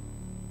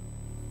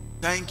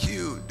 Thank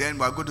you. Then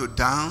we're going to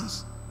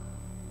dance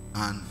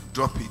and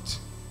drop it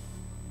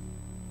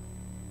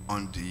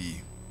on the,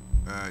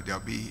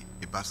 there'll be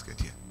a basket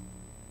here.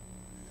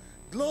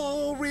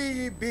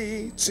 Glory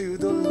be to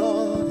the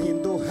Lord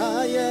in the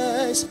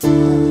highest.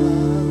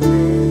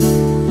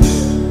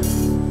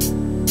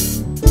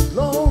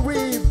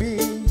 Glory be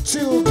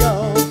to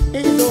God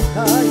in the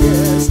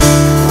highest.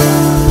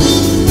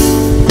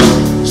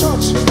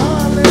 Church,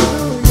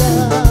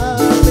 hallelujah.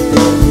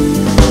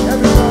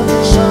 Everybody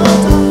shout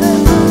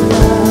hallelujah.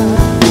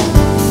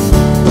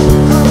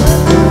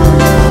 Hallelujah.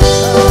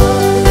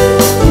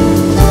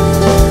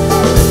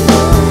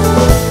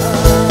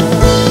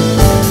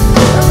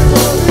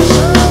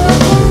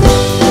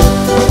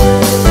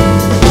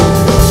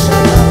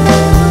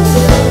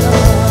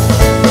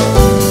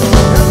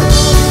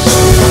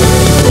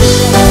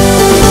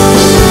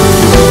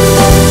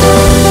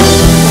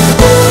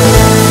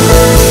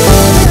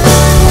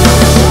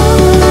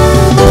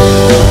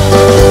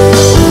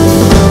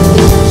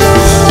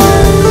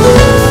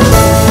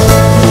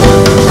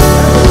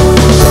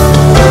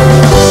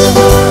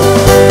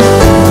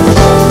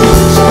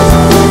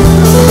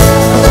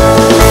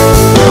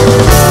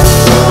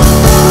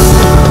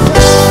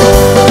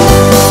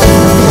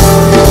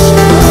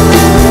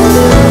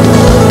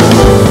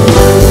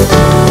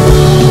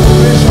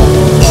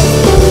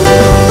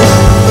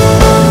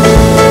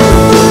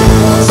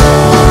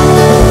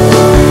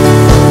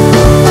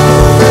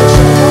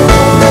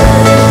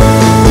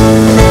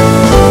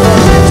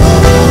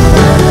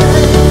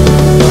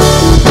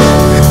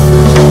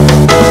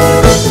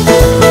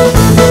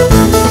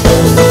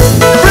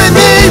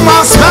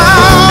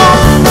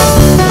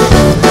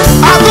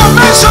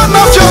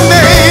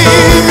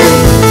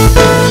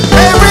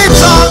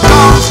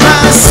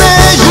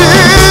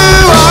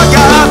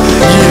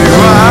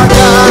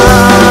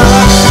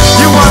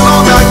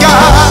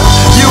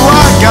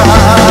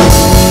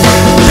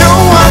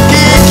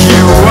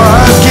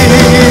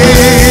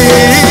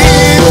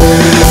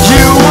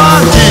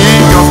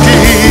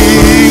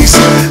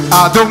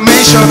 At the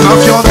mention of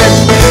your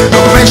name,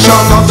 the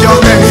mention of your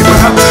name,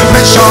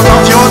 mention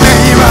of your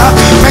name,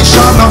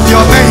 mention of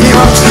your name,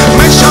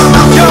 mention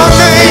of your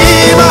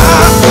name.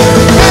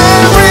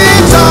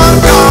 Every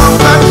tongue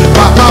confess,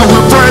 Papa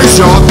will praise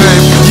your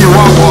name. You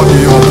are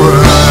worthy of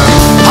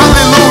praise.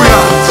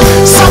 Hallelujah.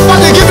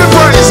 Somebody give me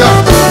praise.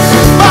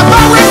 Papa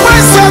will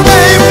praise your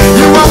name.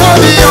 You are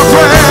worthy of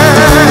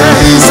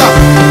praise.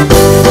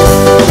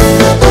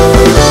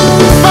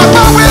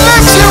 Papa will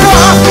lift you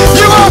up.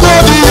 You are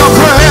worthy of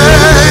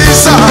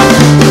praise.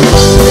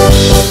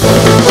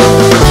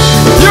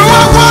 You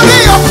are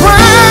worthy of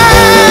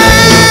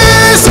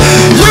praise.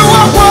 You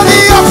are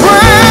worthy of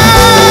praise.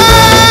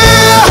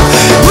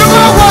 You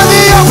are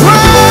worthy of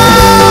praise.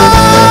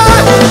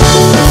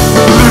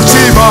 Lift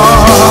him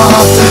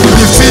up,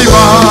 lift him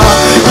up,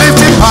 lift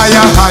him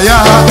higher,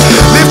 higher,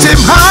 lift him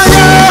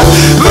higher,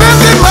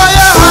 lift him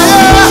higher,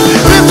 higher,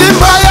 lift him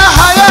higher,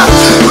 higher,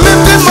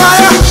 lift him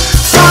higher.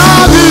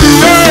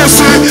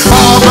 Kábíyèsí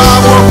ọba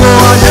gbogbo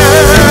ayé,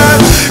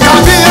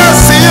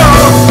 kábíyèsí o,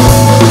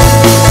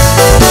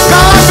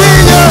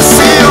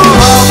 kábíyèsí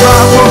ọba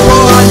gbogbo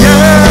ayé,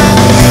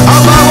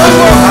 ọba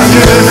gbogbo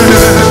ayé,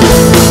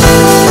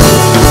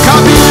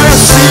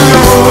 kábíyèsí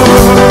o,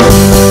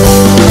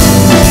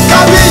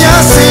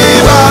 kábíyèsí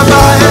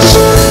bàbá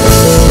ẹ̀ṣẹ̀,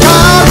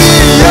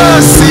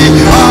 kábíyèsí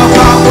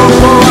ọba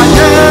gbogbo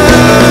ayé,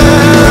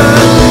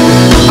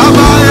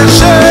 ọba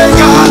ẹ̀ṣẹ̀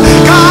ká,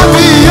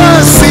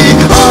 kábíyèsí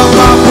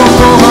ọba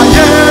gbogbo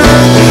ayé,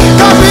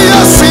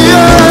 kábíyèsí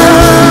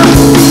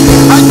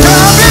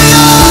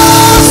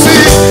kábíyèsí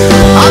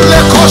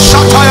alẹ́kọ̀ọ́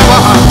ṣàtọ̀yẹ̀wá,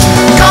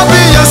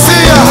 kábíyèsí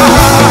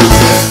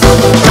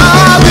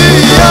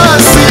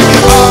kábíyèsí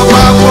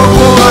ọba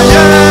gbogbo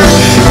ayé,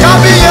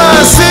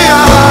 kábíyèsí.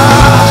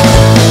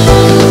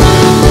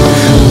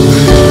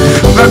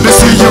 Let me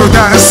see you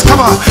dance, come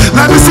on,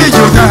 let me see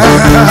you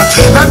dance,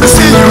 let me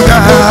see you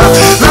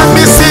dance, let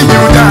me see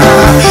you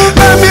dance,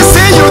 let me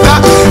see you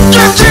dance.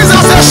 Give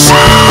Jesus a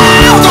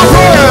shout of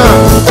prayer.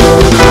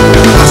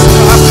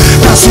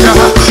 Dacia,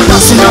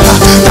 Dacia,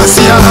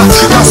 Dacia,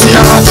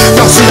 Dacia, Dacia,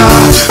 Dacia,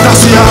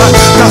 Dacia,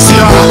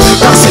 Dacia,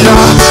 Dacia,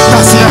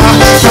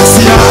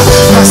 Dacia,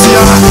 Dacia,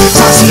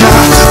 Dacia,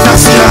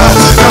 Dacia,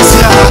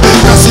 Dacia,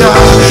 Dacia,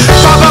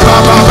 Baba,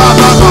 Baba,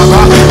 Baba,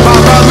 Baba,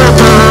 Baba,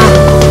 Lilburn.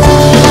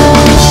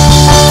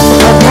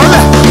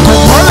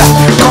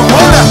 Come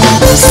on.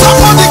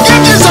 Somebody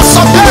give Jesus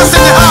some dance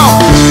in the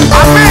house.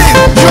 I mean,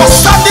 you're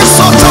standing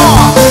so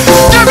tall.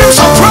 Give him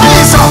some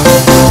praise.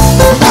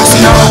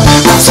 Dacia,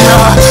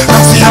 Dacia,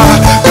 Dacia,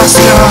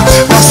 Dacia,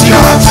 Dacia,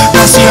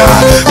 Dacia,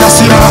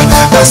 Dacia,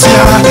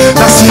 Dacia,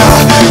 Dacia,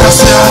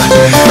 Dacia.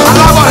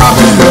 Alabara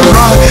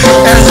biyora,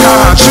 eya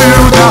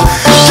Juda,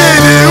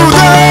 kini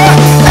ude,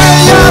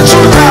 eya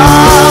Juda.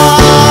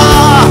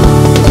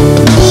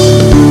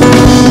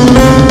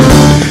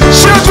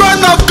 Children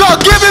of God,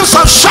 give him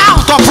some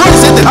shout of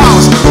praise in the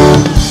house.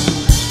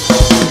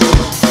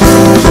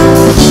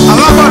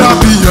 Alabara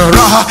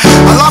biyora,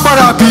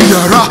 alabara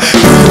biyora,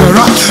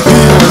 biyora,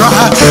 biyora,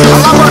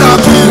 alabara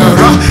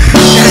biyora,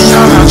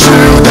 eya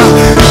Juda,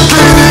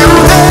 kini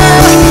ude,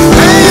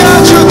 eya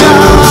Juda.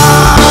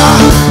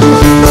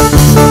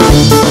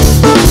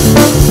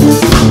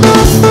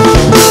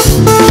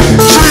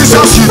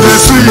 Jesus, you the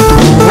sweet,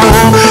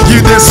 oh, you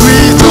the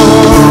sweet, oh.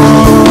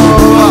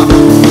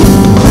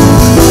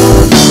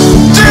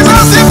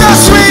 Jesus, you the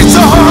sweet,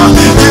 oh,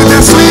 you the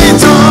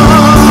sweet, oh.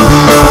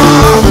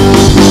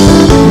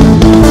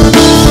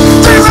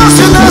 Jesus,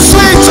 you the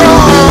sweet, oh,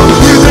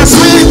 you the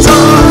sweet, oh,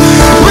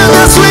 you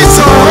the sweet,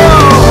 oh,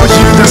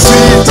 you the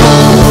sweet, oh.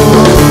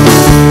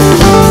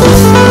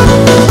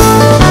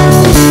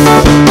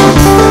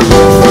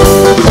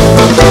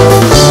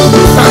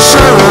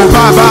 Ashero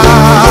Baba,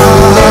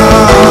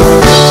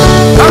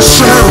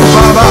 Ashero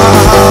Baba,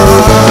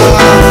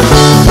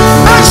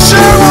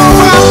 Ashero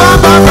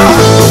Baba,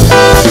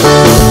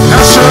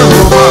 Ashero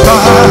Baba.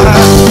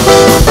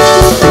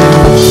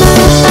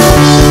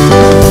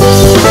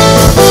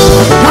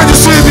 When you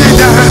see me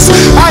dance,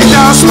 I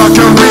dance like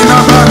a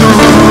winner man.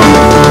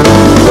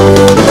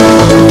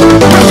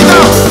 Break it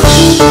down.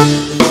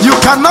 You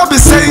cannot be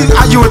saying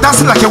you were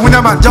dancing like a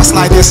winner man just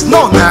like this.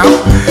 No, now.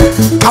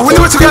 Can we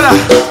do it together?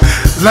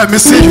 Let me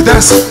see you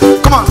dance.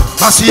 Come on,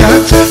 dance here,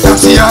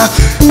 dance here.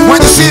 When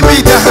you see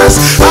me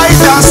dance, I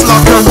dance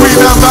like a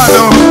winner man.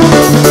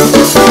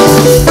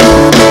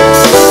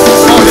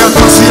 Oh yeah,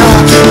 dance here,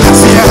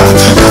 dance here,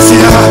 dance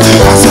here,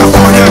 dance here.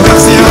 Oh yeah,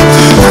 dance here,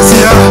 dance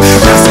here,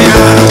 dance here.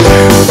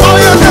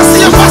 Oh yeah, dance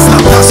here, faster,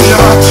 dance here,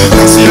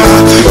 dance here,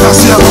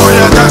 dance here. Oh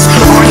yeah, dance,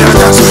 oh yeah,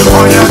 dance,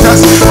 oh yeah,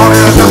 dance, oh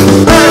yeah,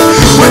 dance. Hey,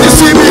 when you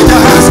see me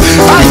dance,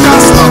 I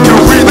dance like a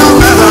winner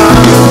man.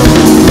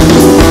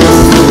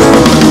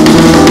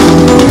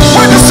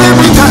 When you see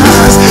me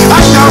dance,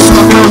 I dance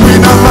like a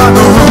winner man.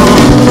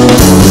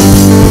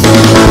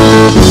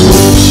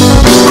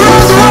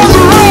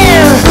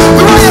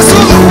 The way you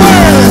see the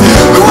way,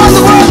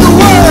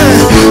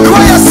 the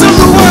way you see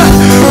the way.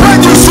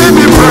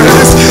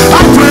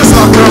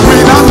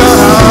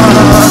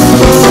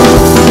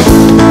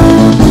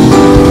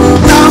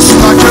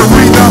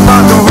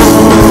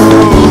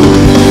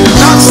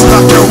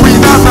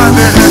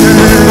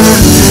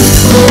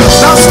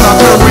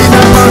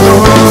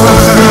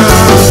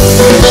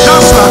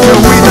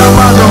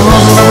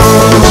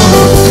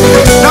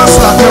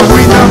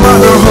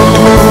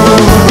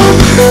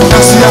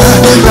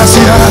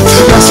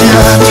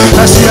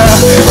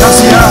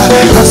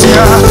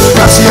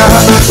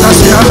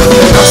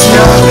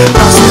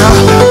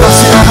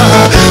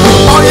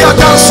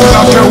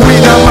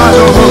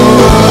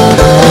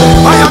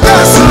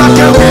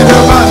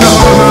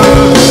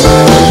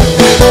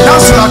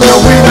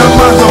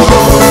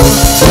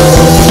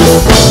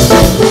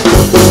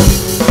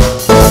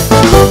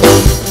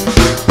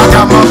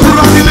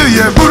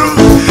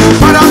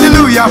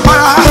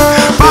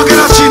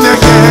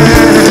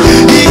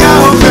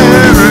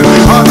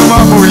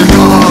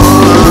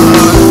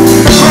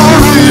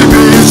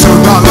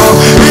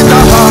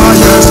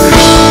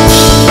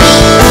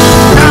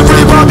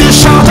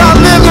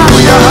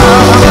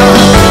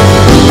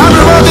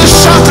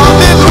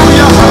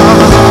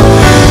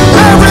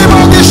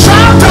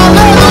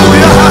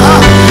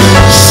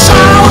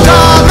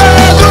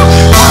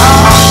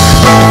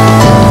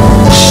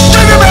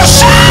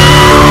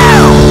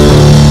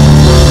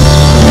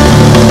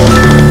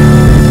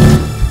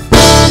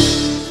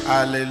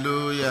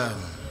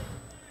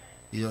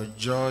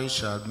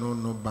 shall know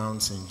no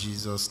bounds in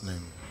Jesus'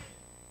 name.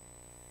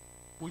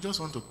 We just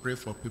want to pray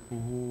for people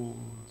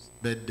whose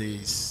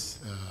birthdays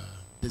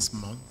this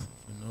month.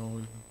 You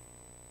know,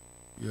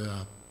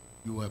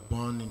 you were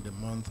born in the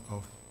month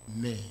of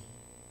May.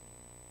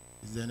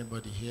 Is there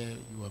anybody here,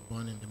 you were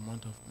born in the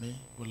month of May,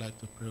 who would like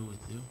to pray with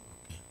you?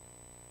 Okay.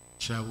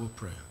 Shall we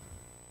pray?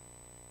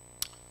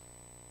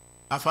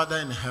 Our Father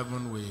in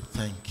heaven, we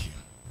thank you.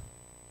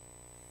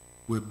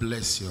 We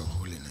bless your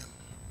holy name.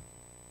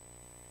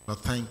 But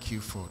thank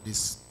you for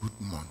this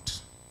good month.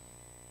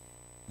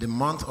 The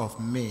month of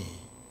May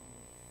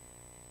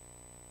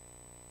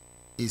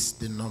is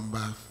the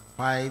number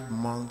 5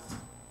 month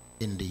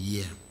in the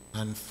year,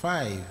 and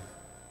 5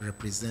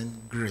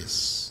 represent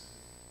grace.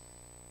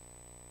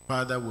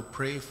 Father, we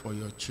pray for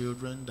your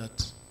children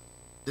that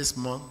this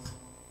month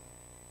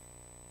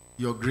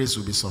your grace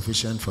will be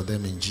sufficient for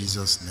them in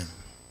Jesus' name.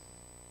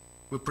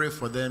 We pray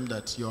for them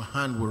that your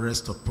hand will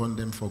rest upon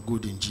them for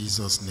good in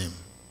Jesus' name.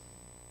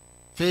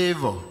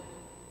 Favor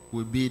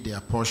will be their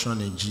portion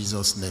in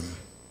Jesus' name.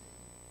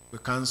 We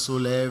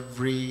cancel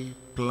every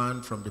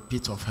plan from the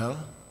pit of hell,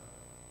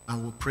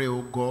 and we pray,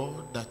 oh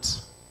God,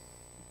 that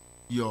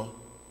your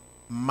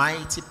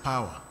mighty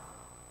power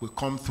will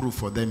come through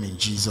for them in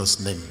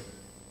Jesus' name.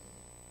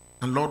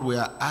 And Lord, we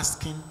are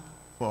asking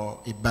for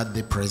a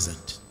birthday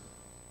present.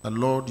 The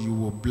Lord, you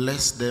will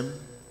bless them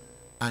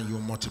and you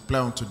will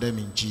multiply unto them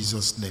in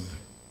Jesus' name.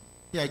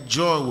 Their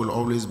joy will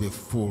always be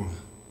full.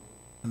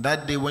 And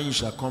that day when you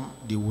shall come,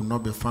 they will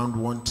not be found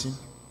wanting.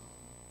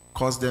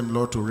 Cause them,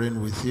 Lord, to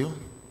reign with you.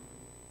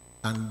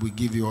 And we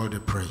give you all the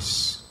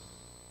praise.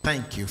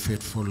 Thank you,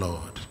 faithful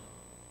Lord.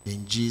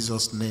 In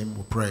Jesus' name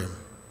we pray.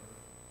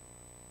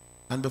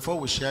 And before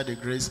we share the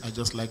grace, I'd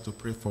just like to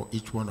pray for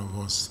each one of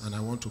us. And I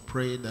want to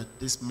pray that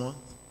this month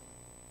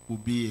will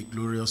be a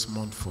glorious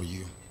month for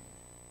you.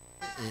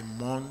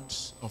 A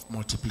month of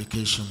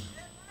multiplication.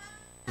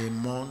 A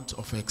month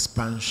of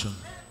expansion.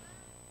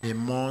 A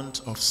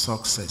month of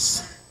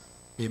success.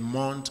 A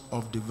month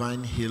of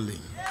divine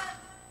healing.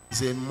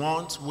 It's a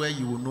month where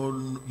you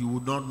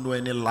will not know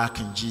any lack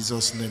in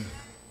Jesus' name.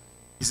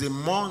 It's a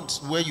month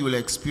where you will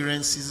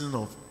experience season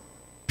of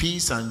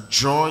peace and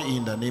joy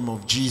in the name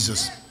of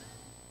Jesus.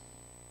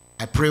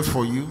 I pray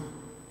for you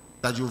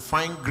that you'll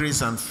find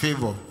grace and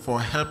favor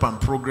for help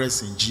and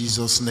progress in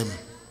Jesus' name.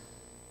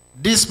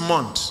 This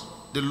month,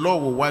 the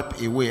Lord will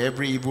wipe away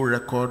every evil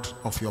record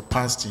of your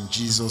past in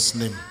Jesus'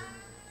 name.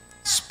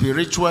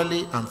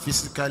 Spiritually and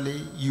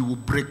physically, you will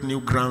break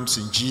new grounds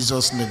in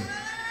Jesus' name.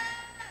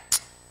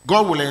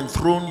 God will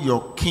enthrone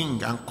your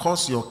king and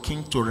cause your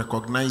king to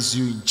recognize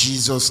you in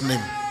Jesus'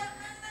 name.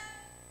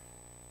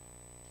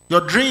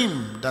 Your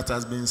dream that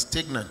has been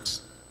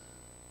stagnant,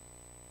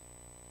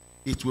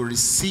 it will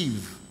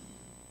receive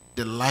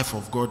the life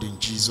of God in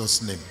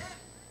Jesus' name.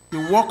 The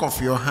work of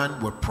your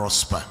hand will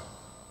prosper.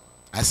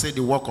 I say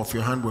the work of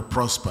your hand will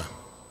prosper.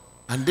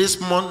 And this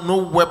month, no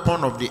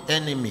weapon of the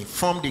enemy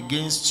formed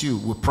against you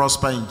will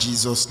prosper in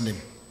Jesus' name.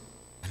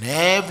 And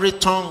every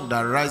tongue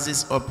that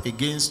rises up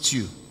against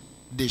you,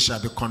 they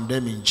shall be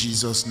condemned in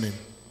Jesus' name.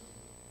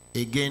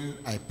 Again,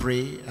 I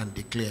pray and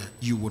declare,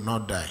 you will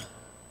not die.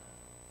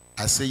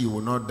 I say you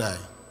will not die.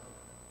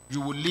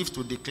 You will live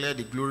to declare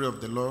the glory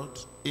of the Lord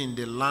in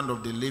the land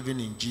of the living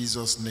in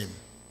Jesus' name.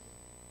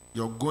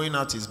 Your going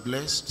out is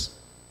blessed.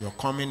 Your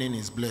coming in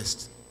is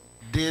blessed.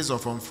 Days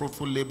of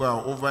unfruitful labor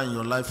are over in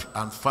your life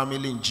and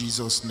family in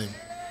Jesus' name.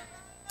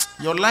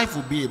 Your life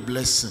will be a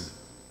blessing.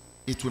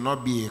 It will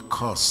not be a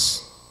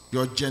curse.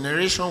 Your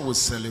generation will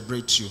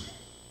celebrate you.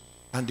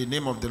 And the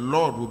name of the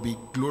Lord will be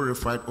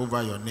glorified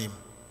over your name.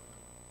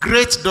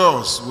 Great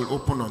doors will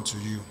open unto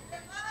you.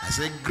 I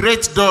say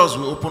great doors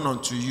will open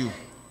unto you.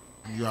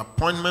 Your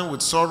appointment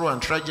with sorrow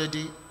and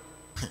tragedy,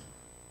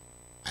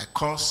 I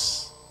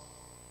curse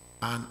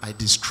and I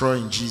destroy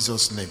in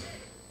Jesus' name.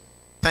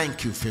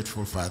 Thank you,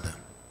 faithful Father.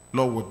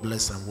 Lord, we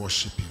bless and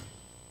worship you.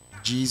 In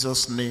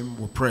Jesus' name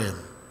we pray.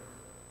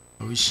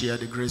 And we share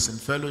the grace and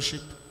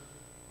fellowship.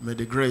 May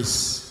the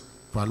grace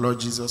of our Lord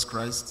Jesus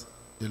Christ,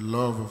 the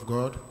love of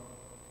God,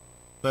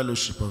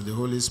 fellowship of the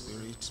Holy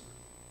Spirit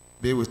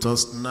be with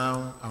us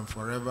now and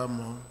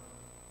forevermore.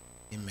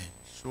 Amen.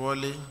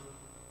 Surely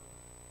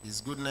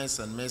his goodness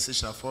and mercy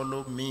shall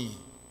follow me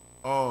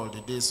all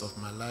the days of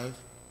my life.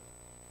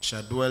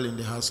 Shall dwell in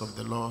the house of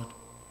the Lord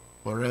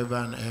forever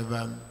and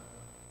ever.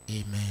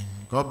 Amen.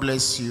 God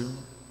bless you.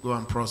 Go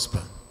and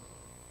prosper.